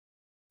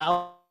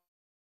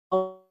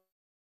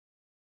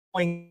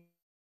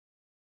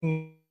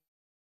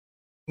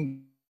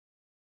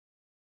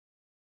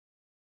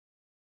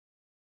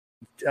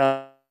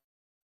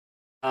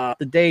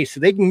the day, so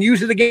they can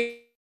use it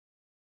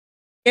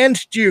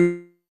against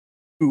you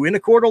in a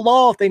court of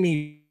law if they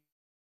need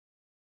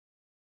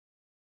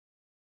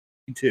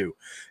to,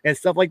 and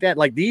stuff like that.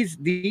 Like these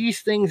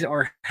things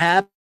are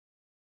happening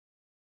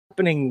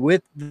happening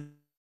with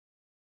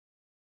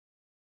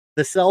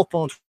the cell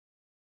phones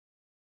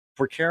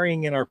we're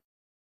carrying in our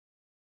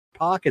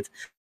pockets.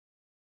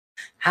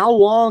 How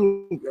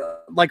long,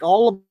 like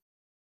all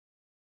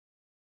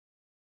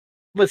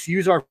of us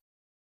use our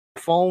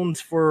phones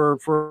for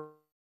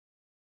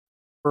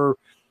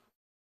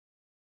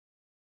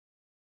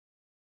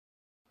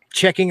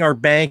checking our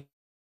bank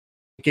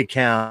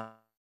account.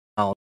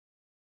 All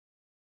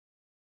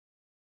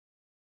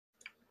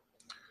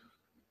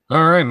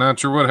right, not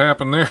sure what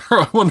happened there.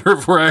 I wonder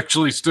if we're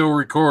actually still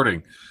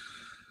recording.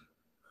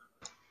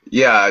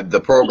 Yeah, the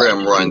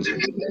program runs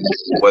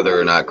whether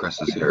or not Chris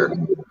is here.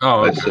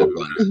 Oh, It still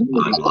runs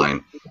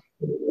online.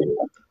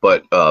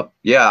 But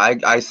yeah,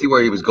 I see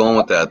where he was going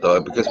with that,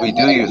 though, because we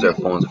do use our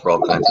phones for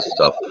all kinds of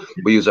stuff.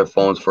 We use our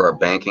phones for our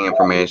banking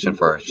information,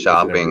 for our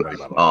shopping.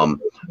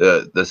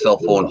 The cell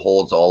phone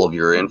holds all of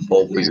your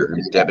info for your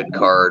debit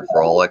card,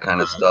 for all that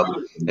kind of stuff.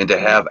 And to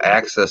have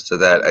access to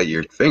that at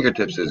your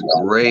fingertips is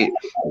great.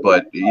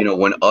 But, you know,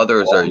 when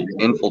others are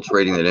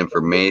infiltrating that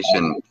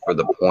information for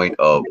the point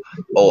of,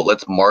 oh,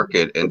 let's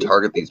market and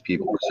target these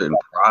people for certain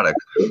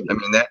products, I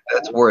mean,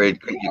 that's where you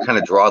kind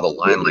of draw the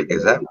line. Like,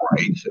 is that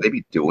right? Should they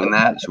be doing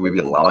that? Should we be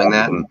allowing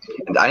that? And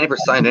I never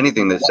signed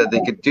anything that said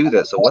they could do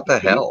that. So what the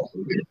hell?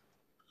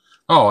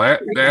 Oh,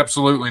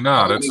 absolutely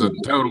not. It's a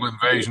total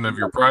invasion of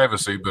your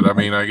privacy. But I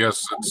mean, I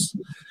guess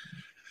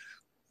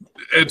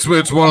it's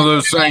one of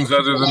those things.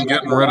 Other than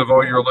getting rid of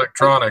all your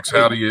electronics,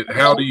 how do you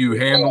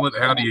handle it?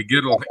 How do you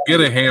get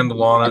a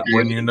handle on it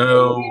when you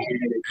know,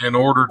 in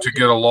order to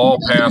get a law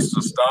passed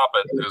to stop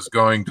it, is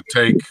going to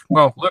take,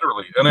 well,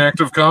 literally an act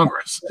of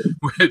Congress,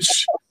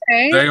 which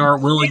they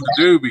aren't willing to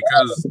do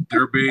because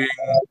they're being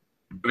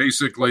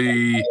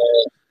basically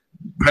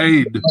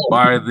paid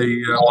by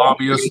the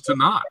lobbyists to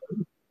not.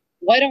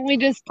 Why don't we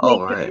just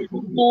take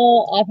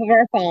Google off of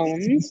our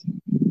phones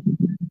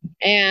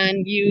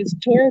and use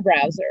Tor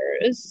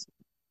browsers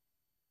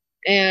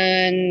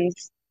and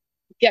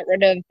get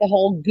rid of the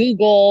whole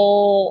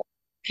Google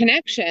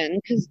connection?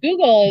 Because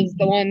Google is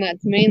the one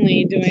that's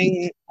mainly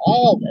doing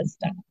all this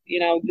stuff. You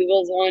know,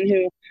 Google's the one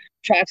who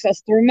tracks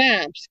us through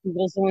maps.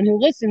 Google's the one who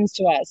listens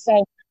to us.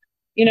 So,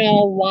 you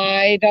know,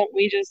 why don't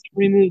we just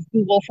remove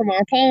Google from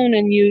our phone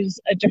and use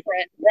a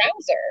different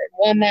browser,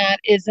 one that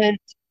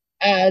isn't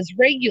as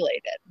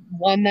regulated,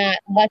 one that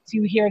lets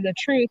you hear the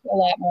truth a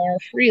lot more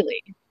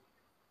freely?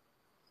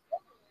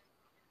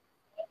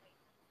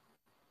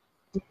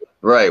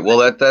 Right.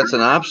 Well, that's an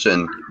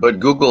option,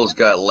 but Google's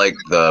got like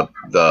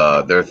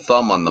their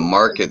thumb on the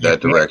market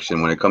that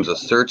direction when it comes to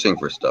searching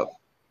for stuff.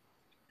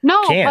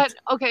 No, but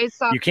okay,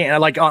 so you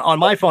can't. Like on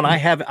my phone, I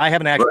have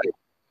an actual. Right.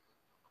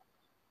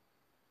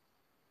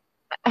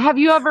 Have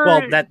you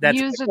ever that's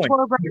used a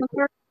Tor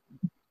browser?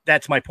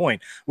 That's my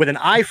point. With an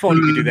iPhone,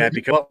 you can do that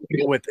because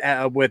with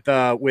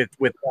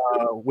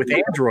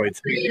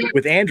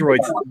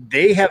Androids,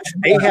 they have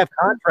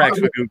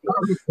contracts with Google.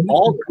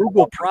 All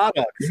Google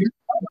products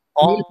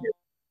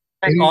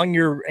on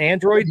your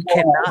Android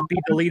cannot be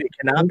deleted,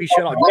 cannot be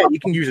shut off. Yeah, you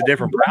can use a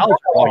different browser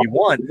all you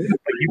want,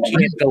 but you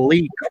can't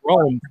delete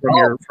Chrome from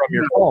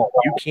your phone.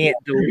 You can't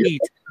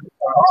delete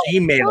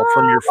Gmail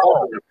from your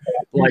phone.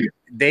 Like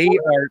they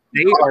are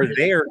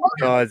there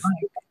because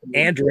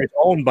Android's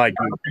owned by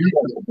Google.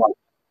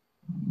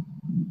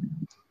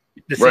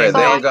 Right,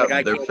 they all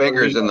got their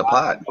fingers in the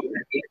pot.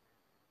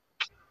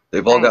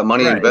 They've all got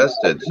money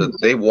invested, so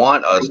they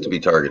want us to be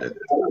targeted.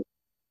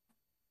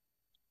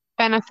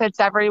 Benefits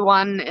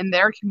everyone in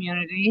their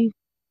community.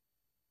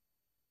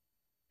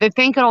 They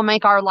think it'll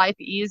make our life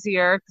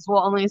easier because we'll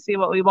only see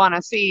what we want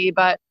to see,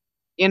 but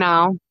you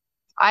know,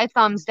 I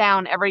thumbs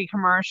down every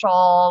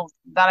commercial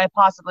that I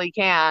possibly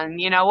can.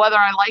 You know, whether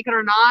I like it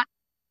or not,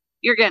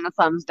 you're getting a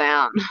thumbs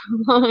down.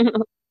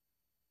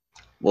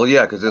 Well,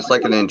 yeah, because it's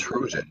like an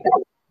intrusion.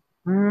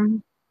 Mm-hmm.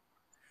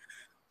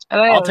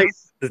 I'll tell you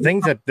the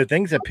things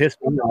that piss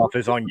me off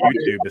is on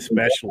YouTube,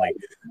 especially.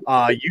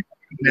 YouTube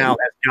now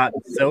has gotten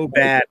so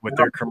bad with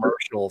their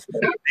commercials.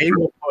 They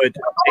will put.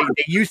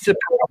 They used to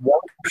put one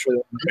commercial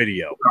in the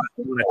video.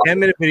 In a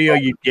 10-minute video,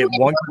 you get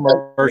one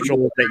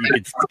commercial that you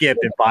could skip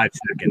in 5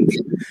 seconds.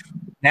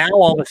 Now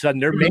all of a sudden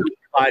they're making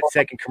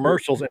 5-second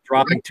commercials and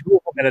dropping 2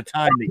 of them at a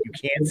time that you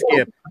can't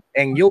skip,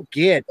 and you'll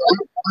get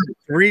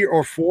 3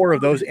 or 4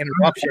 of those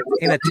interruptions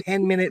in a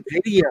 10-minute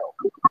video.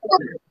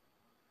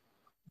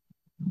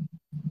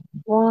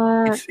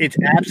 What? It's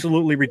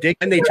absolutely ridiculous.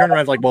 And they turn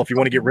around like, well, if you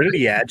want to get rid of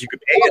the ads, you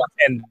could pay us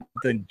and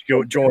then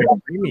go join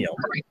premium.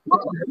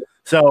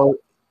 So,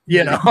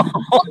 you know,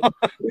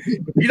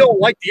 if you don't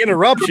like the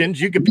interruptions,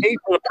 you can pay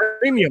for the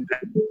premium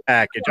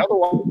package.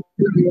 Otherwise,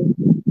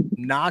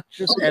 not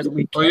just as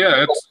we can. Well,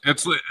 yeah,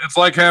 it's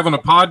like having a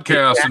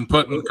podcast and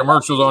putting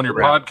commercials on your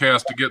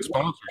podcast to get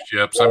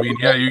sponsorships. I mean,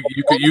 yeah,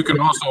 you can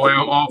also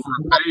offer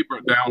a pay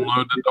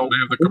download that don't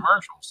have the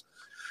commercials,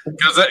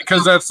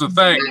 because that's the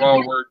thing.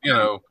 While we're, you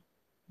know,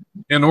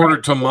 in order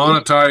to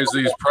monetize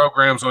these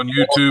programs on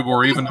YouTube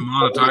or even to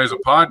monetize a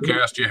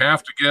podcast, you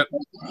have to get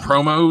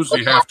promos,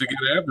 you have to get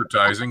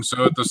advertising.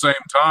 So at the same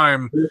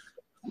time,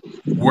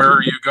 where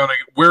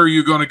are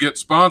you gonna get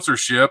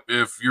sponsorship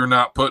if you're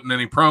not putting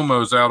any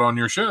promos out on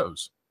your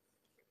shows?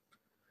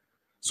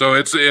 So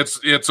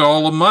it's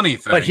all a money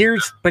thing. But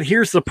here's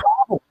the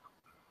problem.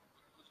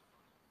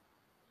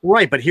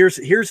 Right, but here's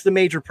the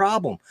major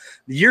problem.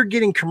 You're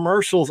getting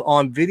commercials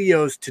on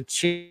videos to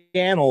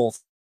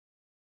channels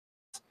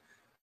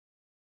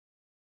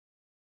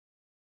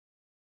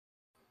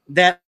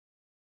that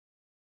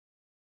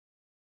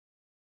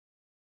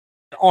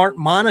aren't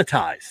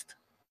monetized.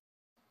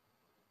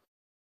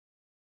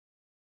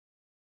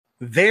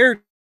 The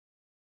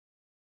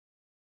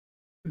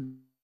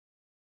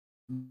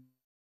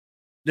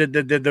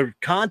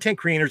content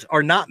creators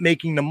are not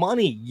making the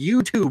money.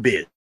 YouTube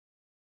is.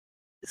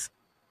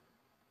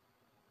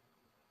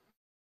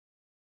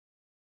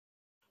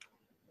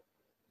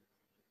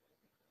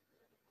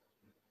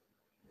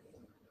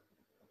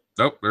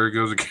 Nope, there he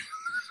goes again.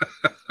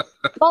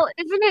 Well,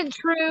 isn't it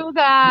true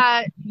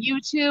that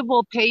YouTube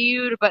will pay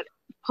you to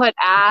put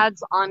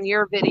ads on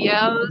your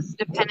videos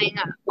depending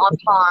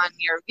upon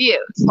your views?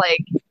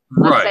 Like,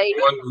 let's right. say,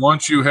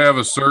 Once you have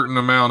a certain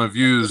amount of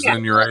views,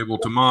 then you're able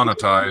to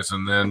monetize,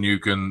 and then you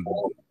can,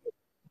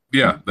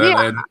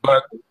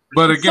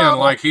 But again,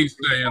 like he's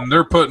saying,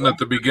 they're putting at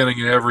the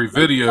beginning of every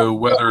video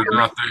whether or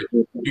not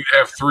you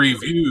have 3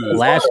 views.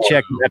 Last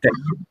check,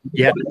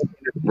 you have to,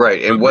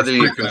 right, and whether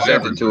you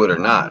consented to it or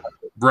not.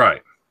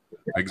 Right,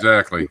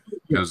 exactly.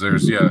 Because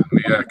there's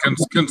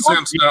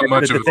consent's not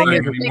much of a thing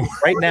anymore.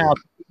 Right now.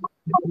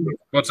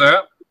 What's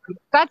that?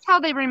 That's how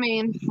they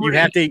remain free. You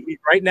have to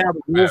right now.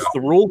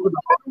 The rules.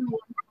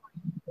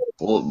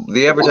 Well,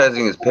 the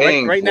advertising is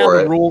paying right for now.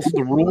 it. The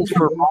rules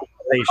for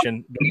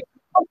monetization.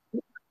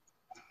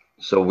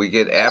 So we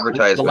get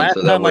advertisements,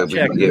 so that way we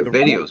can get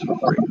videos for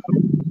free.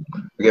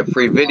 We get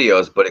free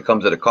videos, but it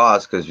comes at a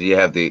cost because you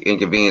have the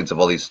inconvenience of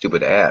all these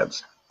stupid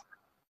ads.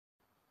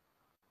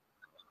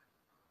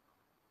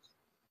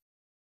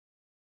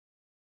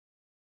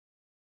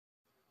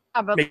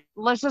 Yeah, but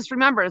let's just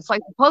remember, it's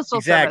like the postal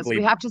service.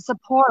 We have to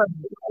support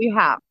what we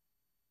have.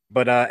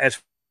 But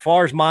as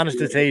far as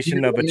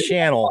monetization of a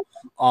channel,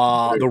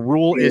 the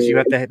rule is you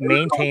have to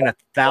maintain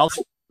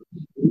 1,000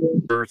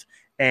 viewers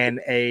and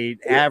an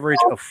average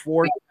of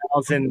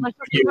 4,000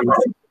 views.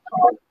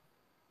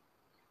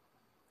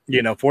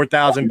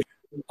 4,000.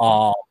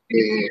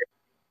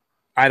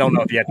 I don't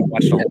know if you have to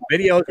watch the whole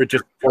video or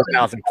just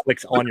 4,000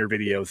 clicks on your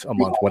videos a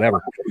month,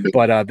 whatever.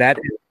 But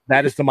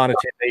that is the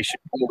monetization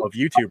of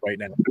YouTube right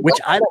now, which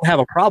I don't have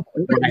a problem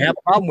with. What I have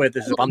a problem with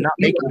is if I'm not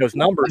making those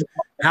numbers,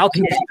 how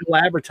can you still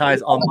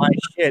advertise on my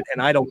shit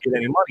and I don't get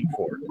any money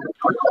for it?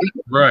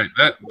 Right.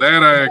 That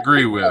I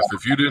agree with.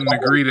 If you didn't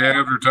agree to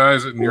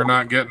advertise it and you're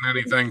not getting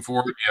anything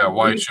for it,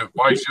 why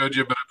should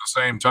you? But at the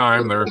same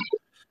time, they're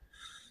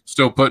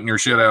still putting your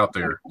shit out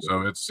there.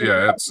 So it's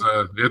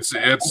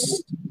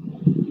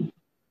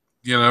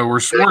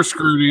we're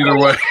screwed either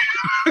way.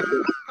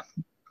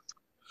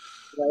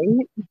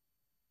 Right.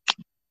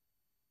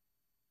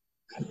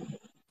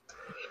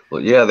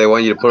 Well, yeah, they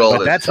want you to put all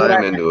this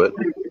time into it,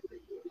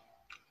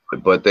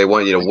 but they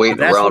want you to wait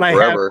around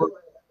forever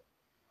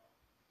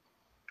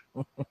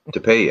to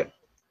pay you.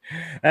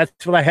 That's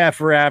what I have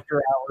for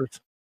after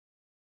hours.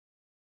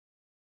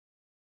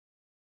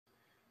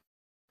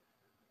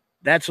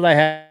 That's what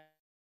I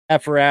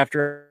have for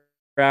after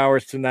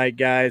hours tonight,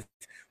 guys.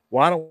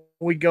 Why don't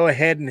we go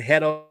ahead and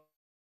head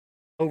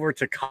over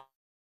to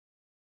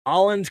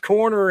Colin's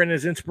Corner and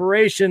his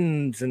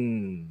inspirations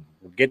and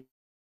get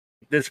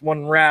this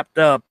one wrapped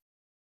up.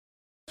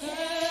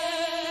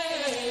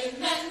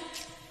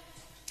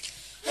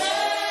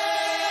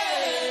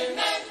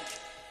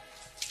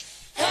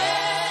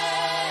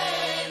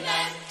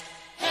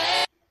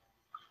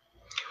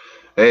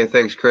 Hey,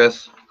 thanks,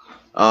 Chris.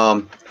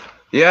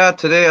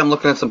 Today I'm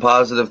looking at some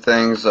positive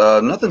things.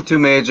 Nothing too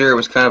major. It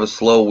was kind of a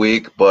slow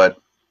week, but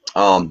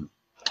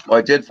what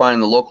I did find in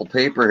the local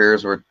paper here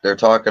is where they're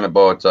talking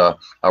about a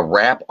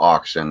wrap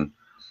auction.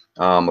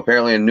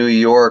 Apparently in New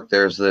York,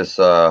 there's this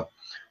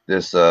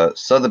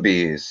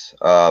Sotheby's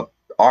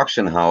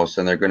auction house,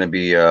 and they're going to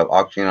be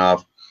auctioning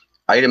off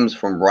items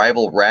from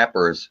rival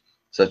rappers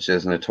such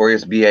as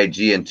Notorious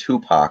B.I.G. and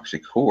Tupac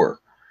Shakur.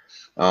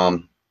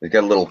 They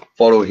got a little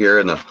photo here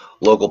in the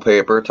local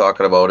paper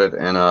talking about it,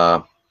 and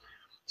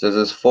says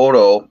this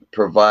photo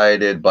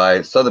provided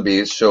by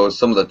Sotheby's shows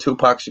some of the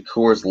Tupac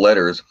Shakur's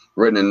letters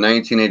written in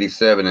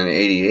 1987 and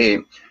 88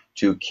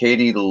 to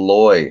Katie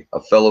Loy, a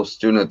fellow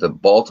student at the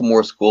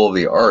Baltimore School of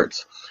the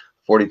Arts.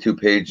 42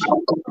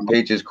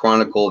 pages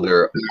chronicle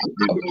their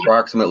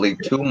approximately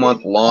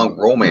 2-month-long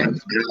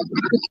romance.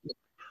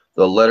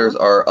 The letters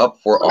are up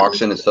for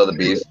auction at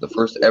Sotheby's, the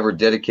first ever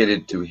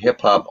dedicated hip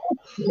hop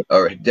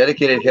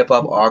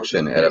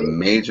auction at a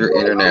major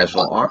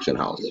international auction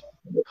house.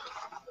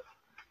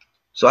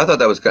 So I thought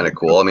that was kind of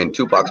cool. I mean,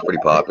 Tupac's pretty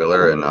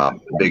popular, and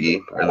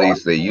Biggie, or at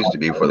least they used to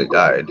be before they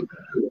died.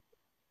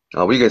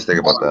 What do you guys think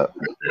about that?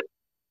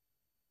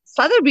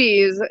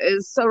 Sotheby's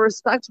is so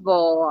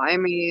respectable. I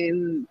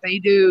mean, they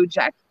do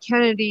Jackie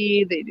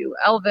Kennedy, they do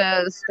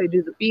Elvis, they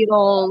do the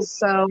Beatles.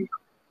 So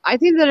I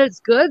think that it's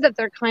good that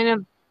they're kind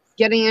of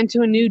getting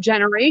into a new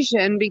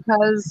generation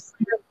because,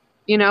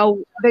 you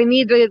know, they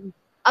need to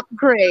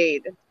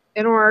upgrade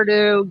in order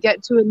to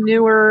get to a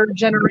newer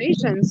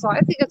generation. So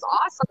I think it's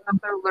awesome that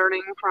they're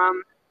learning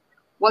from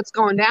what's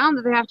going down,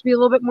 that they have to be a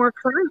little bit more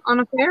current on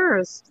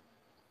affairs.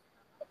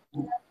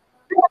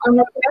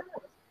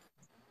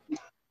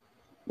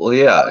 Well,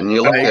 yeah, and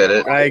you look at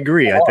it. I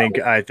agree. I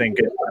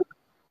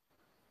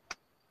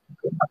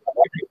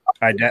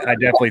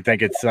definitely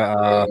think it's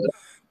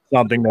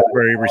something that's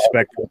very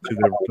respectful to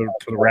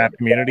the rap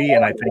community,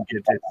 and I think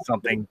it's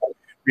something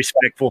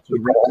respectful to the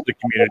rest of the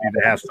community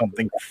to have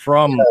something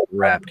from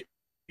rap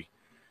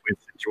with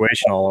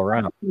situation all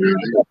around.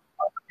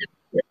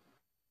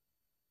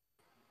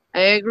 I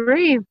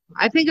agree.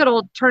 I think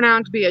it'll turn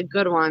out to be a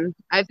good one.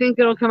 I think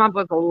it'll come up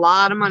with a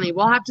lot of money.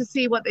 We'll have to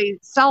see what they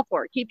sell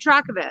for. Keep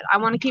track of it. I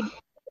want to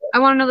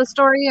know the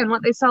story and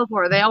what they sell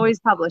for. They always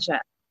publish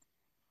it.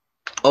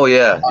 Oh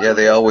yeah,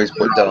 they always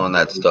put down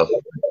that stuff,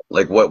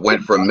 like what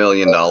went for $1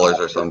 million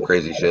or some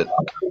crazy shit.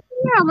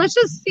 Yeah, let's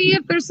just see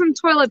if there's some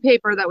toilet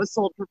paper that was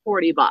sold for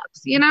 $40.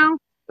 You know.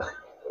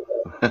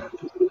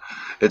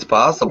 It's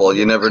possible.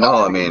 You never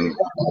know. I mean,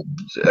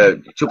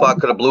 Tupac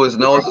could have blew his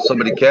nose if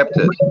somebody kept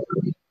it.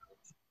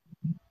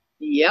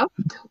 Yep.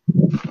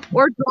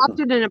 Or dropped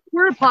it in a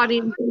porta potty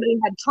and somebody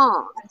had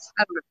tongs.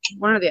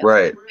 One or the other.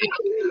 Right.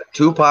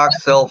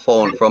 Tupac's cell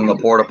phone from the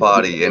porta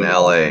potty in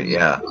LA.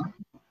 Yeah.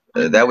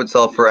 That would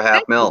sell for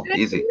 $500,000.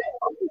 Easy.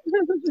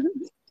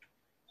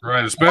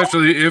 Right,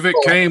 especially if it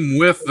came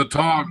with the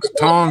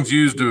tongs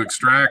used to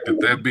extract it.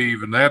 That's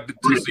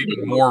just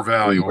even more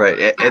valuable.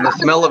 Right, and the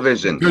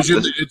smell-o-vision. The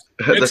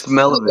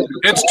smell-o-vision.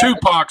 It's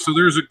Tupac, so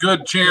there's a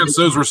good chance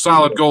those were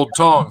solid gold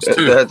tongs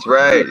too. That's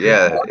right.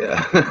 Yeah.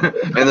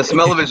 And the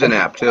smell-o-vision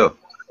app too.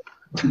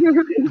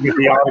 With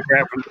the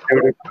autograph from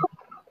the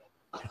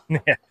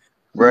dude.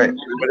 Right.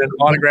 With an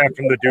autograph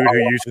from the dude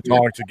who used the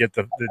tongs to get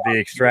the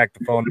extract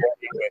the phone.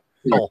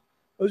 Oh.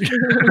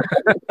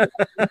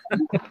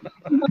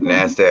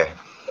 Nasty.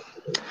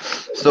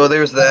 So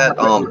there's that.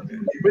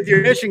 With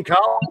your mission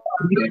column.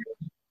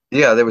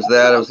 Yeah, there was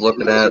that I was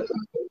looking at.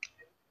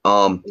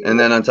 And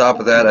then on top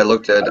of that,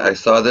 I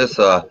saw this.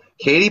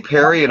 Katy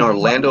Perry and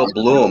Orlando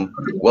Bloom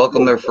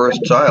welcome their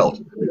first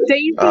child.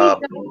 Daisy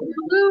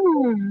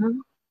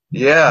Bloom.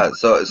 Yeah,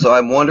 so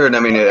I'm wondering. I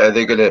mean, are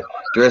they gonna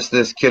dress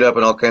this kid up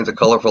in all kinds of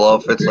colorful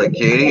outfits like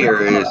Katy, or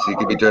is he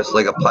gonna be dressed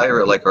like a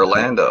pirate like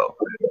Orlando?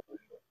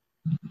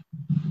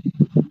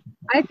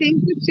 I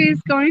think that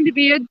she's going to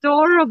be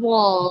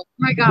adorable. Oh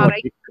my God, I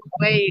can't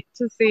wait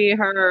to see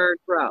her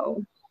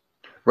grow.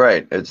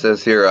 Right. It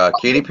says here,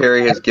 Katy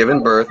Perry has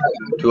given birth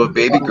to a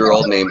baby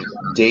girl named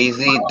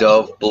Daisy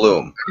Dove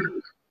Bloom.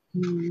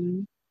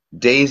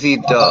 Daisy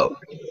Dove.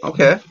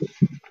 Okay.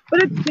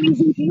 But it's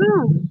Daisy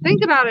Bloom.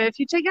 Think about it. If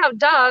you take out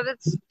Dove,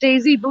 it's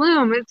Daisy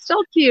Bloom. It's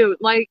still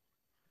cute. Like,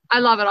 I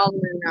love it all the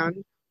way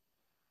around.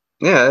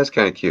 Yeah, that's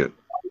kind of cute.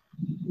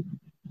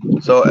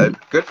 So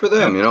good for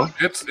them, you know.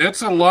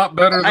 It's a lot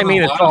better than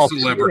a lot of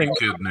celebrity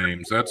kid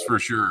names. That's for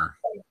sure.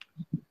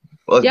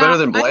 Well, it's better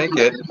than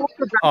Blanket.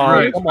 Oh,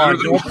 right. Come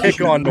on, don't pick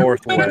on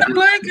Northwest.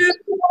 Blanket.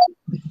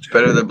 It's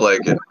better than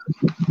Blanket.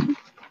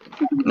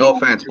 No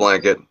offense,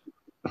 Blanket.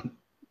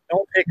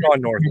 Don't pick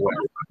on Northwest.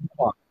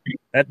 Come on.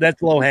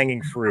 That's low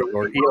hanging fruit.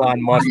 Or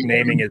Elon Musk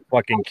naming his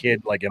fucking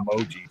kid like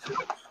emojis.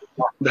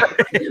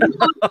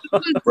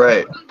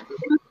 Right.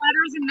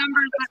 Letters and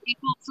numbers that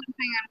equal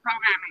something in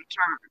programming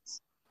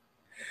terms.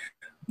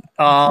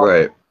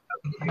 Right.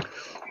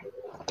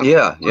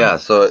 Yeah.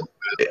 So,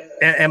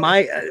 am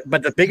I?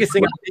 But the biggest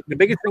thing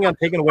I'm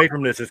taking away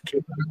from this is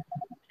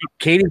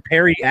Katy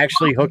Perry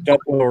actually hooked up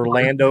with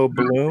Orlando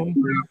Bloom.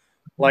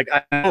 Like,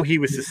 I know he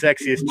was the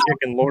sexiest chick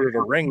in Lord of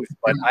the Rings,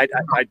 but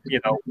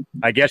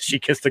I guess she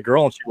kissed a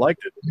girl and she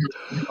liked it.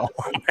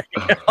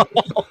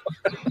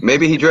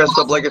 Maybe he dressed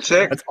up like a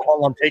chick. That's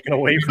all I'm taking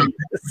away from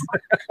this.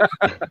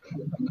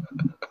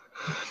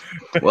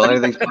 Well,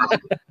 anything's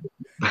possible.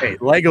 Hey,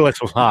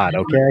 Legolas was hot,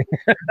 okay?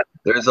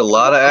 There's a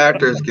lot of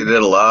actors who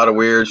did a lot of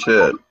weird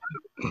shit.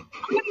 I'm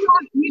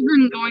not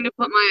even going to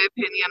put my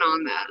opinion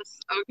on this,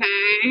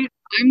 okay?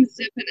 I'm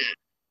zipping it.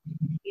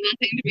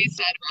 Nothing to be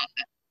said about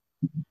it.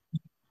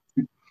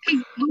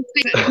 Let's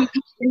say that he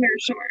cut her hair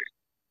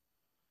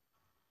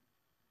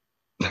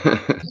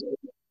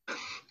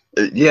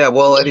short. Yeah,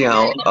 well,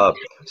 anyhow,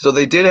 so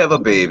they did have a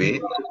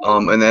baby,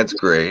 and that's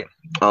great.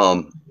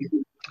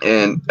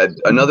 And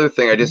another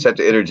thing I just have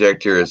to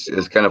interject here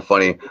is kind of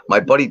funny. My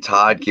buddy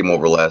Todd came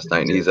over last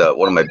night, and he's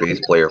one of my bass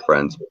player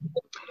friends.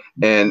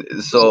 And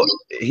so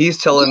he's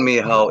telling me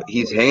how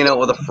he's hanging out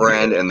with a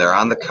friend, and they're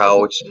on the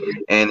couch,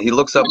 and he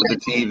looks up at the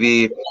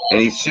TV,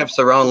 and he shifts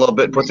around a little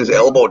bit, puts his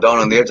elbow down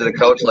on the edge of the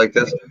couch like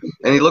this,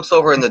 and he looks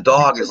over, and the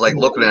dog is like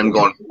looking at him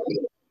going,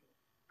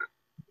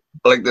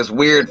 like this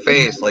weird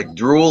face, like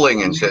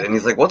drooling and shit. And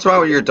he's like, "What's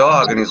wrong with your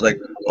dog?" And he's like,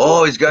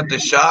 "Oh, he's got the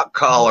shock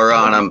collar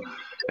on him."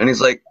 And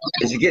he's like,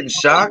 "Is he getting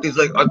shocked?" He's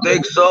like, "I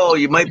think so.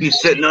 You might be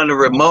sitting on the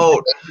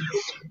remote."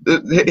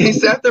 He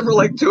sat there for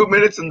like 2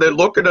 minutes, and they're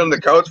looking on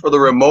the couch for the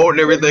remote and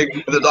everything.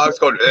 And the dog's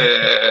going,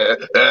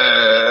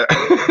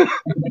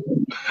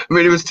 I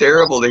mean, it was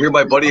terrible to hear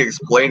my buddy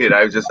explain it.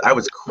 I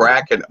was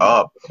cracking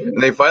up,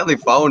 and they finally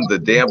found the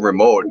damn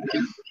remote.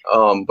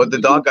 But the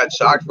dog got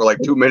shocked for like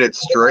 2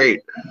 minutes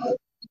straight.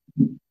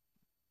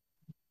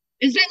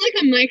 Is that like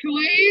a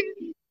microwave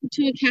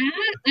to a cat?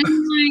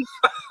 I'm like,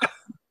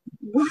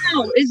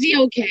 wow, is he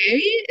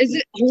okay? Is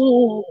it?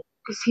 Oh,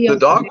 is he? The okay?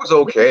 dog was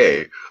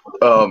okay,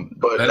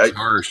 but That's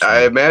harsh.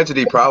 I imagine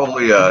he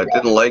probably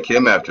didn't like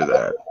him after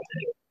that.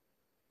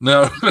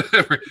 No,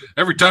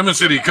 every time in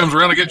city he comes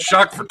around, I get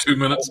shocked for 2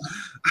 minutes.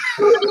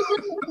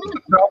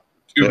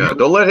 Yeah,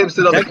 don't let him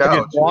sit on the That dog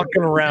couch. is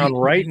walking around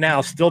right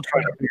now, still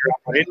trying to figure out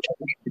what it.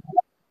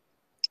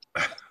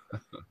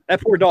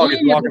 That poor dog is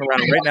walking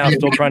around right now,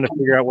 still trying to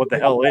figure out what the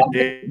hell it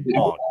did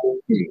wrong.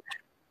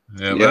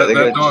 Yeah, Yeah,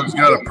 that dog's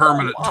got a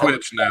permanent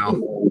twitch now.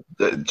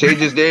 Change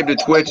his name to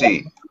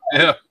Twitchy.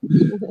 Yeah,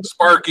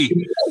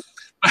 Sparky.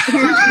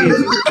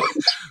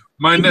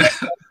 My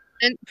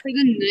And for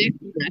the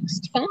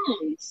next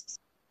phones,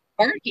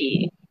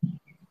 Sparky.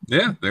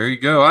 Yeah, there you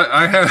go.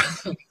 I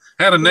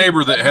had a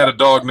neighbor that had a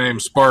dog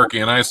named Sparky,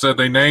 and I said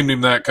they named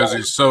him that because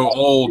he's so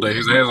old. He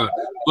has a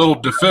little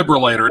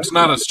defibrillator. It's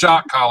not a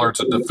shock collar; it's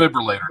a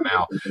defibrillator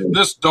now.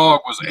 This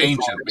dog was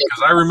ancient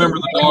because I remember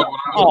the dog when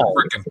I was a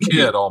freaking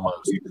kid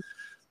almost.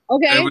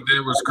 Okay.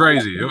 It was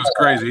crazy. It was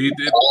crazy.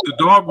 The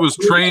dog was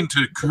trained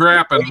to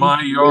crap in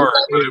my yard,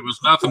 but it was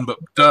nothing but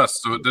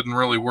dust, so it didn't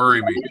really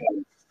worry me.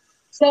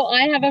 So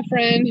I have a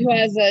friend who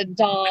has a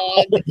dog,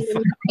 a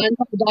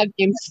dog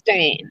named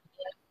Stain.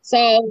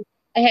 So,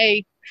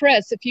 hey,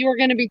 Chris, if you were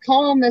going to be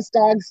calling this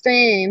dog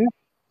Stain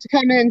to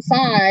come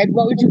inside,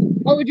 what would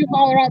you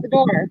call her out the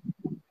door?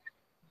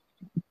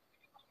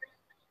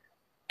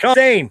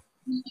 Stain.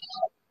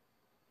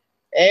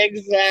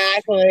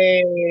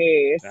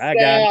 Exactly. I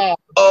got it.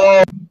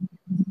 Oh,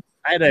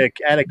 I had a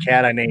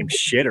cat I named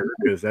Shitter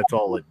because that's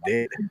all it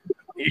did.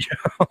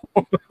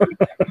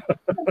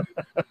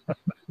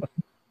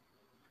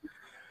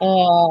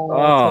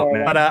 Oh,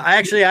 but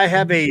actually, I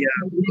have a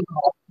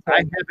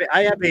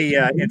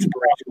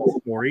inspirational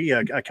story,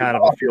 a kind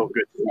of a feel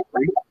good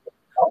story.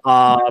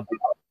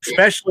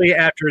 Especially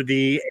after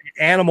the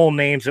animal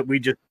names that we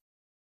just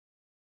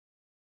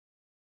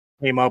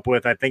came up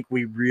with, I think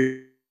we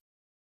really.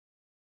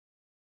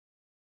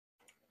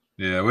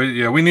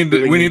 We need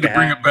to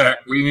bring it back.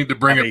 We need to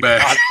bring it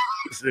back.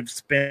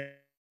 Spin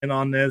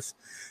on this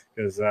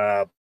because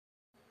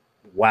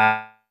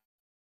wow.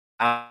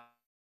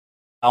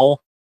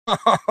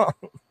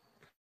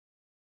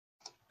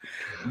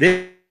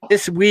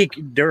 This week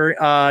during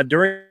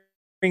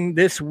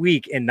this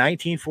week in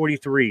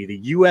 1943,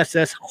 the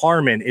USS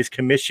Harmon is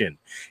commissioned.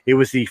 It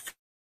was the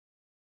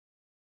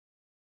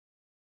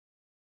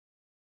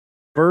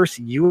first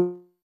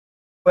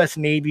U.S.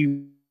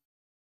 Navy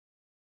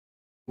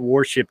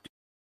warship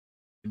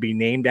to be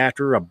named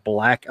after a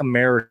Black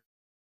American.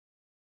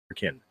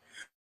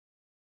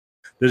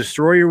 The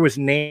destroyer was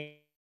named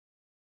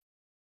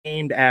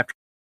after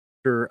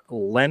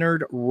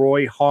Leonard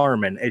Roy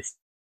Harmon, a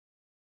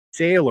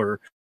sailor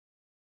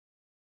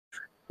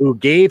who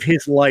gave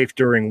his life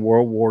during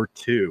World War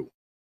II.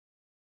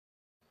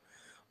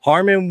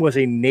 Harmon was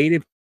a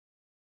native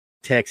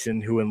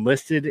Texan who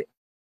enlisted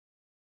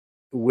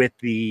with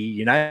the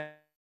United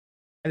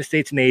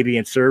States Navy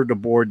and served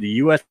aboard the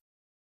U.S.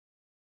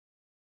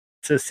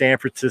 San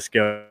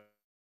Francisco.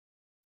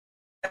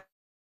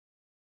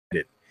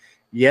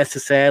 Yes,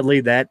 sadly,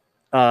 at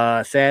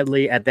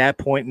that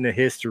point in the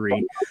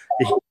history,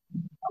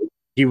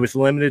 he was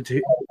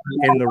limited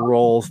in the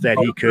roles that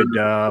he could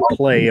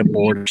play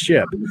aboard a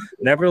ship.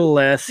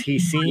 Nevertheless,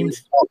 it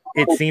seems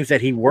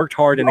that he worked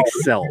hard and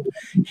excelled.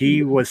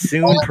 He was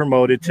soon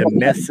promoted to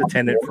mess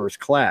attendant first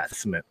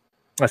class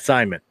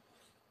assignment,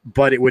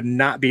 but it would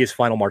not be his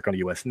final mark on the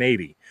U.S.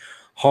 Navy.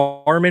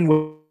 Harmon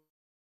was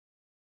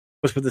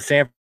with the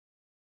San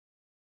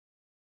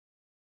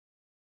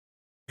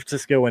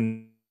Francisco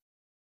in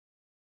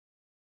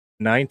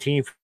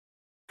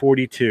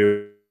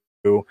 1942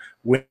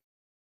 when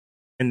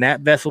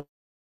that vessel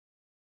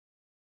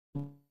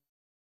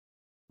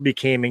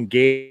became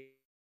engaged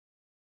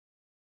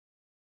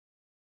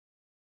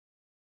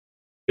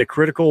in a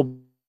critical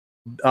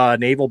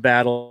naval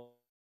battle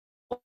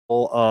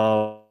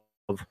of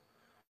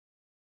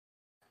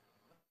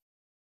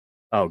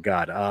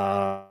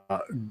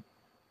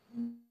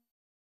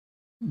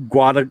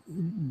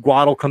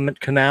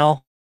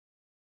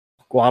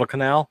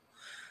Guadalcanal.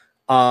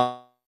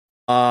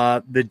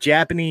 The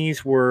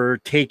Japanese were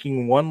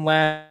taking one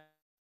last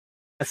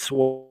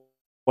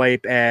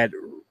swipe at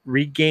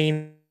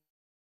regaining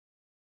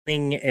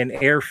an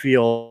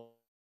airfield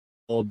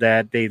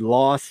that they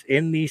lost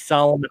in the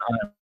Solomon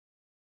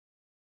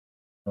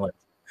Islands.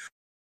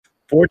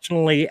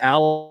 Fortunately,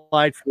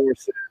 Allied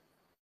forces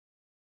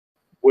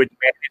would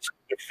manage to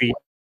defeat.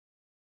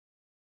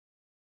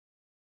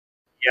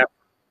 Yep,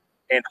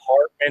 and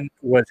Hartman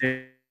was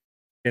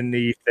in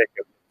the thick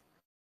of it.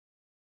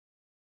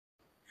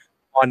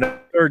 On the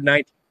 3rd,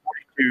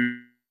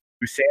 1942,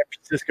 San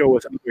Francisco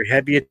was under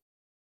heavy attack.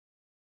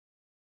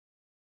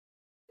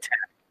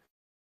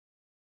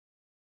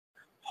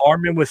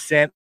 Harmon was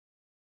sent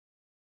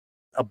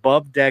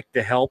above deck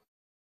to help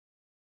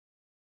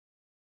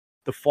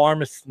the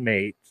pharmacist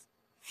mates.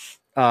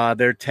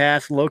 Their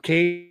task: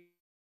 locate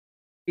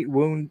the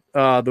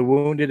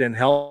wounded and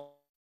help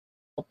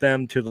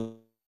them to the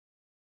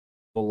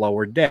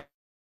lower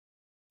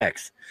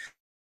decks.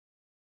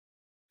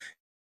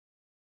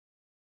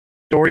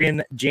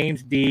 Historian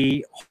James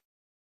D.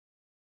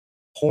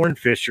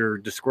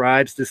 Hornfisher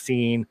describes the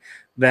scene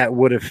that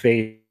would have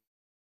faced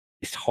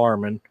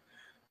Harmon.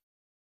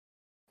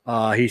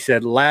 He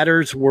said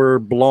ladders were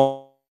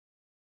blown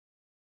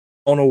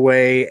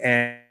away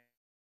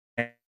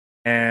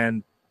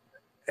and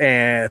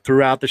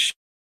throughout the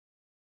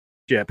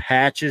ship,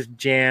 hatches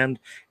jammed,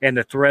 and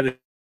the threat of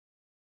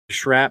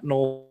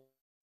shrapnel,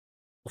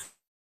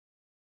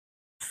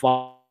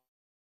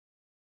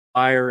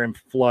 fire, and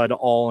flood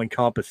all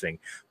encompassing.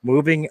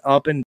 Moving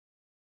up and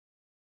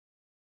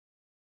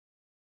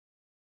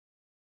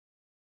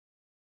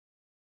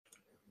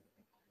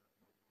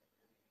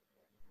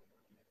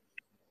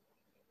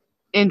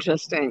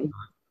Interesting.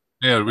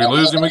 Yeah, did we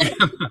lose him again?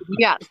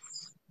 Yes.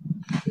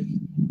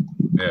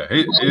 Yeah,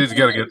 he's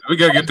got to get. We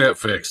got to get that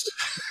fixed.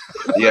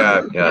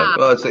 Yeah.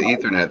 Well, it's an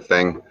Ethernet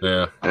thing.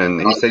 Yeah. And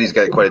he said he's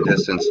got quite a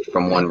distance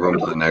from one room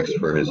to the next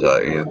for his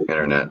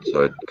internet,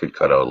 so it could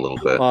cut out a little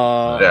bit.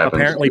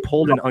 Apparently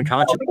pulled an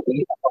unconscious.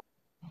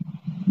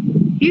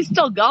 He's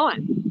still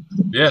going.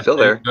 Yeah, Still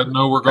there. He doesn't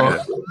know we're going.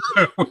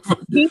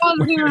 He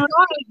doesn't even realize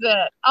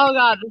it. Oh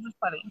God, this is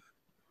funny.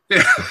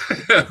 Yeah,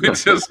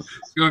 it's just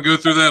going to go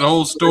through that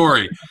whole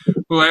story.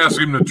 We'll ask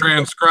him to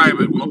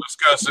transcribe it. We'll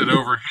discuss it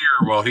over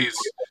here while he's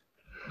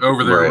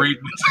over there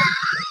reading it.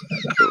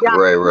 Yeah.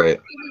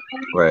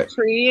 Right.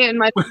 Tree in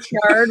my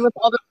backyard with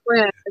all the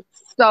friends.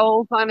 It's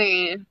so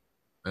funny.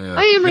 Yeah.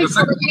 I am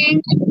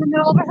recording in the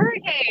middle of a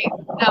hurricane.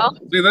 No.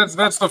 See,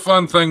 that's the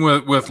fun thing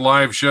with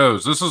live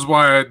shows. This is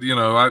why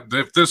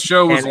if this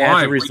show was And live,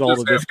 as a result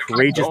of this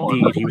courageous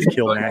deed, he was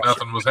killed in action.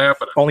 Nothing was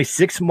happening. Only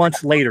 6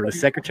 months later, the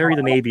Secretary of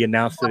the Navy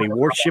announced that a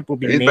warship would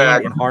be He's named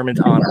back. in Harmon's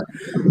honor.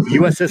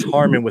 USS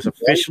Harmon was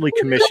officially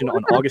commissioned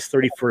on August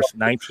 31st,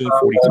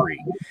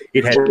 1943.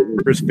 It had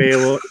for his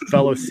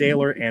fellow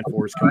sailor and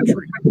for his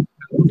country.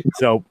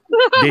 So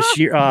this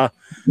year,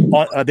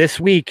 this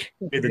week,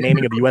 the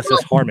naming of the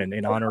USS Harmon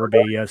in honor of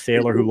a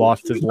sailor who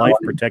lost his life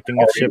protecting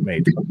his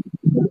shipmate.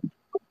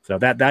 So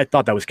that I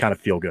thought that was kind of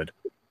feel good.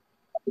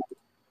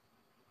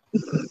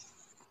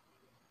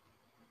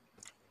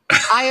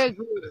 I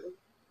agree.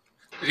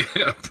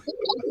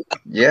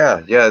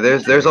 Yeah.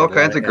 There's all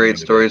kinds of great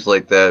stories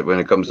like that when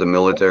it comes to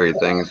military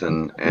things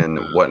and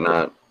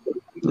whatnot.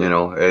 You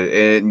know,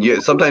 and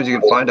sometimes you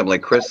can find them.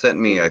 Like Chris sent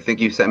me, I think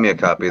you sent me a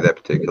copy of that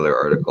particular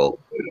article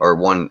or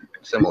one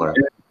similar.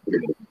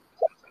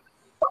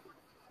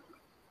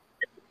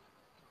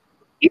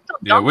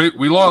 Yeah, we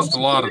lost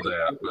a lot of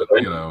that, but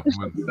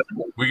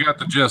we got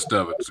the gist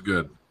of it. It's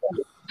good.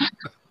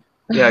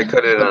 Yeah, I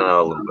cut it on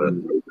a little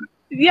bit.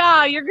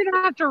 Yeah, you're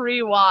gonna have to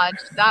rewatch.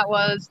 That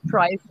was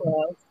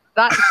priceless.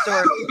 That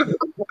story was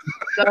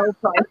so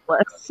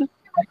priceless.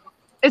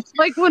 It's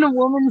like when a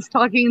woman's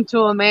talking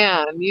to a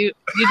man. You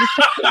just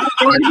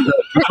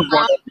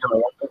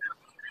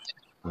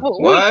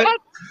What?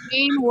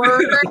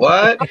 Word.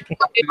 What?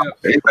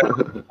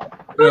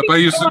 Yep, I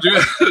used to do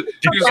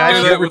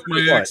that with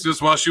my ex.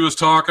 Just while she was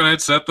talking,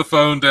 I'd set the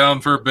phone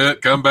down for a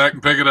bit, come back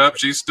and pick it up.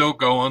 She's still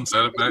going.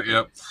 Set it back.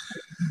 Yep.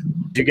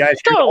 Do you guys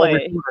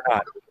Totally. or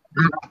not?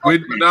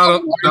 We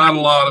not a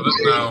lot of it.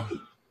 No.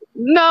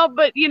 No,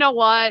 but you know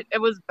what?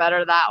 It was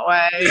better that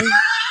way.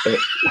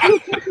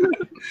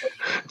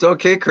 It's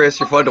okay, Chris.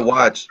 You're fun to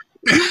watch.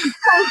 That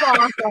was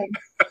awesome.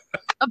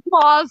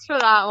 Applause for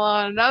that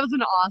one. That was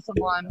an awesome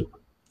one.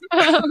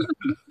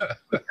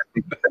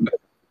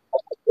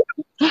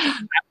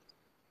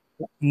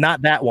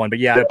 Not that one, but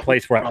yeah, a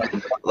place where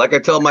Like I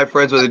tell my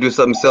friends when they do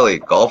something silly,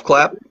 golf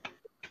clap.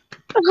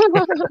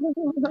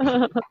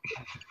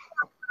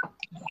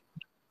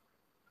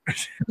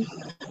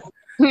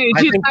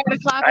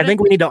 I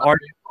think we need to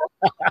argue.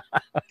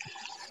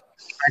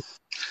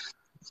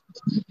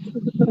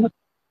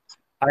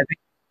 I think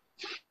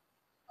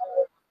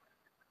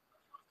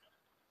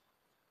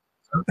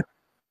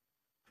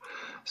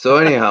So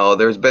anyhow,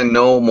 there's been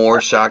no more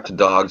shocked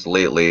dogs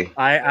lately.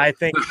 I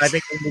think we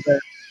need to.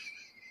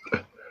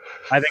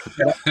 I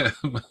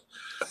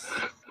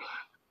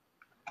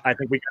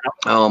think we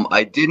got.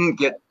 I didn't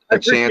get a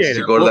chance appreciate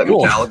to it. go to that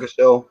Cool. Metallica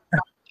show.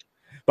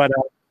 But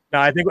no,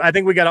 I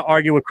think we got to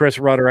argue with Chris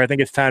Rudder. I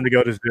think it's time to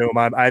go to Zoom.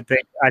 I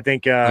think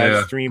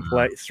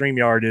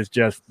StreamYard is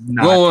just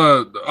not.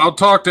 Well, I'll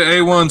talk to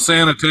A1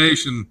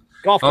 Sanitation.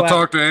 Golf I'll clap.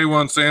 talk to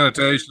A1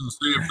 Sanitation and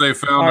see if they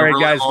found All a right,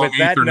 really guys, long with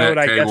that Ethernet note,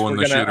 I guess cable in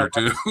we're the gonna- shitter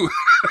too.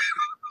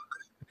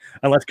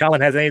 Unless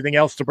Colin has anything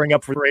else to bring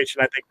up for duration,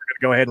 I think we're going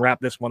to go ahead and wrap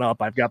this one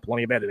up. I've got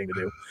plenty of editing to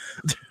do.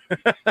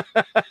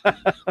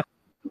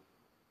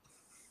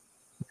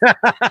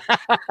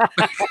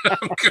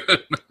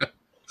 Good.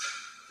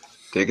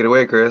 Take it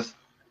away, Chris.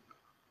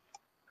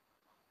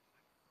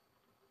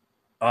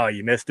 Oh,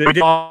 you missed it. We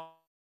did all-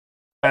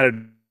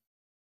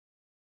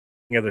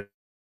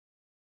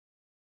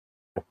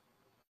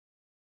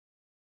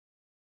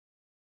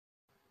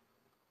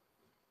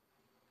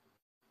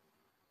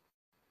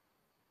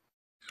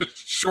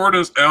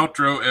 Shortest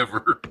outro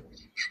ever.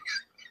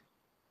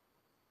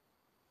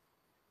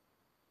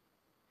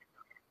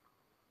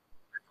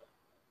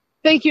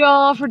 Thank you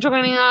all for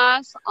joining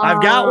us.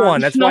 I've got one.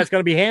 That's why it's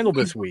going to be handled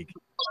this week.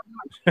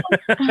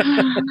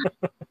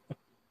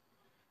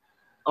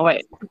 Oh,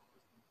 wait.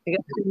 I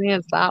guess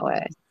it's that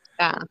way.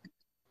 Yeah.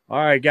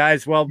 All right,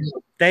 guys. Well,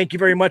 thank you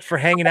very much for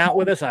hanging out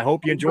with us. I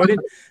hope you enjoyed it.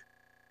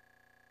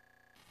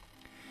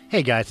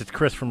 Hey guys, it's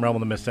Chris from Realm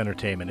of the Mist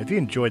Entertainment. If you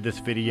enjoyed this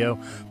video,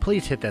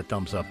 please hit that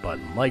thumbs up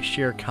button. Like,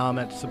 share,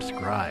 comment,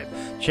 subscribe.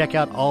 Check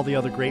out all the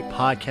other great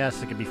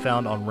podcasts that can be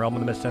found on Realm of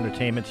the Mist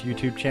Entertainment's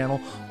YouTube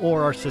channel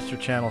or our sister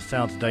channel,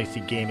 Sounds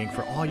Dicey Gaming,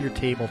 for all your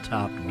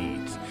tabletop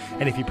needs.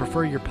 And if you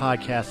prefer your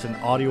podcast in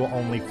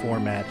audio-only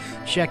format,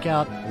 check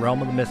out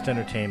Realm of the Mist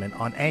Entertainment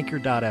on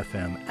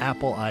Anchor.fm,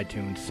 Apple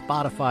iTunes,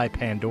 Spotify,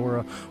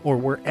 Pandora, or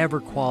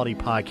wherever quality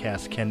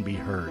podcasts can be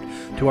heard.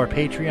 To our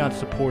Patreon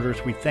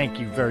supporters, we thank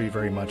you very,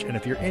 very much. And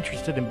if you're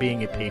interested in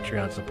being a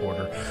Patreon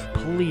supporter,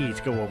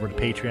 please go over to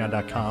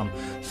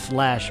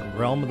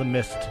patreon.com/Realm of the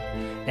Mist,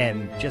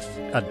 and just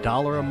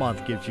 $1 a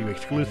month gives you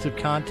exclusive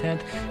content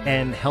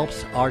and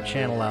helps our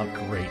channel out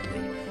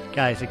greatly.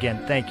 Guys,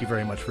 again, thank you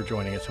very much for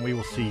joining us, and we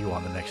will see you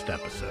on the next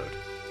episode.